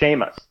that should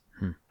shame us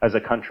as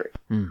a country.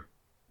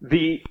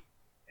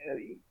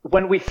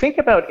 When we think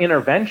about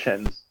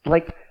interventions,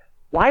 like,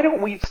 why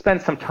don't we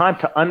spend some time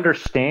to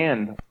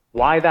understand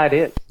why that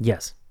is?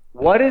 Yes.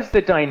 What is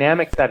the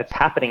dynamic that it's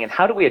happening, and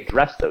how do we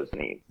address those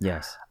needs?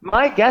 Yes.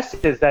 My guess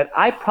is that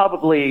I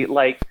probably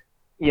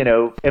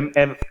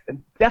am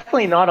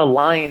definitely not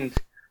aligned.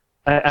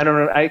 I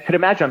don't know. I could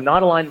imagine I'm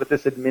not aligned with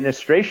this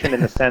administration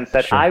in the sense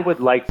that Sure. I would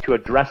like to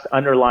address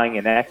underlying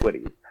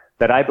inequities.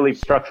 That I believe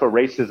structural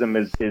racism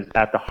is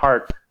at the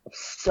heart of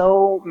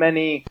so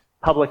many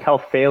public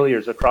health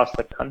failures across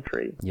the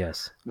country.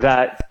 Yes.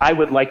 That I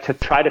would like to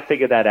try to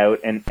figure that out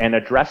and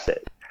address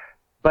it.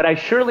 But I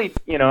surely,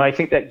 I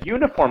think that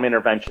uniform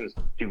interventions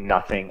do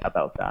nothing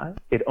about that.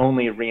 It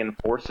only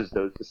reinforces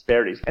those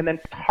disparities. And then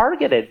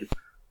targeted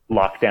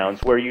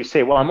lockdowns where you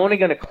say, well, I'm only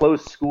going to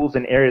close schools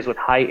in areas with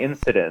high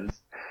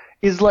incidence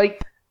is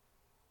like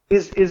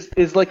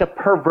a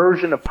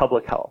perversion of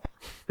public health.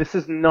 This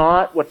is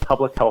not what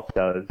public health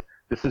does.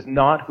 This is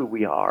not who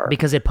we are.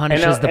 Because it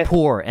punishes the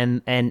poor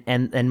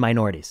and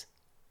minorities.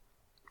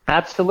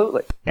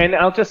 Absolutely. And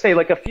I'll just say,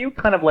 like, a few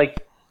kind of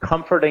like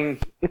comforting,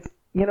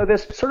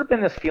 there's sort of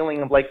been this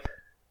feeling of like,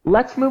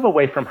 let's move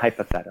away from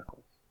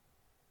hypotheticals.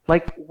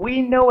 Like,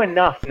 we know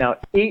enough now,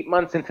 8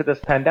 months into this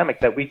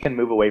pandemic, that we can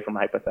move away from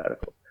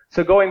hypotheticals.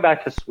 So going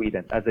back to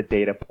Sweden as a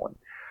data point,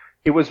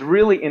 it was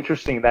really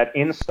interesting that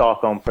in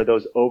Stockholm, for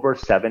those over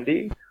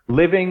 70,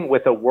 living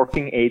with a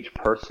working age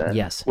person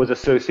Yes. was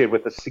associated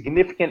with a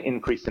significant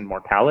increase in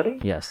mortality.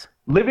 Yes.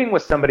 Living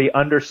with somebody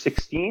under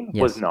 16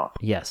 Yes. was not.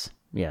 Yes.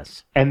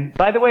 Yes. And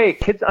by the way,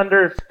 kids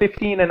under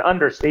 15 and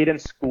under stayed in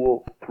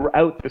school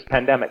throughout this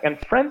pandemic. And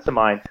friends of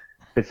mine,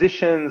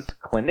 physicians,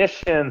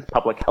 clinicians,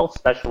 public health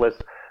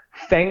specialists,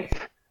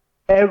 thanked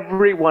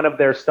every one of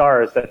their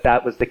stars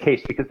that was the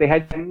case, because they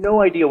had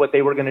no idea what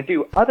they were going to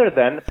do other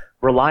than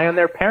rely on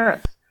their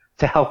parents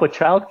to help with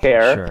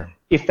childcare. Sure.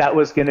 If that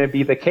was going to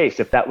be the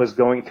case, if that was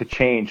going to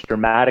change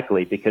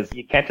dramatically, because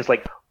you can't just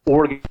like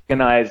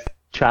organize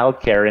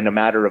childcare in a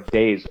matter of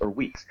days or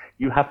weeks.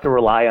 You have to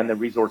rely on the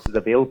resources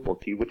available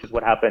to you, which is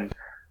what happened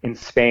in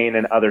Spain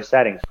and other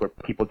settings where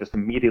people just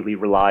immediately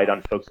relied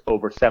on folks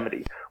over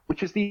 70,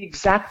 which is the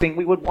exact thing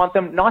we would want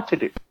them not to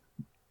do.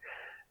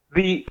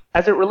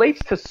 As it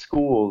relates to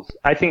schools,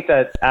 I think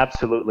that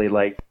absolutely,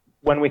 like,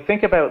 when we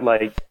think about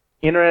like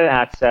internet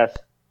access,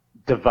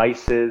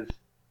 devices,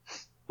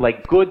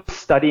 like good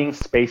studying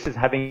spaces,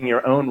 having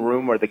your own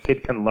room where the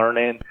kid can learn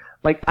in,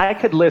 like, I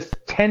could list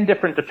 10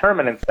 different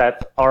determinants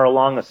that are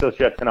along a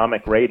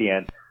socioeconomic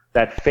gradient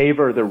that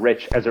favor the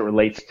rich as it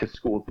relates to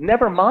schools.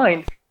 Never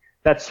mind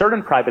that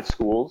certain private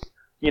schools,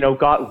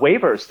 got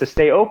waivers to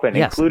stay open,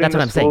 Yes, including that's the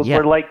what I'm saying, schools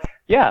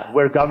yeah.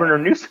 where Governor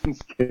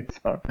Newsom's kids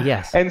are.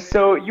 Yes. And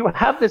so you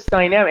have this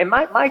dynamic. And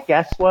my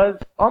guess was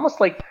almost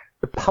like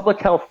the public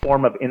health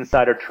form of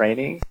insider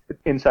trading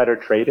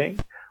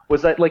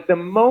was that, like, the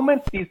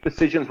moment these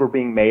decisions were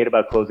being made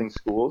about closing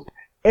schools,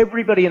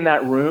 everybody in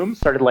that room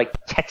started like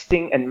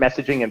texting and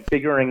messaging and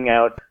figuring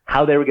out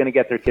how they were going to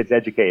get their kids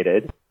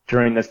educated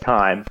during this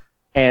time,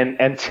 and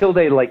until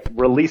they like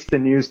released the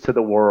news to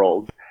the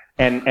world.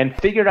 and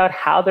figured out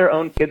how their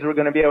own kids were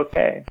going to be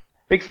okay.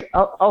 Because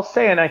I'll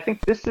say, and I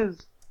think this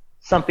is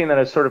something that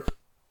is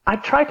I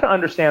tried to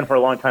understand for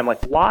a long time,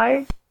 like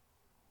why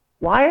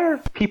are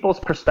people's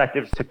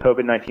perspectives to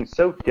COVID-19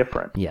 so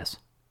different Yes.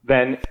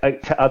 than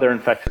to other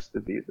infectious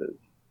diseases?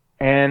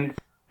 And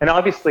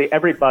obviously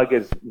every bug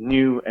is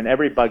new and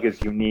every bug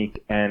is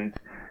unique.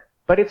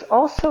 But it's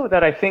also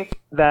that I think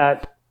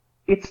that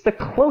it's the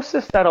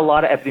closest that a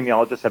lot of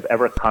epidemiologists have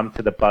ever come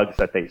to the bugs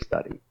that they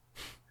study.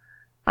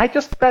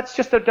 That's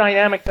just a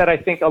dynamic that I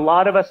think a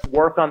lot of us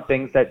work on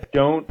things that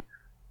don't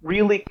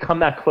really come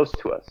that close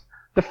to us.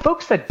 The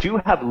folks that do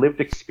have lived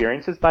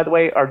experiences, by the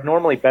way, are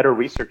normally better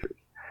researchers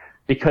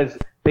because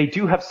they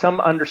do have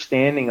some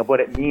understanding of what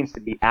it means to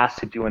be asked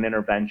to do an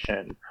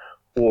intervention,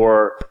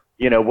 or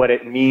what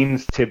it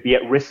means to be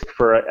at risk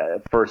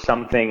for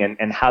something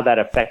and how that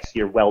affects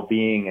your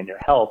well-being and your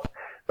health.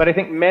 But I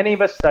think many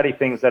of us study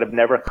things that have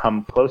never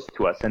come close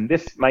to us, and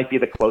this might be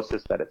the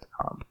closest that it's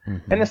come.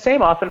 Mm-hmm. And the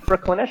same often for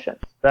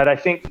clinicians, that I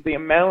think the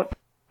amount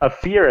of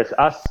fear is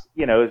us,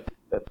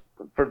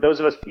 for those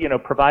of us,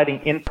 providing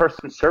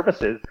in-person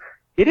services,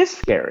 it is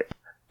scary.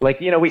 Like,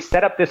 we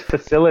set up this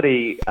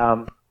facility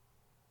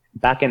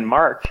back in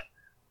March,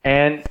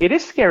 and it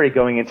is scary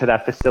going into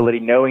that facility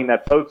knowing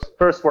that folks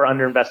first were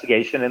under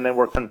investigation and then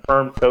were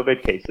confirmed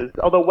COVID cases,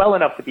 although well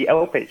enough to be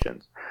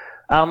outpatients.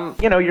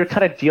 You're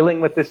kind of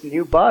dealing with this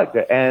new bug,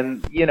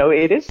 and,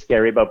 it is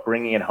scary about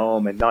bringing it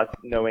home and not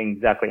knowing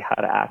exactly how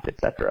to act, et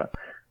cetera.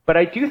 But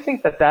I do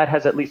think that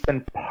has at least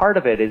been part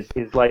of it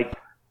is like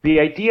the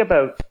idea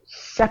about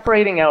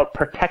separating out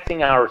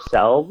protecting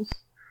ourselves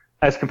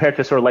as compared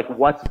to sort of like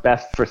what's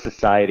best for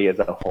society as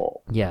a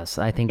whole. Yes,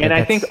 I think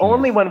I think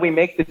only when we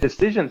make the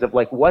decisions of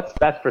like what's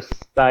best for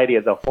society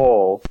as a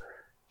whole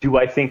do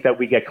I think that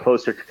we get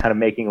closer to kind of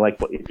making like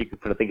what, if you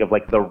could sort of think of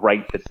like the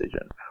right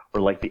decision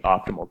or like the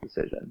optimal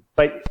decision.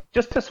 But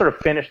just to sort of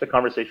finish the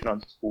conversation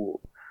on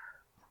schools,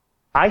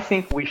 I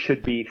think we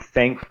should be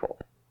thankful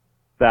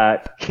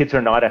that kids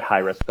are not at high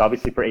risk.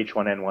 Obviously for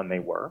H1N1 they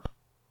were,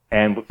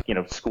 and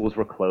schools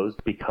were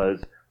closed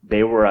because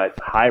they were at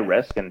high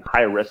risk and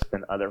higher risk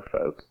than other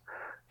folks.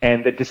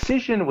 And the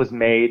decision was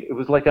made, it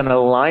was like an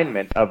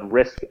alignment of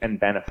risk and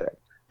benefit.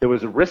 There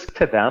was a risk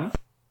to them,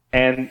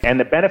 and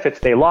the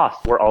benefits they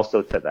lost were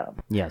also to them.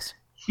 Yes.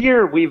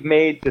 Here we've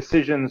made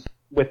decisions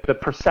with the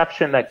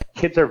perception that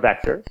kids are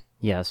vectors.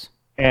 Yes.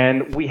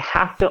 And we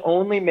have to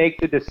only make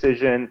the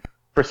decision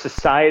for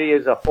society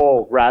as a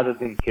whole rather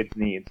than kids'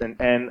 needs.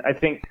 And I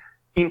think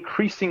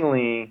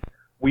increasingly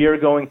we are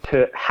going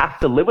to have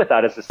to live with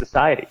that as a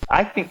society.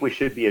 I think we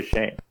should be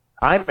ashamed.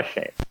 I'm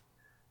ashamed.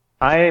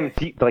 I'm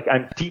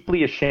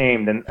deeply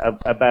ashamed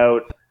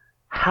about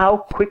how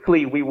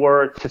quickly we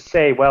were to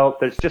say, well,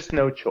 there's just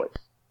no choice.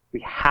 We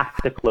have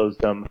to close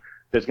them.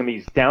 There's going to be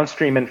these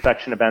downstream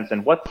infection events,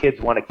 and what kids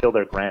want to kill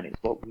their grannies?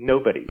 Well,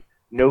 nobody.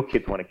 No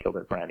kids want to kill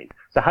their grannies.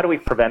 So how do we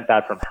prevent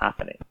that from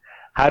happening?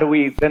 How do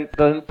we then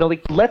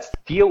let's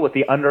deal with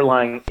the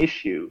underlying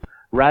issue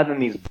rather than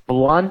these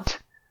blunt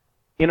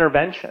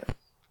interventions.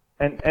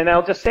 And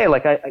I'll just say,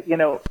 like,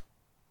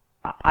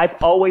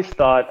 I've always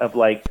thought of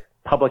like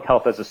public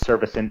health as a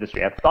service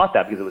industry. I've thought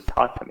that because it was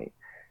taught to me.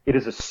 It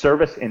is a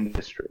service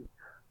industry.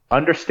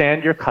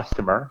 Understand your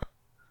customer,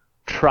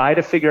 try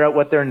to figure out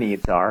what their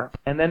needs are,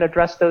 and then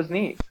address those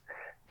needs.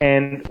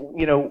 And,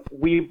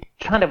 we've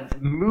kind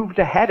of moved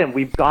ahead and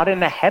we've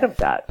gotten ahead of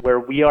that, where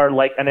we are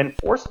like an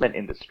enforcement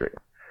industry.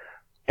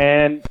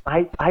 And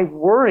I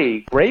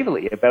worry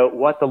gravely about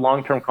what the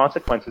long-term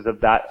consequences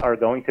of that are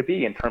going to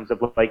be in terms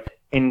of like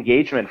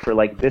engagement for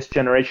like this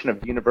generation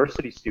of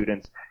university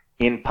students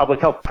in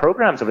public health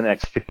programs over the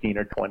next 15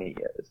 or 20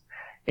 years.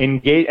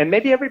 And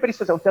maybe everybody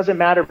says, oh, it doesn't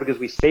matter because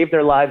we saved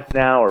their lives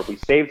now, or we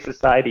saved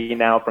society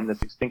now from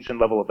this extinction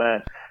level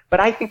event. But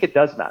I think it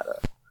does matter.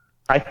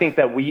 I think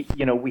that we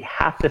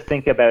have to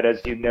think about,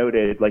 as you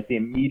noted, like the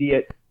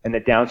immediate and the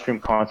downstream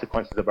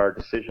consequences of our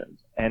decisions.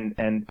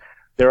 And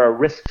there are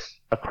risks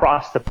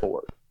across the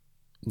board.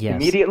 Yes.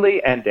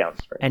 Immediately and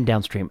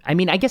downstream. I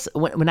mean, I guess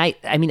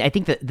I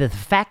think that the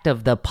fact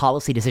of the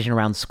policy decision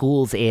around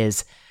schools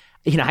is,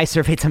 I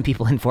surveyed some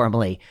people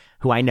informally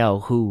who I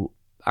know who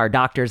are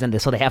doctors,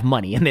 and so they have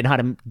money and they know how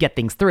to get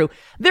things through.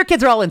 Their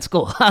kids are all in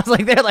school. I was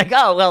like, they're like,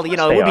 oh, well,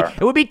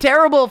 it would be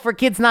terrible for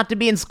kids not to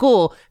be in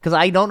school because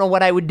I don't know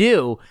what I would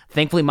do.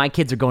 Thankfully, my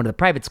kids are going to the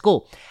private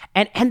school.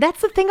 And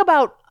that's the thing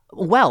about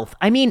wealth.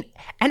 I mean,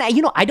 and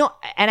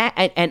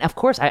of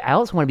course, I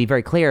also want to be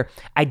very clear.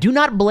 I do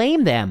not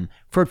blame them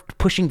for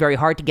pushing very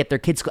hard to get their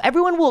kids to school.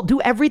 Everyone will do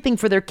everything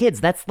for their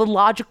kids. That's the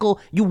logical,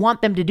 you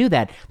want them to do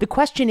that. The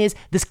question is,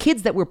 these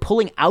kids that we're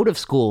pulling out of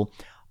school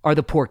are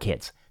the poor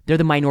kids. They're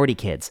the minority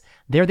kids.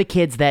 They're the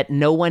kids that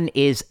no one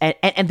is,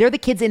 and they're the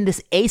kids in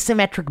this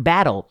asymmetric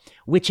battle,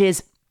 which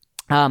is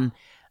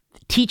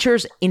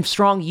teachers in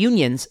strong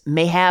unions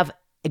may have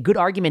a good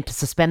argument to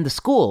suspend the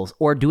schools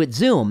or do it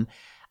Zoom.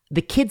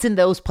 The kids in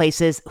those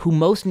places who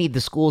most need the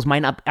schools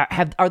might not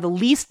are the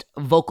least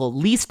vocal,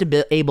 least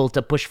able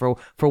to push for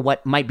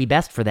what might be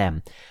best for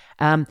them.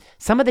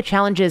 Some of the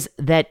challenges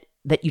that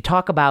that you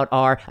talk about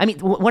are, I mean,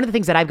 one of the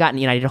things that I've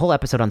gotten, I did a whole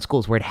episode on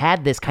schools where it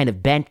had this kind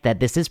of bent that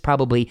this is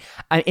probably,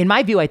 in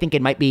my view, I think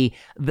it might be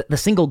the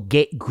single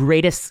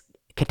greatest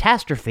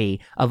catastrophe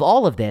of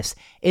all of this,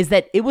 is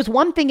that it was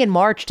one thing in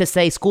March to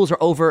say schools are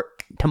over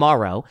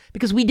tomorrow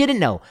because we didn't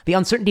know. The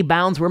uncertainty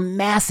bounds were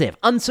massive.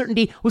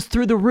 Uncertainty was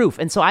through the roof.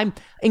 And so I'm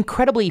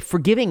incredibly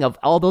forgiving of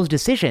all those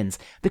decisions.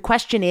 The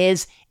question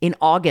is, in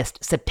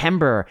August,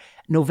 September,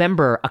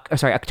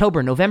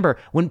 October, November,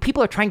 when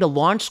people are trying to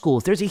launch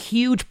schools, there's a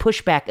huge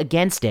pushback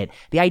against it.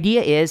 The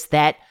idea is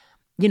that,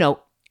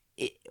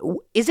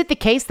 is it the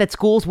case that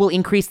schools will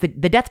increase the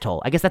death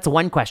toll? I guess that's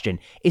one question.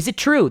 Is it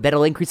true that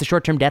it'll increase the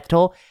short-term death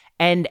toll?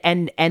 And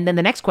then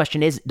the next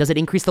question is, does it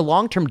increase the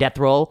long-term death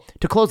toll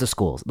to close the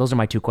schools? Those are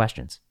my two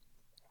questions.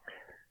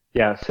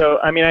 Yeah. So,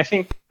 I mean, I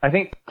think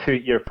to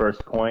your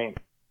first point,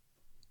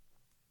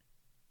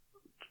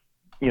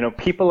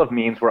 people of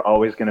means were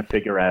always going to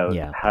figure out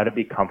how to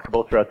be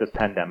comfortable throughout this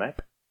pandemic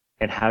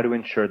and how to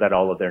ensure that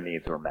all of their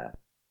needs were met.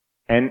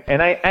 And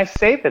I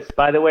say this,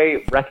 by the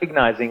way,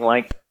 recognizing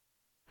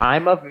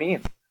I'm of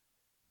means.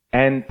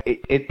 And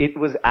it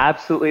was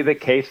absolutely the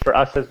case for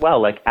us as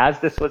well. As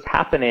this was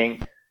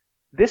happening,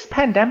 this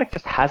pandemic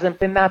just hasn't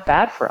been that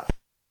bad for us.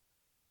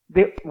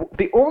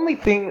 The only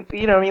thing,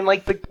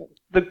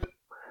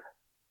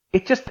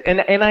 it just,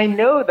 and I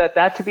know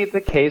that to be the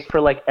case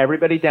for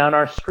everybody down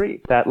our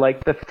street, that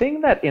the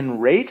thing that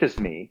enrages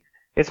me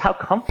is how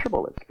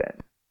comfortable it's been.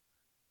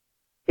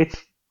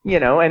 It's,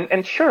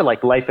 and sure,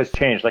 life has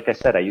changed. Like I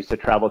said, I used to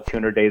travel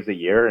 200 days a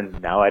year and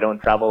now I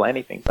don't travel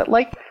anything, but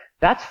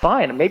that's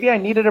fine. Maybe I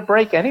needed a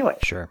break anyway.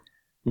 Sure.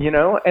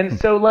 And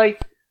so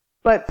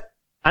but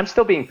I'm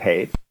still being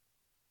paid.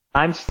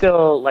 I'm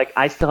still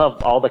I still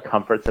have all the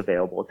comforts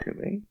available to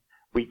me.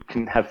 We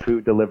can have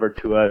food delivered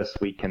to us.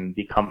 We can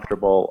be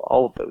comfortable,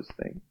 all of those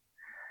things.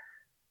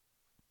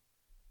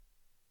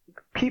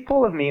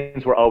 People of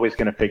means were always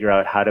going to figure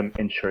out how to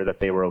ensure that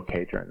they were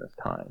okay during this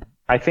time.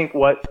 I think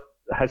what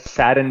has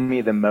saddened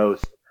me the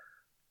most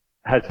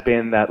has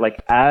been that,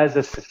 as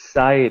a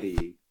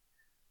society,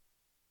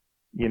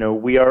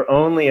 we are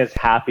only as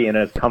happy and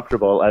as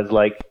comfortable as,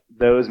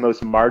 those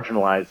most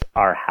marginalized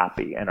are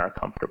happy and are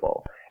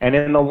comfortable. And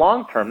in the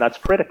long term, that's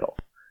critical.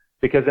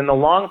 Because in the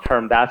long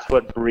term, that's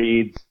what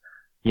breeds,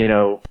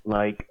 a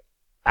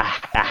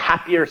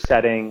happier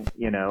setting,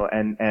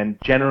 and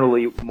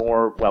generally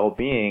more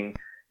well-being.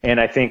 And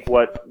I think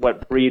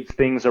what breeds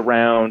things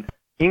around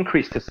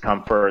increased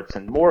discomforts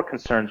and more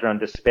concerns around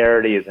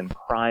disparities and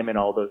crime and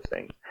all those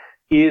things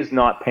is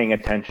not paying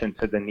attention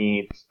to the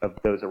needs of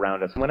those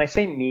around us. And when I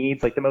say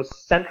needs, the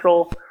most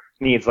central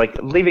needs,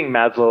 leaving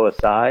Maslow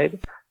aside,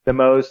 the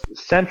most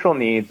central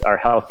needs are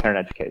healthcare and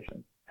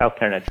education.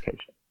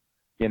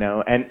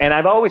 And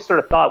I've always sort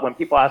of thought when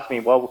people ask me,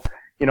 well,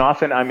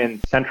 often I'm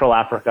in Central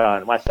Africa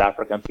and West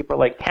Africa, and people are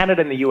like,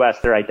 Canada and the U.S.,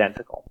 they're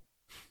identical.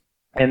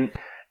 And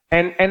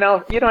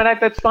I'll,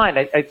 that's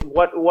fine.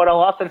 What I'll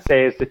often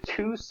say is the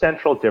two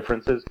central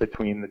differences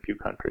between the two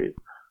countries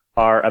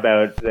are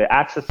about the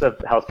access of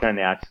healthcare and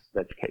the access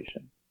of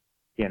education,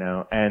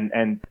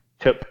 and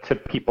to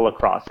people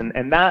across.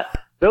 And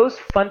those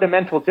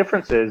fundamental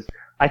differences,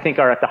 I think,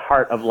 are at the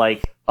heart of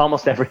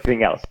almost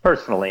everything else.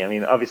 Personally, I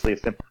mean, obviously a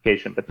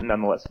simplification, but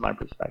nonetheless, my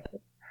perspective.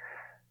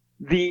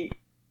 The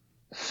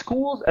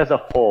schools as a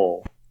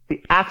whole,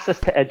 the access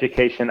to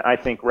education, I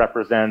think,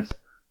 represents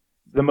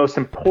the most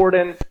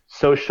important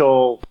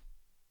social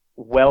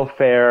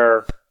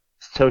welfare,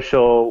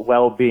 social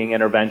well-being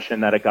intervention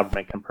that a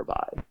government can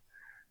provide.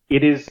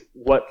 It is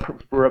what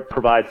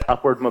provides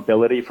upward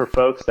mobility for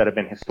folks that have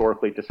been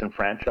historically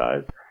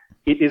disenfranchised.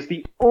 It is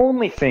the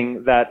only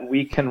thing that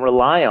we can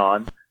rely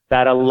on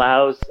that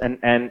allows and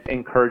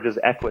encourages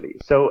equity.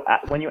 So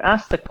when you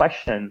ask the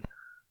question,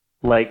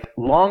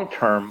 long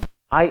term,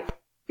 I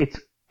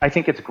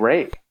think it's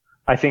great.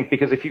 I think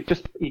because if you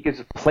just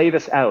play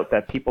this out,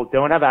 that people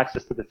don't have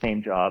access to the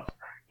same jobs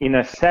in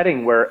a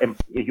setting where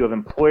you have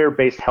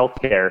employer-based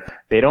healthcare,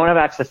 they don't have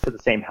access to the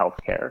same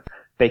healthcare.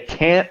 They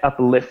can't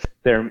uplift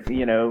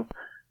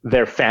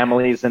their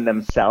families and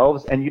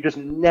themselves, and you just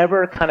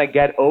never kind of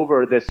get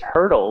over this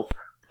hurdle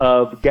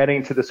of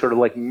getting to the sort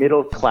of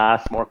middle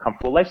class, more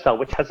comfortable lifestyle,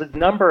 which has a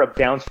number of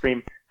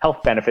downstream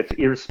health benefits,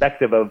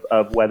 irrespective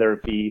of whether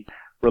it be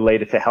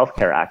related to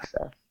healthcare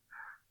access.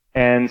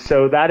 And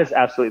so that is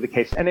absolutely the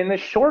case. And in the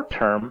short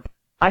term,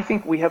 I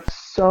think we have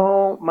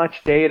so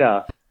much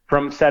data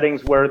from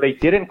settings where they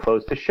didn't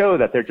close to show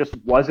that there just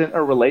wasn't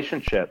a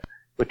relationship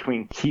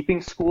between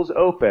keeping schools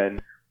open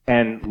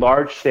and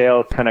large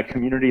scale kind of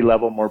community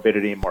level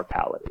morbidity and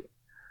mortality.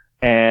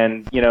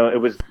 And,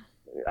 it was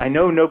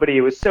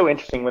so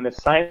interesting when the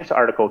Science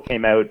article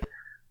came out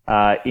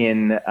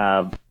in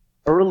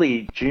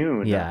early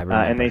June. Yeah, I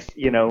remember. And they,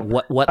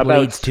 what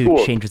leads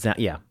to changes now?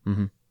 Yeah.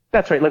 Mm-hmm.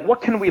 That's right.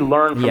 What can we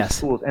learn from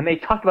schools? And they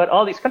talked about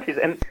all these countries.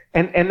 And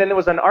then there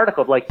was an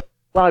article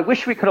well, I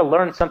wish we could have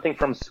learned something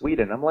from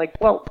Sweden. I'm like,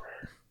 well,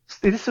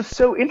 this is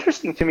so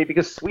interesting to me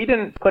because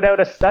Sweden put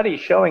out a study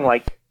showing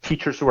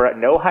teachers who were at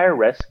no higher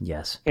risk.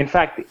 Yes. In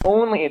fact,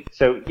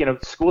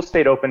 schools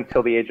stayed open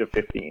till the age of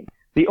 15.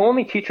 The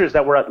only teachers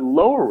that were at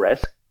lower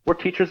risk were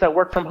teachers that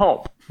worked from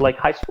home, like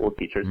high school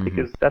teachers,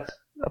 because that's,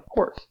 of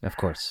course. Of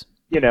course.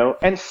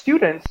 And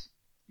students,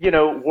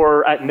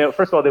 were at no,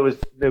 first of all,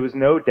 there was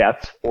no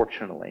deaths,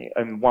 fortunately,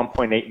 and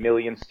 1.8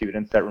 million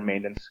students that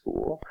remained in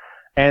school.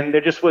 And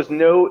there just was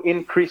no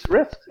increased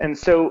risks. And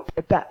so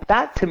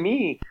that to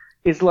me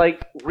is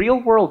like real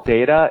world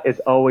data is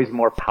always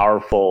more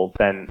powerful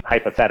than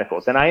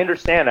hypotheticals. And I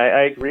understand,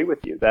 I agree with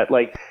you that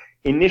like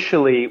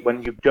initially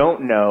when you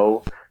don't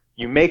know,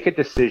 you make a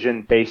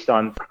decision based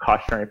on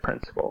precautionary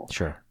principle.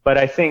 Sure. But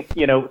I think,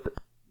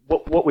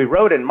 what we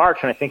wrote in March,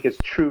 and I think is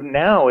true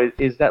now,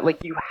 is that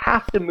like you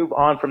have to move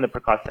on from the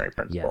precautionary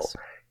principle. Yes.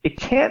 It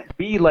can't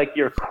be like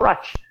your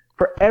crutch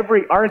for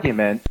every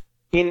argument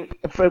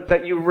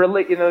that you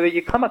really, that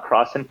you come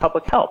across in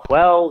public health.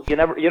 Well, you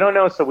don't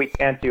know, so we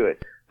can't do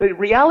it. The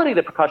reality of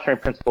the precautionary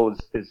principle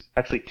is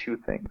actually two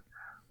things.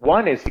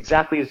 One is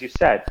exactly as you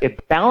said,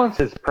 it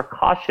balances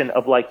precaution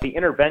of like the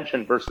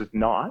intervention versus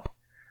not,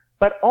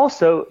 but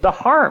also the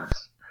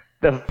harms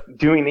of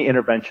doing the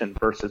intervention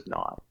versus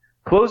not.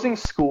 Closing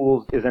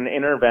schools is an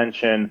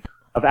intervention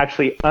of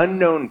actually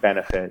unknown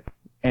benefit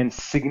and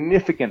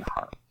significant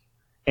harm.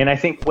 And I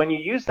think when you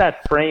use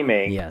that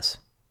framing, yes,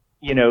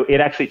 it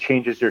actually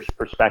changes your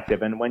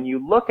perspective. And when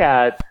you look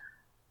at,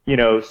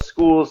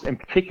 schools in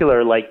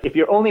particular, like if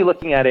you're only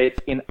looking at it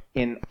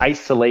in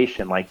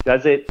isolation, like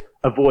does it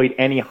avoid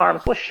any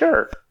harms? Well,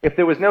 sure. If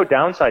there was no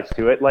downsides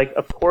to it, like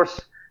of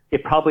course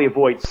it probably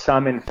avoids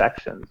some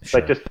infections, sure.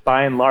 But just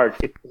by and large,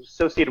 it's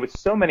associated with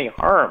so many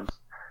harms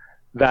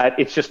that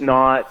it's just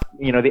not,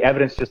 the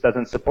evidence just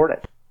doesn't support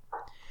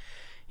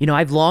it.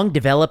 I've long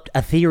developed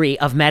a theory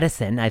of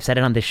medicine. I've said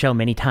it on this show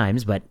many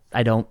times, but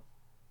I don't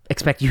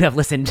expect you have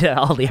listened to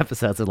all the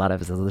episodes, a lot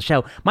of episodes of the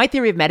show. My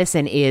theory of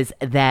medicine is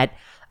that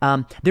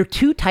there are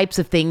two types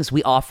of things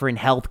we offer in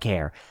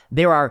healthcare.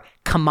 There are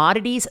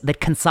commodities that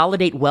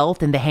consolidate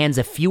wealth in the hands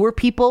of fewer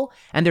people,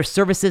 and there are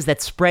services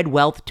that spread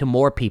wealth to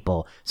more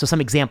people. So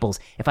some examples.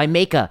 If I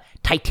make a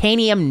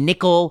titanium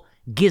nickel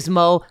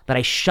gizmo that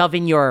I shove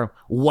in your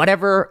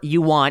whatever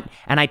you want,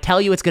 and I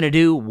tell you it's going to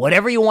do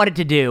whatever you want it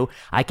to do,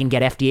 I can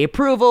get FDA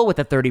approval with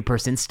a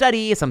 30-person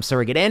study, some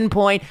surrogate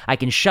endpoint. I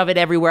can shove it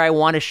everywhere I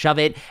want to shove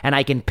it, and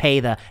I can pay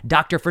the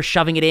doctor for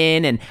shoving it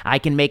in, and I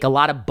can make a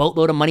lot of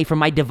boatload of money from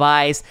my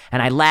device,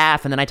 and I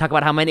laugh, and then I talk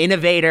about how I'm an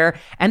innovator,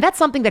 and that's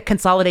something that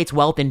consolidates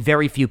wealth in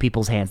very few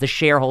people's hands, the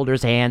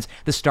shareholders' hands,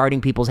 the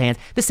starting people's hands.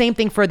 The same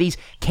thing for these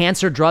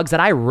cancer drugs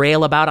that I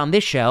rail about on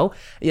this show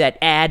that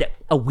add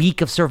a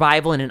week of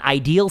survival in an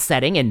ideal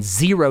setting and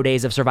 0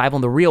 days of survival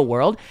in the real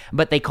world,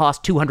 but they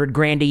cost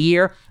 $200,000 a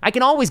year. I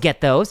can always get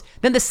those.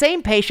 Then the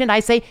same patient, I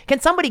say, can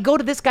somebody go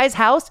to this guy's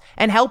house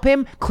and help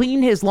him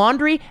clean his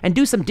laundry and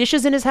do some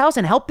dishes in his house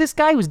and help this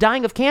guy who's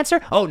dying of cancer?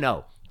 Oh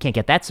no, can't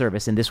get that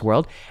service in this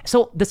world.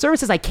 So the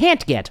services I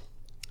can't get: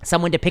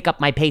 someone to pick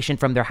up my patient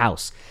from their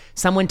house,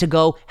 someone to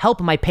go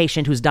help my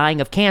patient who's dying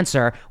of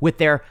cancer with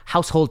their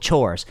household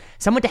chores,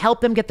 someone to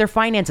help them get their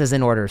finances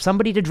in order,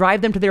 somebody to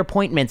drive them to their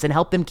appointments and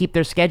help them keep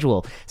their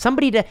schedule,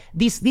 somebody to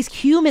these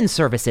human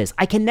services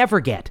I can never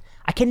get.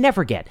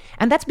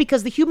 And that's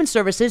because the human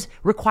services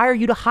require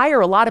you to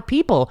hire a lot of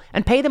people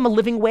and pay them a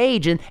living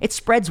wage, and it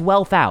spreads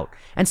wealth out.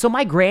 And so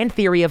my grand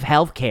theory of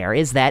healthcare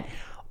is that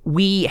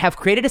we have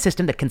created a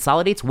system that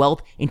consolidates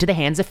wealth into the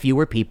hands of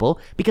fewer people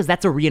because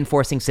that's a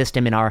reinforcing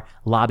system in our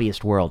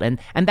lobbyist world. And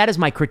that is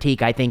my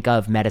critique, I think,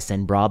 of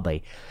medicine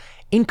broadly.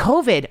 In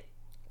COVID,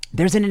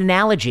 there's an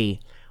analogy,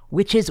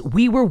 which is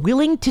we were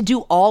willing to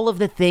do all of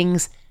the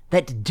things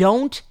that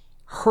don't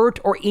hurt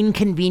or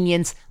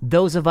inconvenience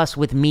those of us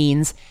with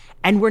means,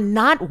 and we're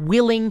not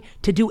willing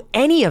to do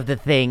any of the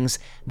things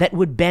that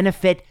would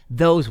benefit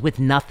those with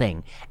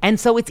nothing. And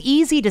so it's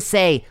easy to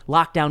say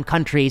lockdown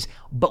countries,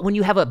 but when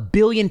you have 1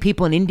 billion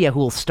people in India who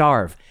will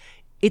starve,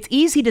 it's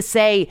easy to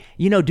say,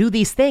 do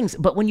these things,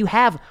 but when you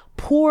have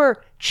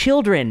poor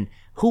children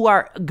who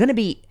are going to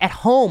be at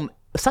home,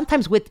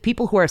 sometimes with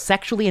people who are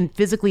sexually and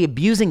physically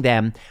abusing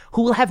them,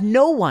 who will have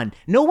no one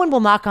will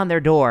knock on their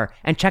door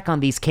and check on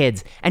these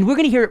kids. And we're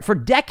going to hear, for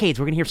decades,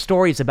 we're going to hear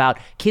stories about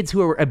kids who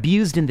were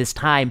abused in this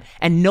time,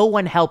 and no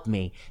one helped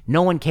me.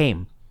 No one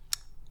came.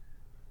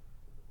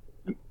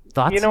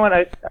 Thoughts? You know what?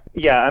 I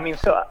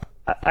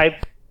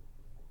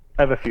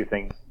have a few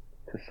things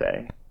to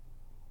say.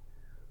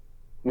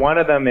 One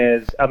of them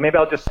is, maybe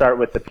I'll just start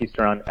with the piece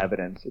around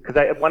evidence, because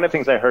one of the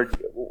things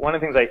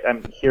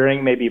I'm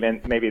hearing, maybe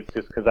it's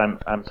just because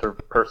I'm sort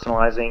of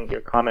personalizing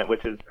your comment,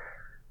 which is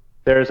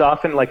there's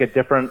often like a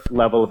different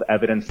level of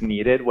evidence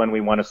needed when we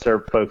want to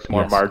serve folks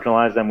more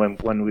marginalized than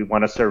when we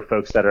want to serve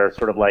folks that are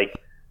sort of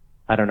like,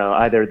 I don't know,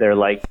 either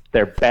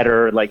they're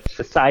better, like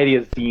society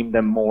has deemed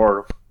them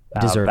more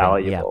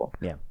valuable,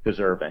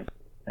 deserving.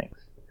 Thanks.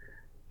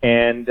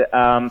 And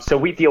so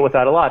we deal with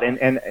that a lot,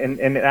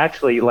 and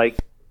actually, like,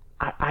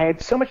 I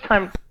had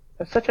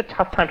such a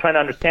tough time trying to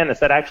understand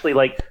this that I actually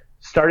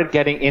started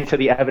getting into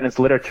the evidence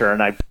literature,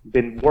 and I've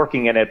been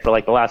working in it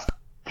for the last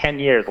 10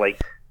 years,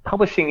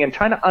 publishing and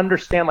trying to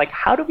understand, like,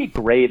 how do we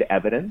grade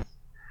evidence?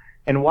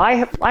 And why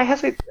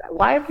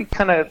have we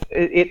kind of,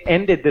 it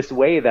ended this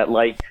way that,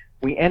 like,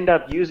 we end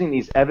up using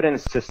these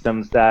evidence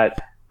systems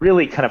that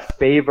really kind of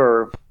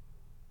favor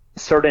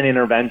certain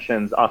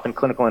interventions, often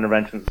clinical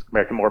interventions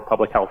compared to more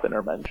public health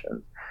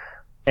interventions.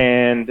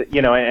 And,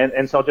 you know,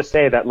 and so I'll just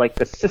say that, like,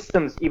 the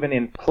systems even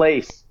in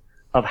place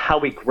of how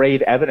we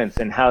grade evidence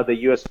and how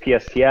the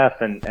USPSTF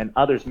and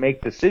others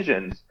make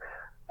decisions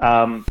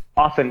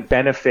often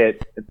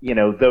benefit, you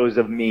know, those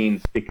of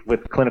means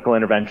with clinical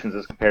interventions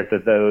as compared to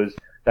those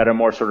that are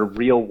more sort of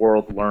real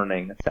world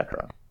learning, et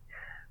cetera.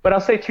 But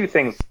I'll say two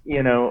things,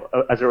 you know,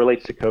 as it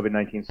relates to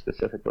COVID-19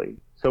 specifically.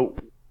 So,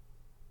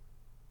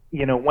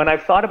 you know, when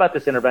I've thought about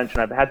this intervention,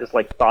 I've had this,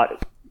 like,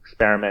 thought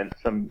experiment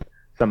some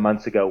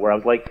months ago where I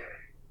was like,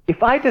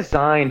 if I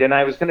designed, and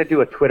I was going to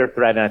do a Twitter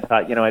thread, and I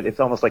thought, you know, it's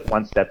almost like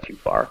one step too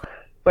far.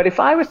 But if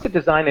I was to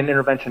design an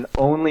intervention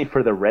only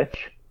for the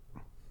rich,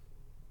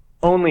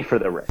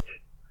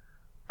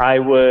 I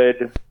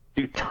would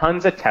do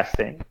tons of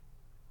testing.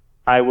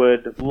 I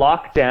would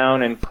lock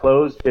down and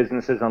close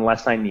businesses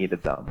unless I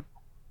needed them.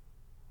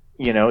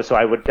 You know, so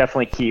I would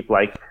definitely keep,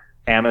 like,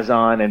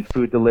 Amazon and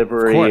food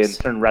delivery and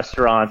certain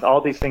restaurants,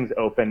 all these things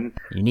open.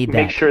 You need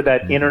Make sure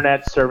that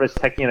internet service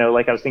tech, you know,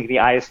 like I was thinking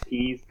the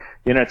ISPs,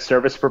 the internet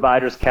service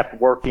providers kept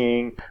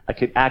working. I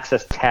could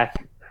access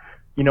tech.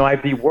 You know,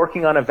 I'd be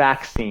working on a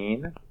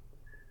vaccine,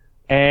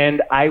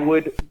 and I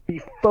would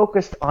be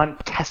focused on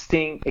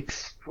testing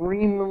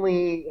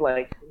extremely,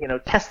 like, you know,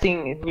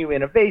 testing new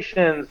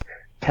innovations,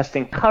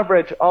 testing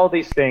coverage, all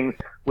these things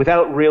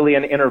without really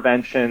an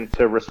intervention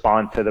to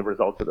respond to the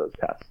results of those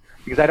tests.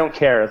 Because I don't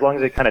care, as long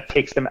as it kind of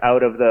takes them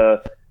out of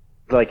the,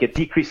 like, it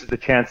decreases the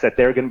chance that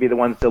they're going to be the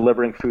ones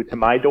delivering food to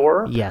my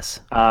door.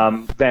 Yes.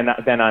 Then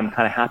I'm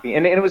kind of happy.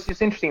 And it was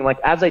just interesting, like,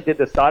 as I did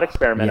this thought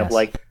experiment of,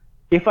 like,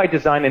 if I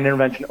design an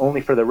intervention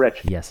only for the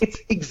rich, it's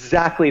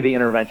exactly the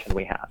intervention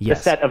we have. The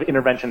set of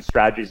intervention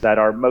strategies that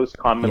are most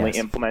commonly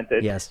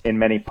implemented in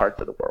many parts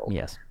of the world.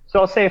 So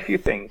I'll say a few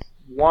things.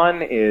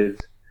 One is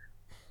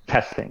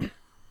testing.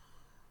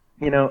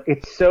 You know,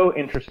 it's so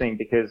interesting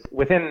because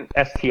within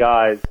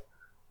STIs,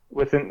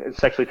 within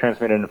sexually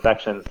transmitted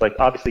infections, like,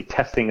 obviously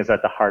testing is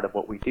at the heart of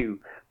what we do,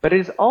 but it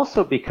is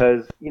also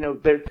because, you know,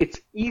 it's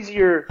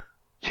easier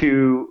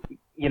to,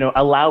 you know,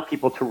 allow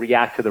people to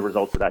react to the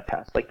results of that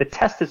test. Like, the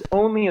test is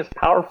only as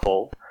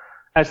powerful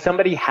as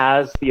somebody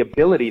has the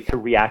ability to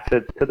react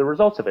to the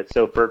results of it.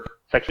 So for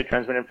sexually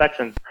transmitted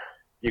infections,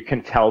 you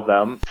can tell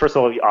them, first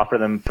of all, you offer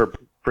them for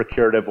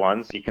curative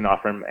ones. You can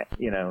offer them,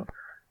 you know,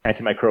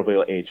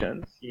 antimicrobial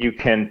agents. You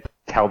can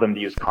tell them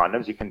to use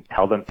condoms. You can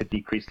tell them to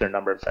decrease their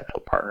number of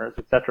sexual partners,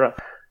 etc.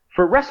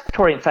 For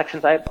respiratory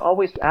infections, I'm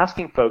always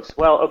asking folks,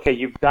 well, okay,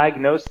 you've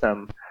diagnosed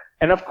them.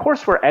 And of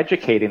course, we're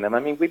educating them.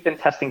 I mean, we've been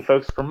testing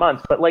folks for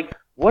months, but, like,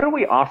 what are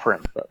we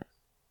offering folks?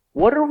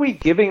 What are we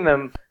giving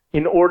them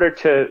in order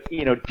to,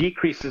 you know,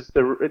 decrease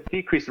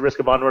the risk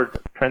of onward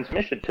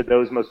transmission to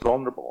those most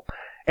vulnerable?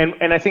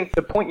 And I think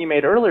the point you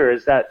made earlier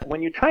is that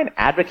when you try and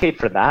advocate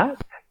for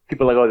that,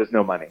 people are like, oh, there's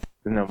no money.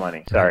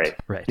 Sorry.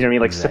 Right. You know what I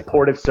mean? Like,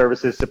 supportive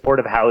services,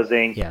 supportive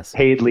housing,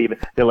 paid leave.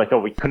 They're like, oh,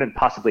 we couldn't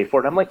possibly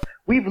afford it. I'm like,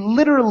 we've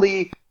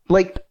literally,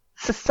 like,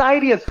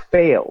 society has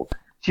failed.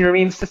 Do you know what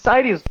I mean?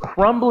 Society is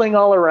crumbling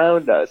all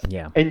around us.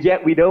 Yeah. And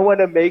yet we don't want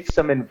to make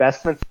some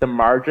investments, the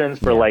margins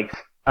for, like,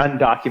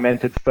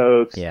 undocumented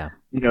folks, you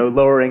know,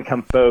 lower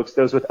income folks,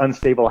 those with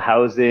unstable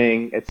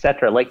housing, et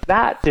cetera. Like,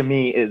 that to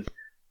me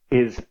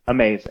is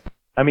amazing.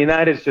 I mean,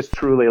 that is just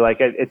truly, like,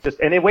 it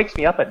just, and it wakes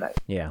me up at night.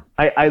 Yeah.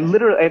 I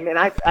literally, I mean,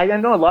 I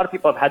know a lot of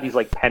people have had these,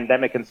 like,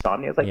 pandemic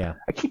insomnia. It's like,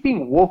 I keep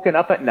being woken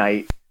up at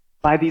night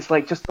by these,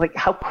 like, just, like,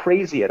 how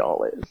crazy it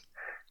all is.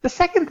 The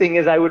second thing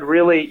is I would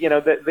really, you know,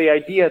 the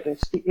idea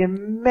that the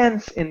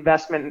immense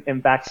investment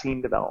in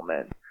vaccine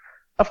development.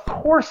 Of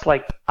course,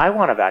 like, I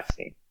want a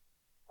vaccine.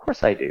 Of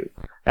course I do.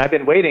 And I've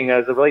been waiting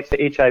as it relates to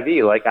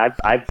HIV. Like,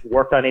 I've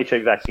worked on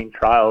HIV vaccine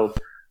trials.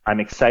 I'm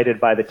excited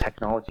by the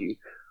technology.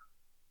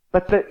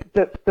 But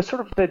the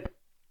sort of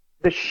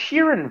the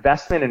sheer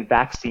investment in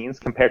vaccines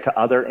compared to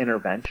other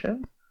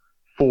interventions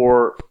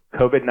for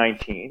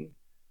COVID-19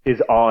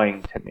 is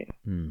awing to me.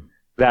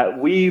 That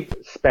we've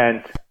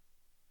spent,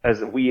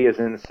 as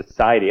in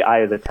society,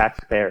 I as a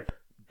taxpayer,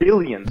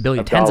 billions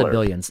of tens dollars. of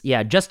billions.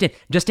 Yeah, just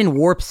in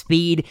warp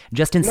speed,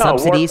 just in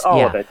subsidies.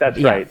 All of it. That's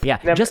right. Yeah,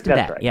 never, just in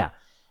that. Right. Yeah.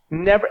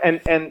 Never,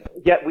 and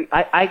yet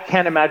I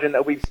can't imagine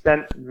that we've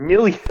spent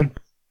millions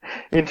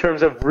in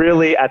terms of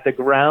really at the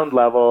ground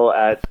level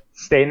at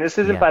state. And this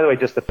isn't, by the way,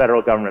 just the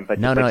federal government, but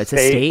no, like it's a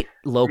state,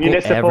 local,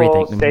 municipal,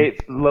 everything.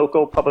 State,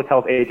 local public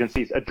health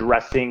agencies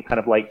addressing kind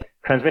of like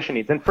transmission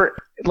needs. And for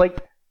like,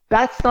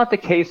 that's not the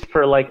case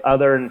for like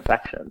other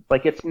infections.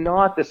 Like, it's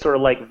not this sort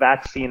of like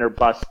vaccine or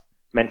bust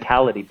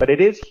mentality, but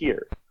it is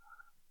here.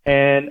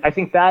 And I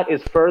think that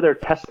is further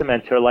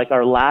testament to like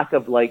our lack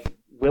of like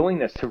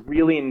willingness to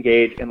really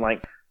engage in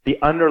like the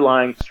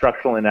underlying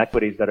structural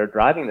inequities that are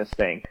driving this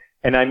thing.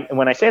 And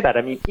when I say that,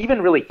 I mean,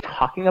 even really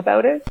talking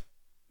about it,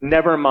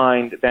 never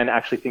mind then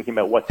actually thinking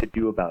about what to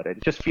do about it.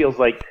 It just feels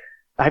like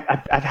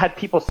I've had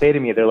people say to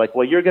me, they're like,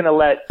 well, you're going to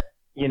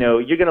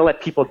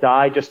let people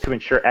die just to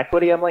ensure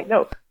equity. I'm like,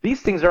 no,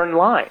 these things are in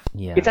line.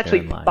 Yeah, it's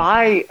actually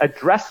by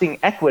addressing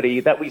equity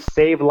that we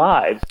save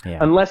lives,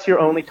 unless you're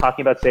only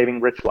talking about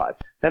saving rich lives.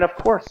 Then, of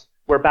course,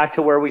 we're back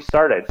to where we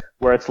started,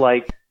 where it's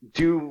like,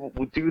 do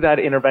that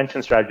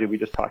intervention strategy we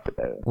just talked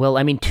about. Well,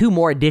 I mean, two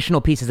more additional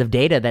pieces of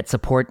data that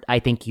support, I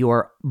think,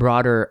 your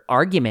broader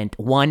argument.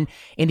 One,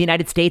 in the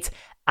United States,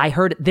 I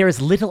heard there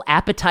is little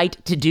appetite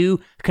to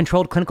do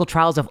controlled clinical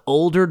trials of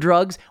older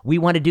drugs. We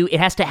want to do, it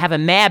has to have a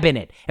MAB in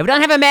it. If it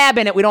doesn't have a MAB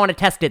in it, we don't want to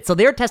test it. So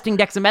they're testing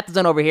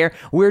dexamethasone over here.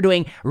 We're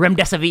doing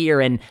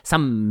remdesivir and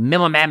some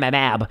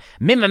mimimab.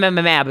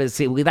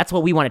 Mimimab, that's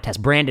what we want to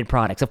test, branded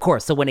products, of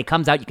course. So when it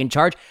comes out, you can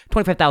charge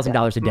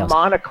 $25,000 a dose.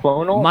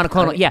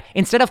 Monoclonal, yeah.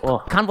 Instead of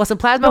convalescent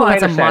plasma, no, we I want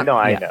some understand.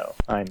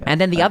 I know. And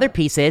then the other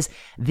piece is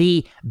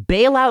the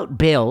bailout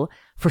bill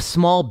for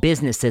small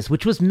businesses,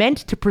 which was meant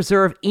to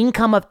preserve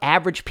income of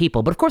average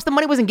people. But of course, the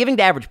money wasn't given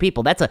to average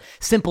people. That's a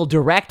simple,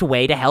 direct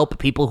way to help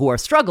people who are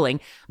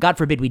struggling. God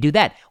forbid we do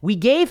that. We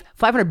gave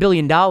 $500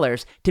 billion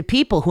to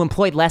people who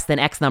employed less than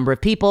X number of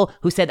people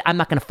who said, I'm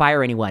not going to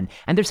fire anyone.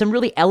 And there's some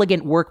really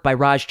elegant work by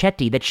Raj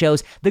Chetty that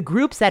shows the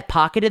groups that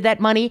pocketed that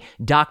money,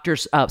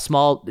 doctors,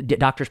 small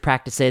doctors'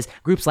 practices,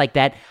 groups like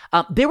that,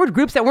 there were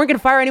groups that weren't going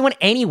to fire anyone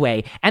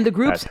anyway. And the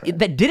groups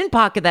that didn't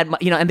pocket that,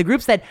 and the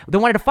groups that they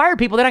wanted to fire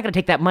people, they're not going to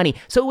take that money.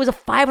 So it was a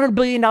 $500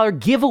 billion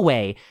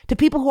giveaway to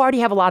people who already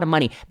have a lot of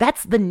money.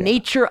 That's the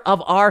nature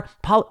of our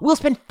we'll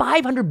spend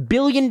 $500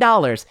 billion,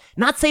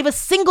 not save a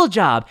single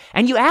job.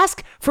 And you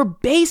ask for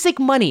basic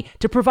money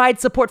to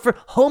provide support for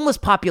homeless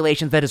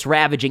populations that is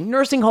ravaging,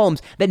 nursing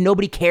homes that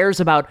nobody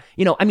cares about.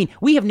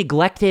 We have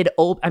neglected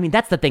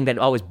that's the thing that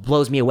always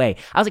blows me away.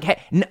 I was like,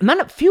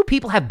 hey, few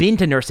people have been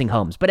to nursing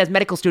homes, but as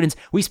medical students,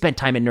 we spent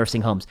time in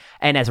nursing homes.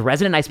 And as a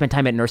resident, I spent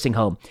time at nursing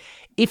home.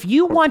 If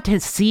you want to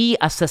see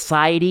a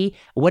society,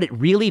 what it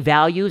really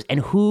values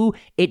and who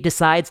it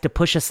decides to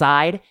push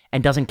aside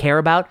and doesn't care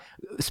about,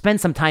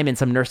 spend some time in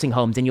some nursing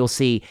homes and you'll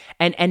see.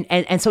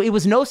 And so it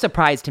was no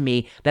surprise to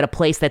me that a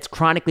place that's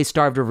chronically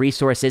starved of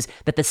resources,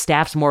 that the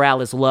staff's morale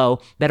is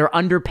low, that are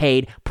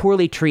underpaid,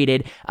 poorly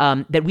treated,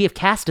 that we have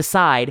cast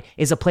aside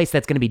is a place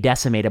that's going to be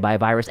decimated by a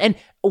virus. And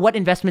what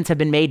investments have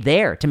been made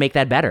there to make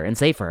that better and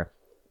safer?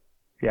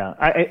 Yeah.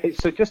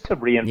 So just to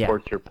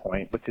reinforce your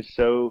point, which is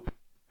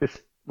this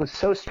was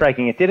so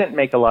striking. It didn't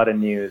make a lot of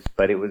news,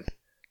 but it was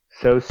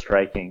so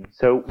striking.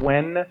 So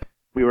when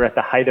we were at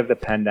the height of the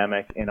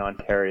pandemic in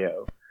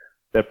Ontario,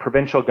 the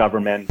provincial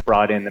government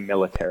brought in the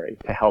military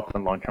to help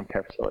in long-term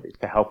care facilities,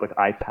 to help with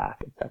IPAC,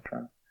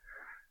 etc.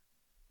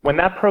 When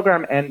that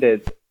program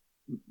ended,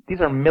 these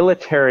are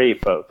military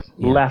folks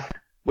left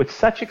with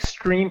such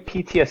extreme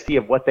PTSD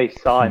of what they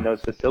saw in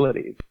those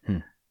facilities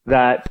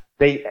that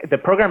the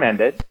program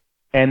ended.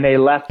 And they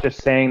left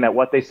just saying that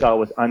what they saw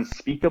was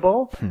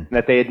unspeakable, and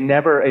that they had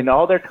never, in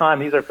all their time,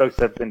 these are folks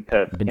that have been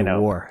to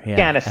war.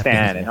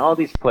 Afghanistan and all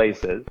these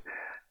places,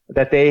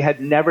 that they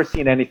had never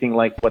seen anything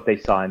like what they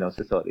saw in those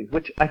facilities,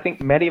 which I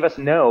think many of us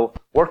know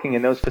working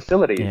in those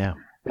facilities,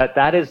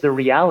 that is the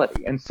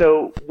reality. And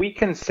so we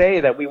can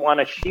say that we want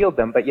to shield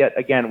them, but yet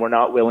again, we're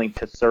not willing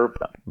to serve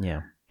them.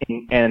 Yeah.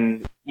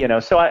 And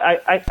so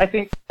I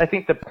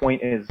think the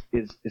point is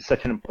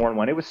such an important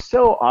one. It was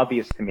so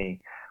obvious to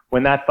me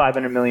when that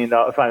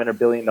 $500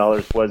 billion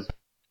was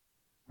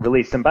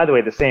released. And by the way,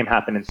 the same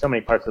happened in so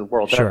many parts of the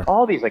world. Sure.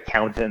 All these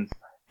accountants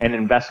and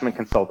investment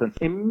consultants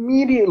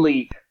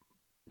immediately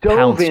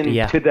dove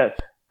into the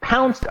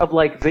pounced of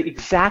like the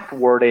exact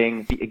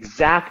wording, the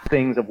exact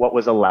things of what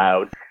was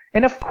allowed.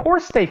 And of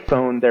course they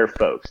phoned their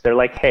folks. They're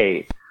like,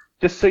 hey,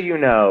 just so you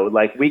know,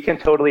 like we can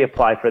totally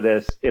apply for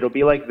this. It'll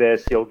be like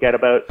this. You'll get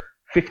about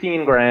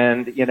 15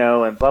 grand,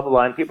 and blah, blah,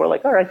 blah. And people are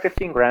like, all right,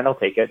 15 grand, I'll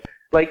take it.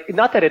 Like,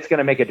 not that it's going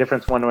to make a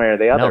difference one way or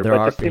the other,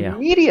 but just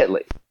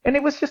immediately. And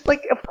it was just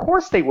like, of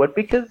course they would,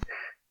 because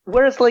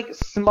whereas like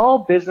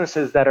small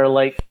businesses that are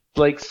like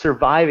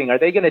surviving, are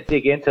they going to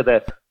dig into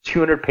the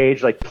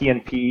 200-page like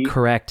PNP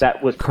Correct.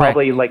 That was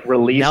probably like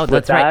released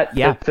with that right.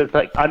 Yeah. to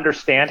like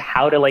understand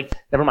how to like,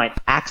 never mind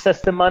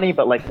access the money,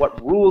 but like what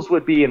rules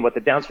would be and what the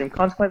downstream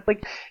consequences,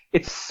 like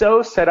it's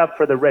so set up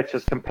for the rich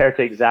as compared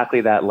to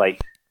exactly that, like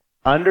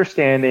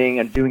understanding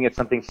and doing it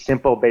something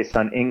simple based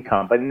on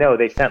income. But no,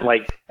 they sent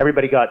like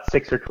everybody got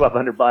 $600 or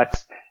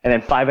 $1,200 and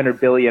then 500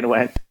 billion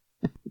went.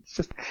 It's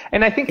just,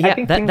 and I think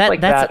things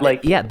like that,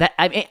 like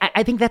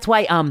I think that's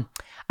why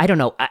I don't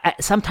know.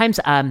 Sometimes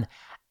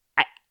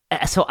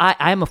so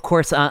I'm of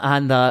course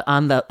on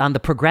the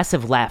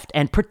progressive left,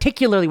 and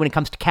particularly when it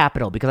comes to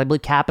capital, because I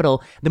believe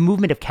capital, the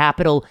movement of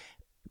capital,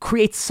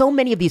 creates so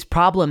many of these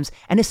problems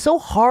and is so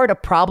hard a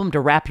problem to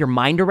wrap your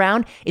mind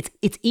around.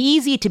 It's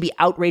easy to be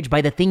outraged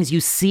by the things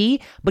you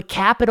see, but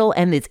capital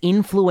and its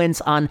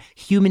influence on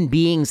human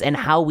beings and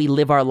how we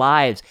live our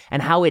lives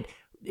and how it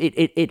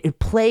it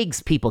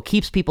plagues people,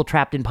 keeps people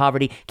trapped in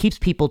poverty, keeps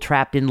people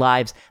trapped in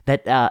lives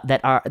that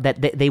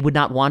they would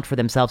not want for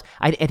themselves.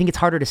 I think it's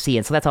harder to see,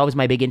 and so that's always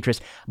my big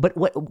interest. But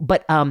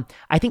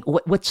I think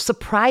what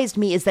surprised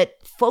me is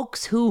that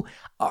folks who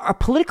are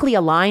politically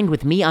aligned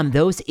with me on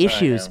those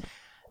issues,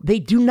 they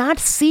do not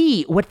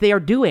see what they are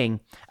doing.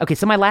 Okay,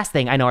 so my last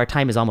thing, I know our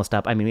time is almost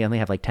up. I mean, we only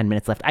have like 10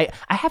 minutes left. I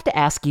have to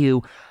ask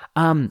you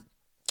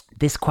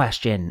this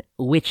question,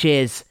 which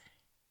is,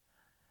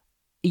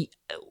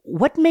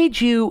 what made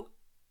you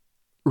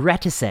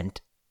reticent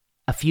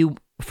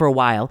for a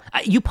while?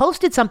 You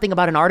posted something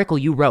about an article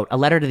you wrote, a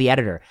letter to the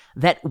editor,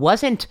 that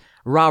wasn't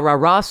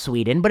rah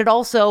Sweden, but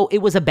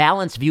it was a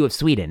balanced view of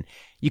Sweden.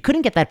 You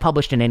couldn't get that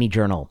published in any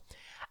journal.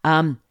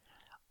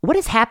 What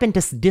has happened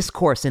to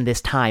discourse in this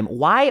time?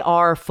 Why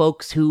are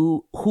folks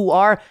who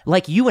are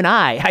like you and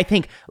I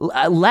think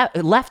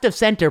left of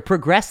center,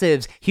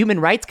 progressives,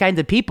 human rights kinds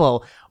of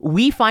people,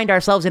 we find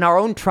ourselves in our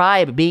own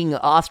tribe being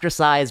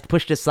ostracized,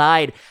 pushed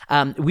aside.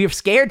 We're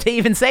scared to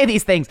even say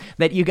these things,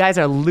 that you guys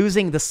are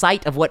losing the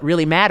sight of what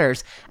really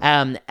matters.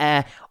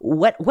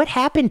 What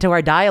happened to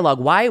our dialogue?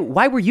 Why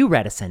were you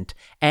reticent?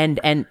 And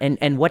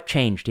what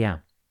changed? Yeah.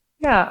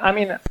 Yeah, I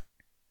mean,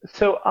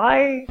 so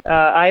I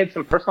had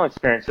some personal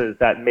experiences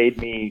that made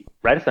me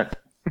reticent.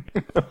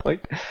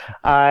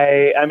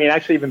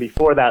 Actually, even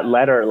before that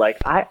letter,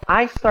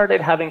 I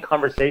started having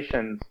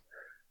conversations.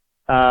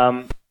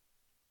 I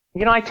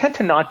tend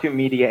to not do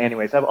media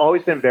anyways. I've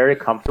always been very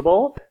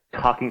comfortable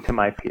talking to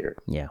my peers.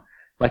 Yeah.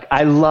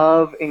 I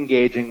love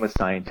engaging with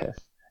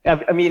scientists.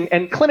 And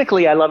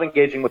clinically, I love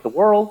engaging with the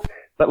world.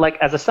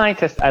 But as a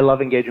scientist, I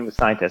love engaging with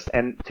scientists.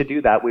 And to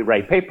do that, we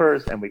write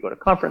papers and we go to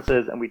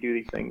conferences and we do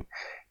these things.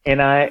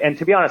 And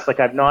to be honest,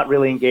 I've not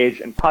really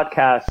engaged in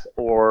podcasts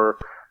or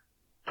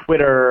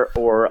Twitter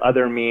or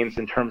other means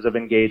in terms of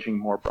engaging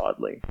more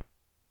broadly.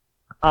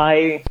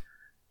 As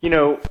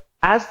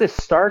this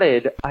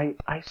started,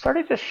 I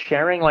started just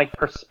sharing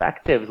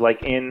perspectives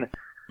in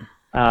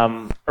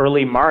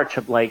early March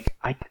of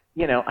I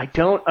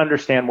don't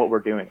understand what we're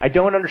doing. I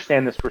don't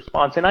understand this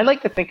response. And I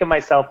like to think of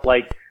myself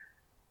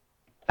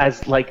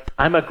as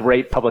I'm a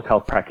great public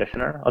health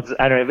practitioner.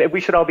 I don't know.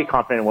 We should all be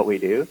confident in what we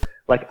do.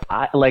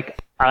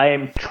 I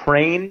am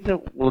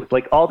trained with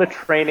all the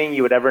training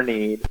you would ever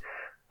need.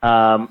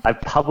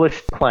 I've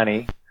published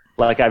plenty.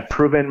 I've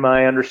proven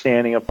my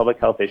understanding of public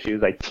health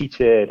issues. I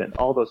teach it and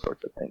all those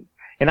sorts of things.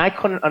 And I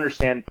couldn't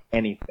understand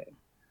anything.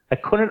 I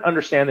couldn't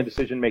understand the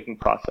decision-making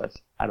process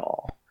at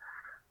all.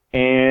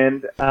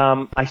 And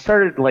I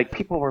started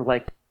people were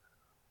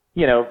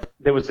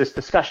there was this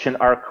discussion: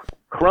 are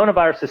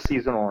coronaviruses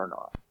seasonal or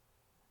not?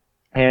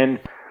 And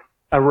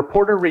a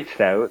reporter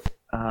reached out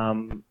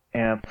and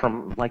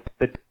from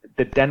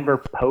the Denver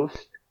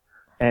Post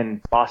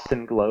and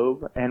Boston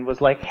Globe and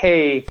was like,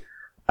 hey,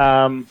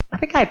 I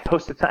think I had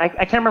posted I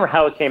can't remember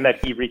how it came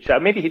that he reached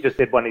out. Maybe he just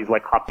did one of these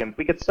Hopkins.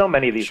 We get so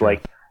many of these sure.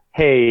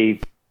 Hey,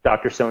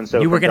 Dr.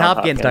 So-and-so. You work at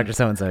Hopkins, Dr.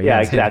 So-and-so. Yeah,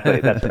 exactly.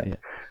 That's right.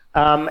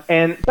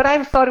 Yeah. But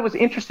I thought it was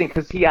interesting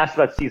because he asked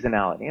about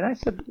seasonality. And I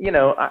said,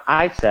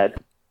 I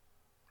said,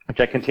 which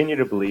I continue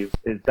to believe,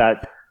 is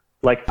that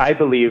I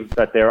believe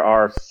that there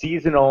are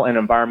seasonal and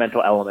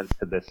environmental elements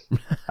to this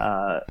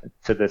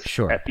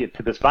sure.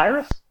 to this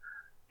virus,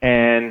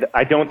 and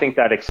I don't think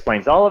that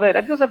explains all of it.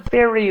 It was a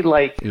very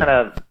kind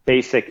of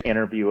basic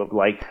interview of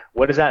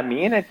what does that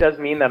mean? It does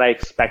mean that I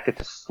expect it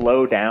to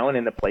slow down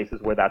in the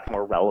places where that's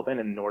more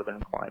relevant in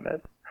northern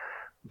climates,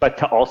 but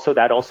that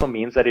also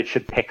means that it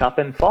should pick up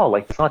and fall.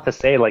 It's not to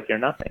say you're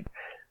nothing.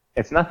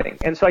 It's nothing.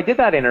 And so I did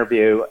that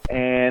interview,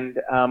 and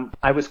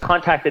I was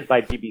contacted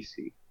by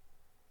BBC.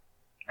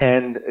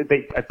 And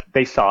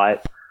they saw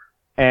it,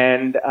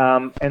 and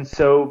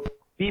so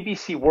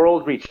BBC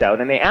World reached out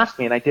and they asked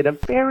me, and I did a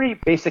very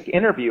basic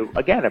interview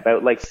again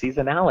about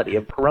seasonality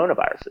of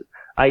coronaviruses,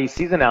 i.e.,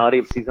 seasonality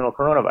of seasonal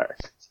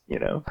coronaviruses,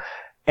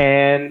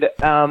 and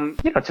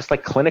just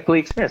clinically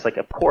experienced.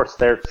 Of course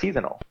they're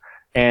seasonal,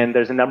 and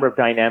there's a number of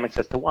dynamics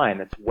as to why, and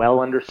it's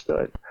well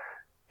understood.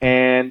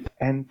 And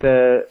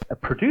the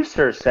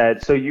producer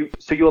said, so you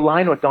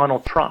align with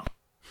Donald Trump.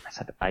 I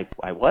said,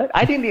 I what?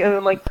 I didn't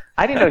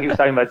know he was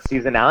talking about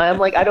seasonality.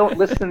 I'm I don't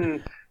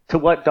listen to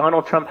what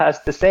Donald Trump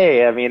has to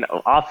say.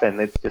 Often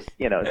it's just,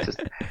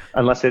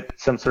 unless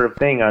it's some sort of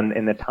thing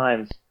in the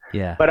Times.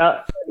 Yeah.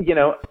 But,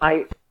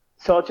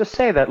 so I'll just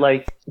say that,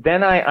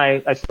 then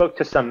I spoke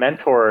to some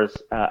mentors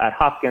at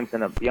Hopkins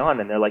and beyond,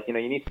 and they're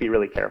you need to be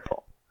really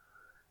careful.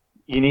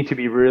 You need to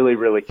be really,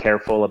 really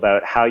careful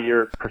about how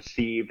you're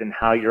perceived and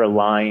how you're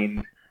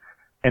aligned.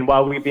 And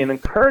while we've been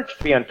encouraged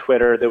to be on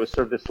Twitter, there was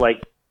sort of this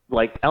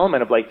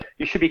element of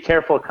you should be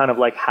careful kind of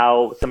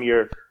how some of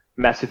your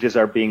messages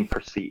are being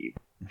perceived.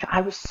 Which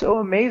I was so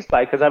amazed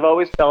by, because I've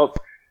always felt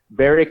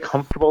very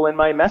comfortable in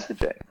my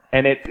messaging,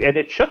 and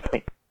it shook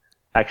me,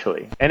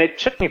 actually, and it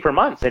shook me for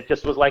months. It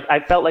just was I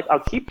felt I'll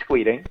keep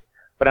tweeting,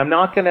 but I'm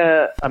not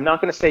gonna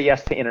say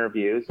yes to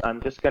interviews. I'm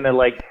just gonna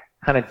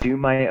kind of do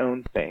my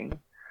own thing.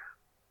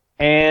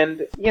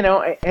 And,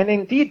 and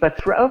indeed, but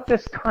throughout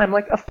this time,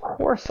 of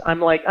course,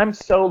 I'm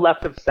so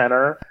left of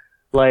center.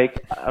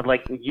 like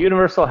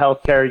universal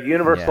healthcare,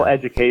 universal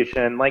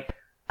education,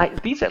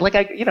 these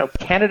are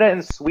Canada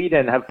and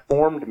Sweden have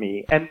formed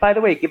me, and by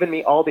the way, given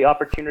me all the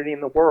opportunity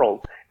in the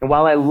world. And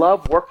while I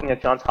love working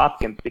at Johns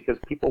Hopkins because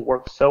people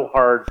work so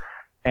hard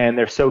and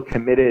they're so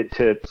committed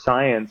to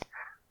science,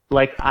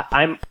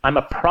 I'm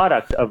a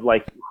product of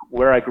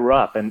where I grew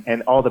up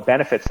and all the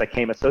benefits that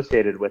came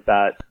associated with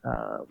that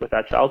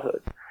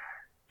childhood.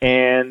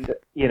 And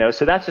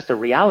so that's just a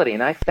reality.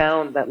 And I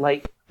found that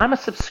I'm a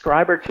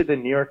subscriber to the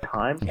New York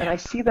Times, and I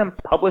see them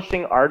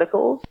publishing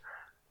articles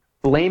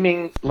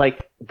blaming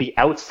the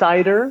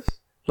outsiders.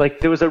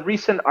 There was a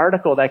recent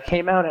article that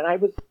came out,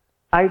 and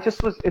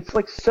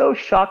it's so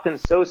shocked and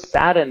so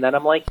saddened that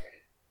I'm like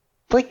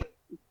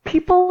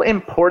people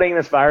importing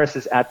this virus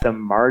is at the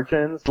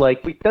margins.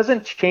 It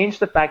doesn't change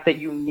the fact that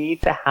you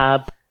need to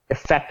have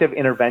effective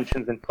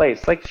interventions in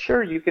place.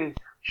 Sure, you can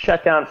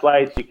shut down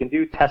flights, you can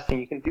do testing,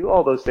 you can do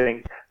all those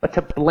things, but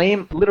to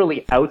blame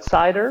literally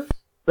outsiders,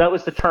 that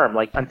was the term,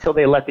 until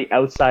they let the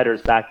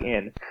outsiders back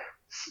in,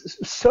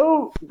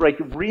 so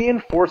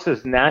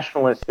reinforces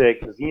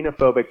nationalistic,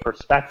 xenophobic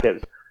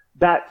perspectives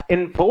that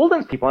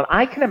emboldens people. And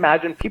I can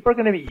imagine people are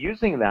going to be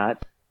using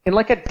that in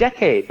a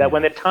decade, that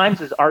when the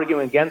Times is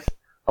arguing against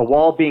a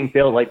wall being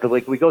built,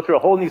 we go through a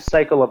whole new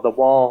cycle of the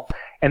wall,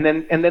 and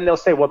then they'll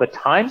say, well, the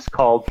Times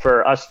called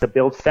for us to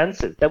build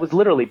fences. That was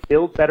literally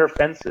build better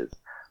fences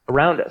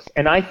around us.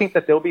 And I think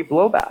that there'll be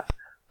blowback.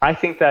 I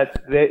think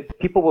that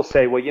people will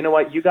say, well, you know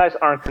what, you guys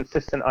aren't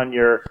consistent on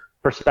your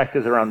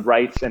perspectives around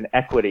rights and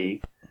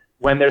equity,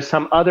 when there's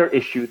some other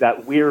issue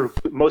that we're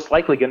most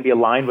likely going to be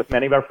aligned with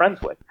many of our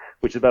friends with,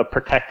 which is about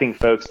protecting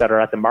folks that are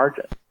at the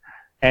margin.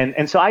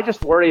 And so I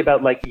just worry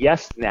about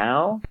yes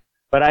now,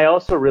 but I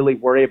also really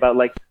worry about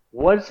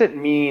what does it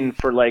mean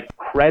for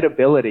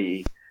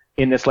credibility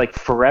in this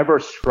forever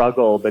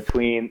struggle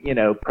between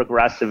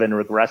progressive and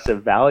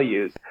regressive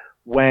values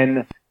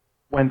when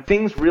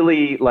things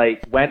really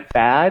went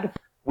bad,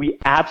 we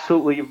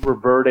absolutely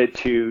reverted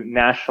to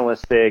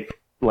nationalistic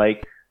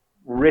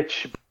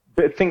rich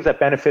things that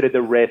benefited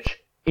the rich,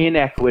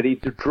 inequity,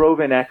 drove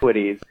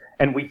inequities,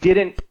 and we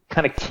didn't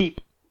kind of keep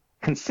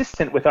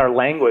consistent with our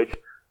language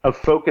of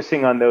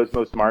focusing on those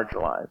most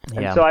marginalized.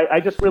 And so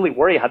I just really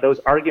worry how those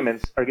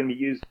arguments are going to be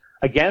used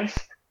against,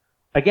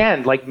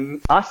 again,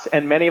 us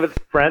and many of its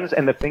friends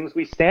and the things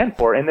we stand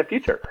for in the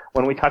future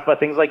when we talk about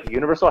things like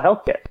universal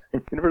healthcare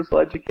and universal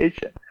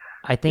education.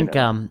 I think,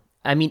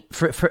 I mean,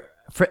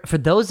 for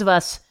those of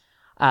us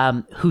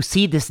who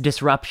see this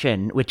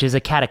disruption, which is a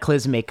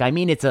cataclysmic, I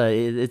mean, it's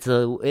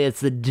the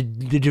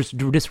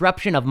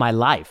disruption of my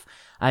life.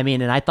 I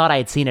mean, and I thought I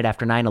had seen it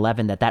after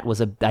 9/11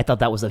 I thought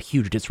that was a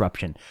huge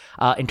disruption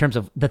in terms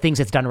of the things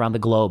it's done around the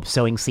globe,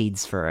 sowing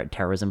seeds for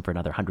terrorism for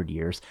another 100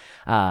 years.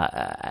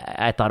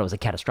 I thought it was a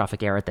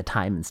catastrophic error at the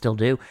time and still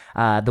do.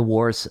 The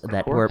wars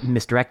that were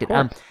misdirected.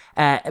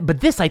 But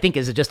this, I think,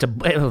 is just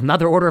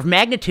another order of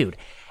magnitude.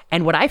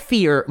 And what I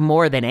fear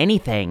more than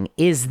anything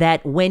is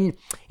that when,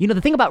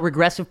 the thing about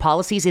regressive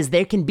policies is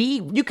you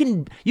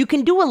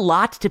can do a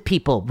lot to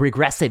people,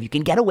 regressive, you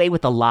can get away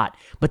with a lot,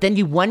 but then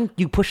you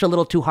push a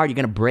little too hard, you're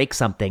going to break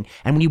something.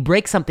 And when you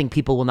break something,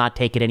 people will not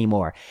take it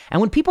anymore.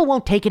 And when people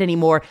won't take it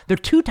anymore, there are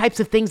two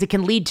types of things it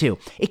can lead to.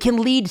 It can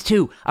lead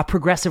to a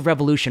progressive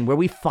revolution where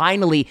we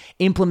finally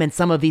implement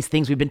some of these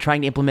things we've been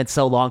trying to implement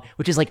so long,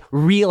 which is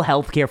real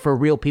healthcare for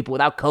real people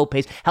without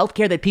copays,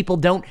 healthcare that people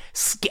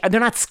they're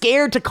not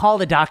scared to call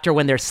the doctor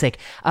when they're sick,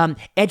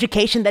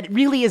 education that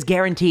really is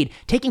guaranteed,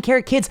 taking care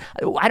of kids.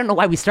 I don't know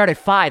why we start at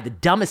 5, the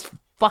dumbest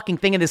fucking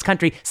thing in this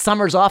country,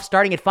 summers off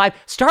starting at 5.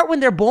 Start when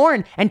they're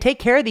born and take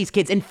care of these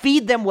kids and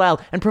feed them well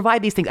and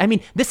provide these things. I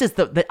mean, this is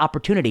the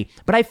opportunity.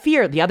 But I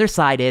fear the other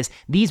side is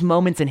these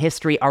moments in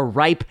history are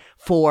ripe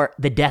for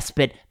the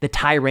despot, the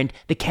tyrant,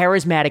 the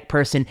charismatic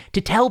person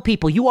to tell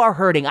people, you are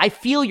hurting. I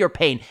feel your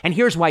pain. And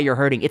here's why you're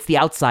hurting. It's the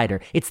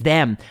outsider. It's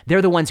them.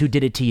 They're the ones who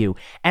did it to you.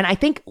 And I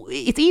think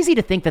it's easy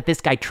to think that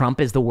this guy Trump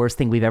is the worst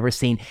thing we've ever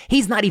seen.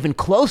 He's not even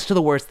close to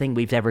the worst thing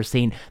we've ever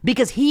seen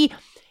because he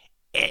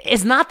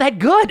is not that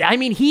good. I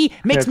mean, he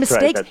makes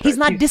mistakes. Right, he's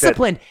not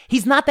disciplined.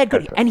 He's not that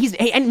good.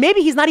 Right. And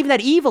maybe he's not even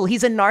that evil.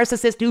 He's a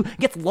narcissist who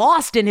gets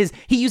lost in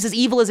he uses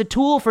evil as a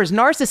tool for his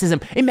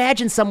narcissism.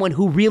 Imagine someone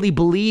who really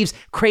believes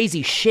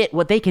crazy shit,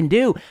 what they can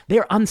do.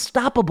 They're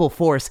unstoppable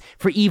force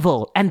for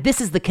evil. And this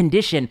is the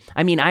condition.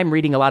 I mean, I'm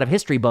reading a lot of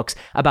history books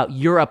about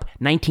Europe,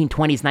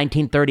 1920s,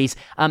 1930s.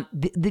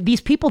 These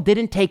people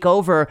didn't take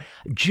over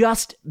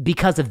just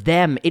because of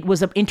them. It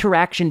was an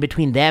interaction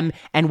between them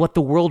and what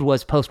the world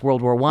was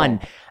post-World War I.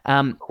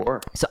 Of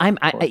course. So and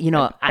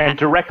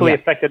directly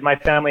affected my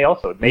family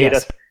also. It made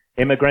us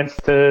immigrants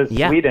to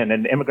Sweden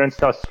and immigrants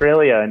to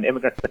Australia and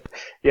immigrants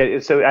to,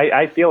 so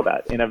I feel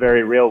that in a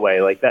very real way.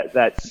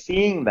 That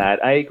seeing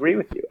that, I agree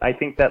with you. I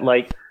think that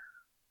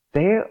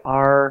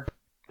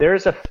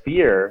there's a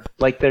fear,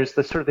 there's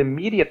the sort of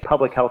immediate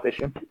public health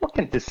issue, and people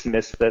can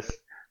dismiss this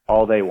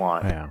all they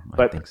want.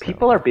 But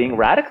people are being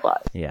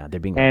radicalized. Yeah, they're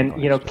being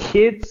radicalized. And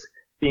kids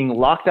being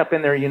locked up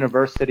in their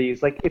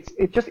universities,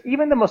 it's just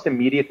even the most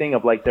immediate thing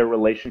of their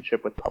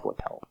relationship with public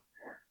health.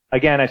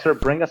 again, I sort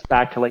of bring us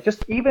back to like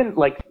just even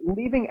like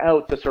leaving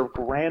out the sort of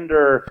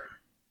grander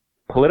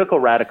political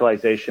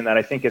radicalization that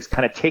I think is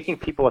kind of taking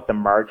people at the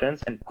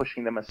margins and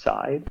pushing them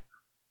aside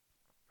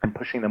and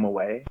pushing them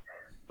away.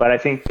 But I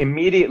think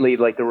immediately,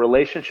 like the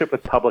relationship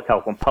with public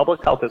health, when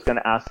public health is going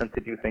to ask them to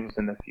do things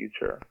in the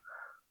future,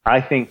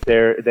 I think they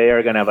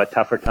are going to have a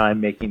tougher time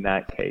making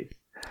that case.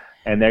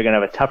 And they're going to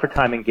have a tougher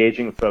time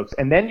engaging with folks.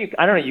 And then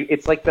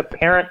it's like the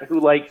parent who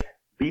like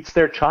beats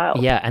their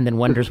child. Yeah, and then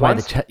wonders why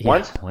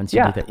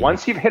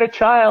once you've hit a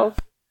child,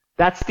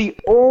 that's the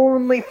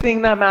only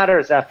thing that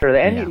matters after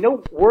that. And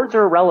words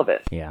are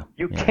irrelevant.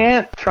 You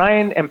can't try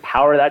and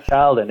empower that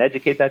child and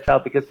educate that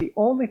child because the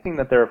only thing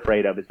that they're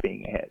afraid of is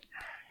being hit.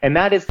 And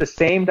that is the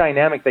same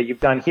dynamic that you've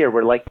done here,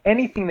 where like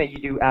anything that you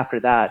do after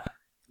that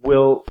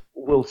will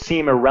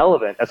seem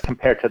irrelevant as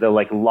compared to the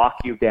like lock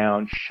you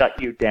down, shut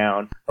you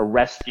down,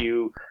 arrest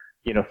you,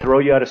 throw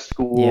you out of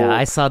school. Yeah,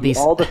 I saw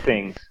all the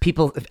things.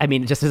 People, I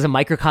mean, just as a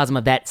microcosm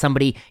of that,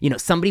 somebody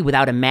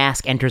without a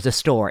mask enters a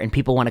store and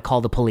people want to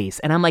call the police.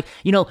 And I'm like,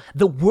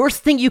 the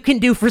worst thing you can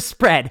do for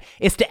spread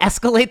is to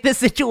escalate this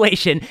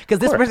situation because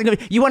this person,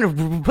 you want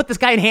to put this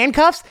guy in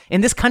handcuffs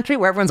in this country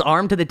where everyone's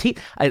armed to the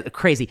teeth?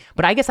 Crazy.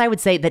 But I guess I would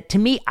say that to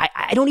me,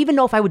 I don't even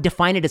know if I would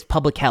define it as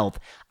public health.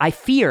 I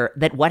fear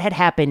that what had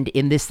happened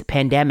in this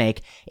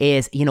pandemic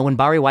is, when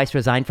Bari Weiss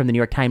resigned from the New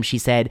York Times, she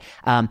said,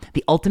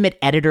 the ultimate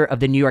editor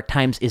of the New York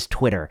Times is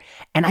Twitter.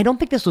 And I don't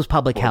think this was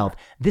public health.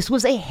 This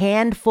was a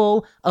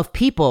handful of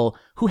people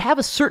who have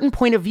a certain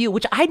point of view,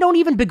 which I don't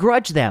even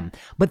begrudge them,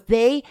 but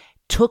they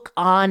took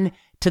on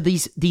to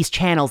these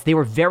channels. They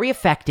were very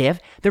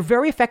effective. They're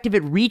very effective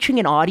at reaching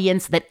an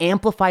audience that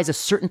amplifies a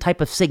certain type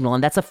of signal,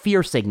 and that's a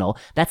fear signal.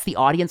 That's the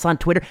audience on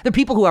Twitter. They're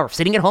people who are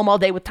sitting at home all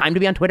day with time to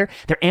be on Twitter.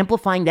 They're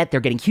amplifying that. They're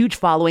getting huge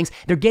followings.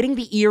 They're getting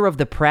the ear of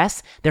the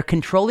press. They're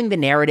controlling the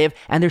narrative,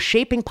 and they're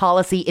shaping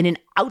policy in an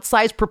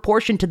outsized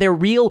proportion to their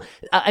real.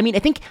 I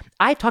think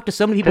I've talked to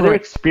so many people to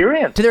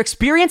their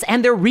experience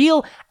and their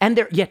real, and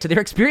to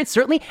their experience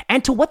certainly,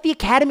 and to what the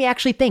Academy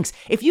actually thinks.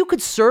 If you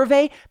could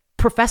survey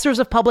professors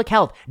of public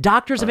health,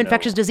 doctors of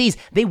infectious disease,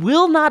 they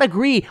will not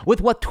agree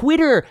with what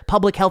Twitter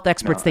public health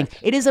experts think.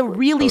 It is a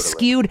really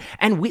skewed,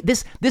 and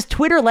this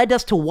Twitter led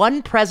us to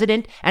one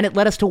president, and it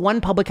led us to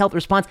one public health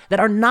response that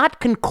are not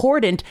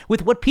concordant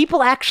with what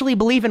people actually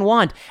believe and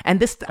want.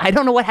 And this, I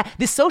don't know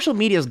this social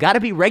media has got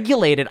to be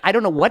regulated. I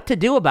don't know what to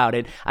do about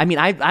it. I mean,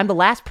 I'm the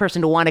last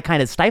person to want to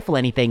kind of stifle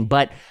anything,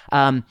 but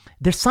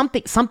there's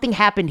something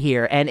happened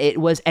here, and it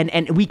was,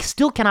 and we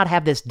still cannot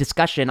have this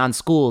discussion on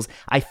schools.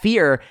 I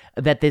fear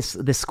that this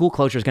school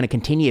closure is going to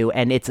continue,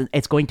 and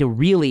it's going to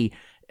really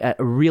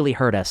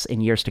hurt us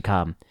in years to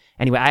come.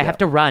 Anyway, I have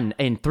to run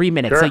in 3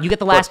 minutes, so you get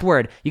the last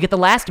word. You get the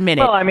last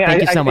minute. Well, I mean,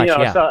 thank you so much.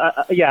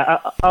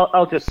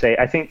 I'll just say,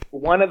 I think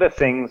one of the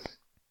things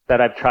that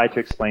I've tried to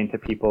explain to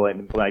people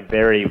in my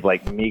very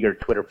meager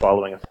Twitter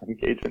following of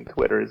engagement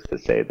Twitter is to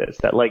say this,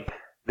 that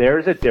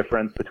there's a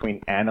difference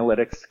between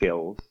analytic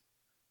skills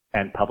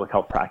and public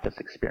health practice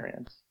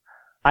experience.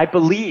 I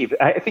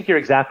think you're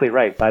exactly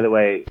right, by the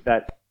way,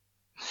 that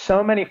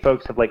so many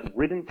folks have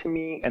written to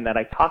me and that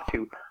I talk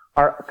to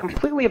are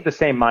completely of the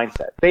same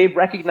mindset. They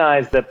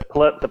recognize the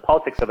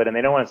politics of it and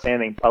they don't want to say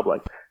anything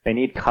public. They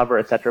need cover,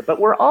 etc. But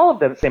we're all of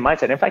the same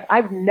mindset. In fact,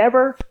 I've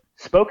never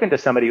spoken to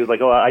somebody who's like,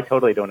 oh, I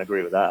totally don't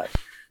agree with that.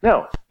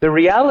 No, the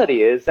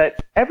reality is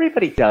that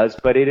everybody does,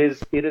 but it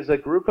is a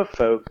group of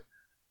folks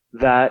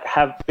that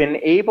have been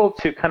able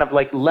to kind of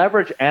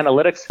leverage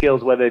analytic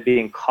skills, whether it be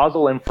in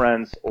causal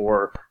inference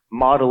or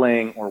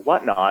modeling or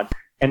whatnot,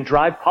 and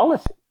drive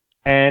policy.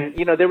 And,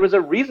 there was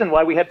a reason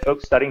why we had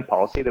folks studying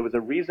policy. There was a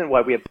reason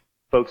why we had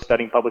folks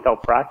studying public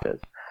health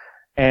practice.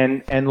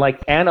 And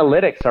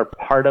analytics are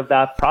part of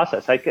that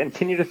process. I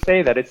continue to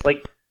say that it's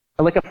like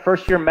a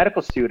first-year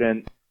medical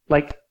student.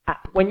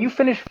 When you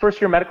finish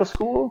first-year medical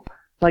school,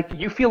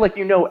 you feel like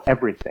you know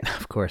everything.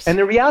 Of course. And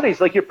the reality is,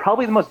 you're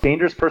probably the most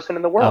dangerous person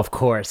in the world. Of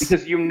course.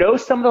 Because you know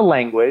some of the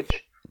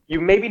language,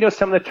 you maybe know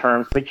some of the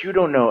terms, but you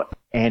don't know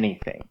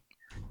anything.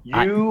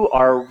 You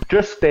are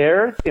just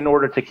there in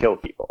order to kill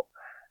people.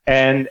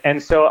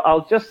 And so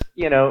I'll just,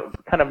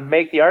 kind of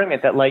make the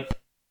argument that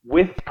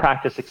with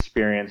practice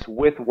experience,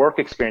 with work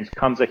experience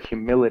comes a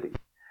humility.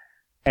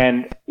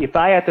 And if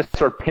I had to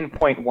sort of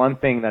pinpoint one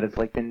thing that has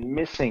been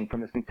missing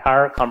from this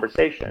entire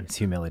conversation, it's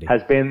humility.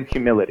 Has been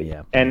humility.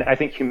 Yeah. And I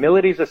think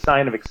humility is a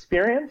sign of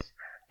experience.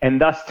 And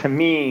thus, to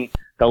me,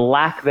 the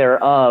lack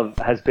thereof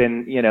has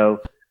been,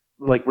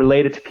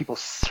 related to people's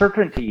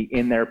certainty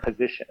in their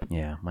position.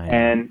 Yeah,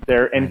 and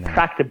their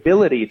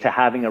intractability to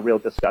having a real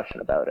discussion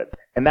about it.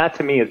 And that,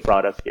 to me, has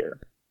brought us here.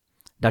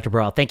 Dr.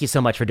 Baral, thank you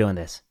so much for doing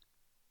this.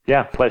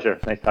 Yeah, pleasure.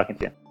 Nice talking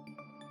to you.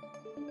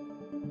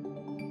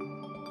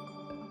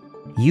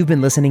 You've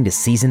been listening to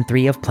Season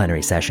 3 of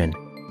Plenary Session.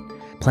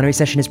 Plenary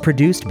Session is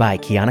produced by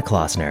Kiana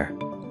Klossner.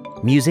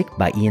 Music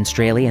by Ian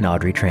Straley and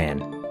Audrey Tran.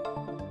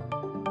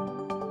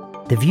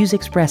 The views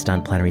expressed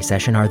on Plenary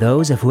Session are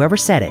those of whoever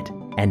said it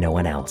and no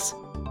one else.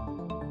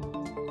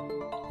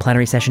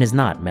 Plenary Session is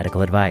not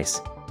medical advice.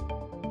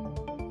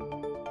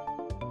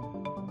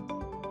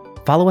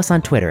 follow us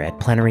on Twitter at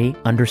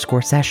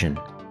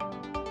plenary_session.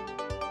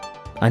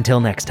 Until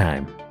next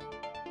time.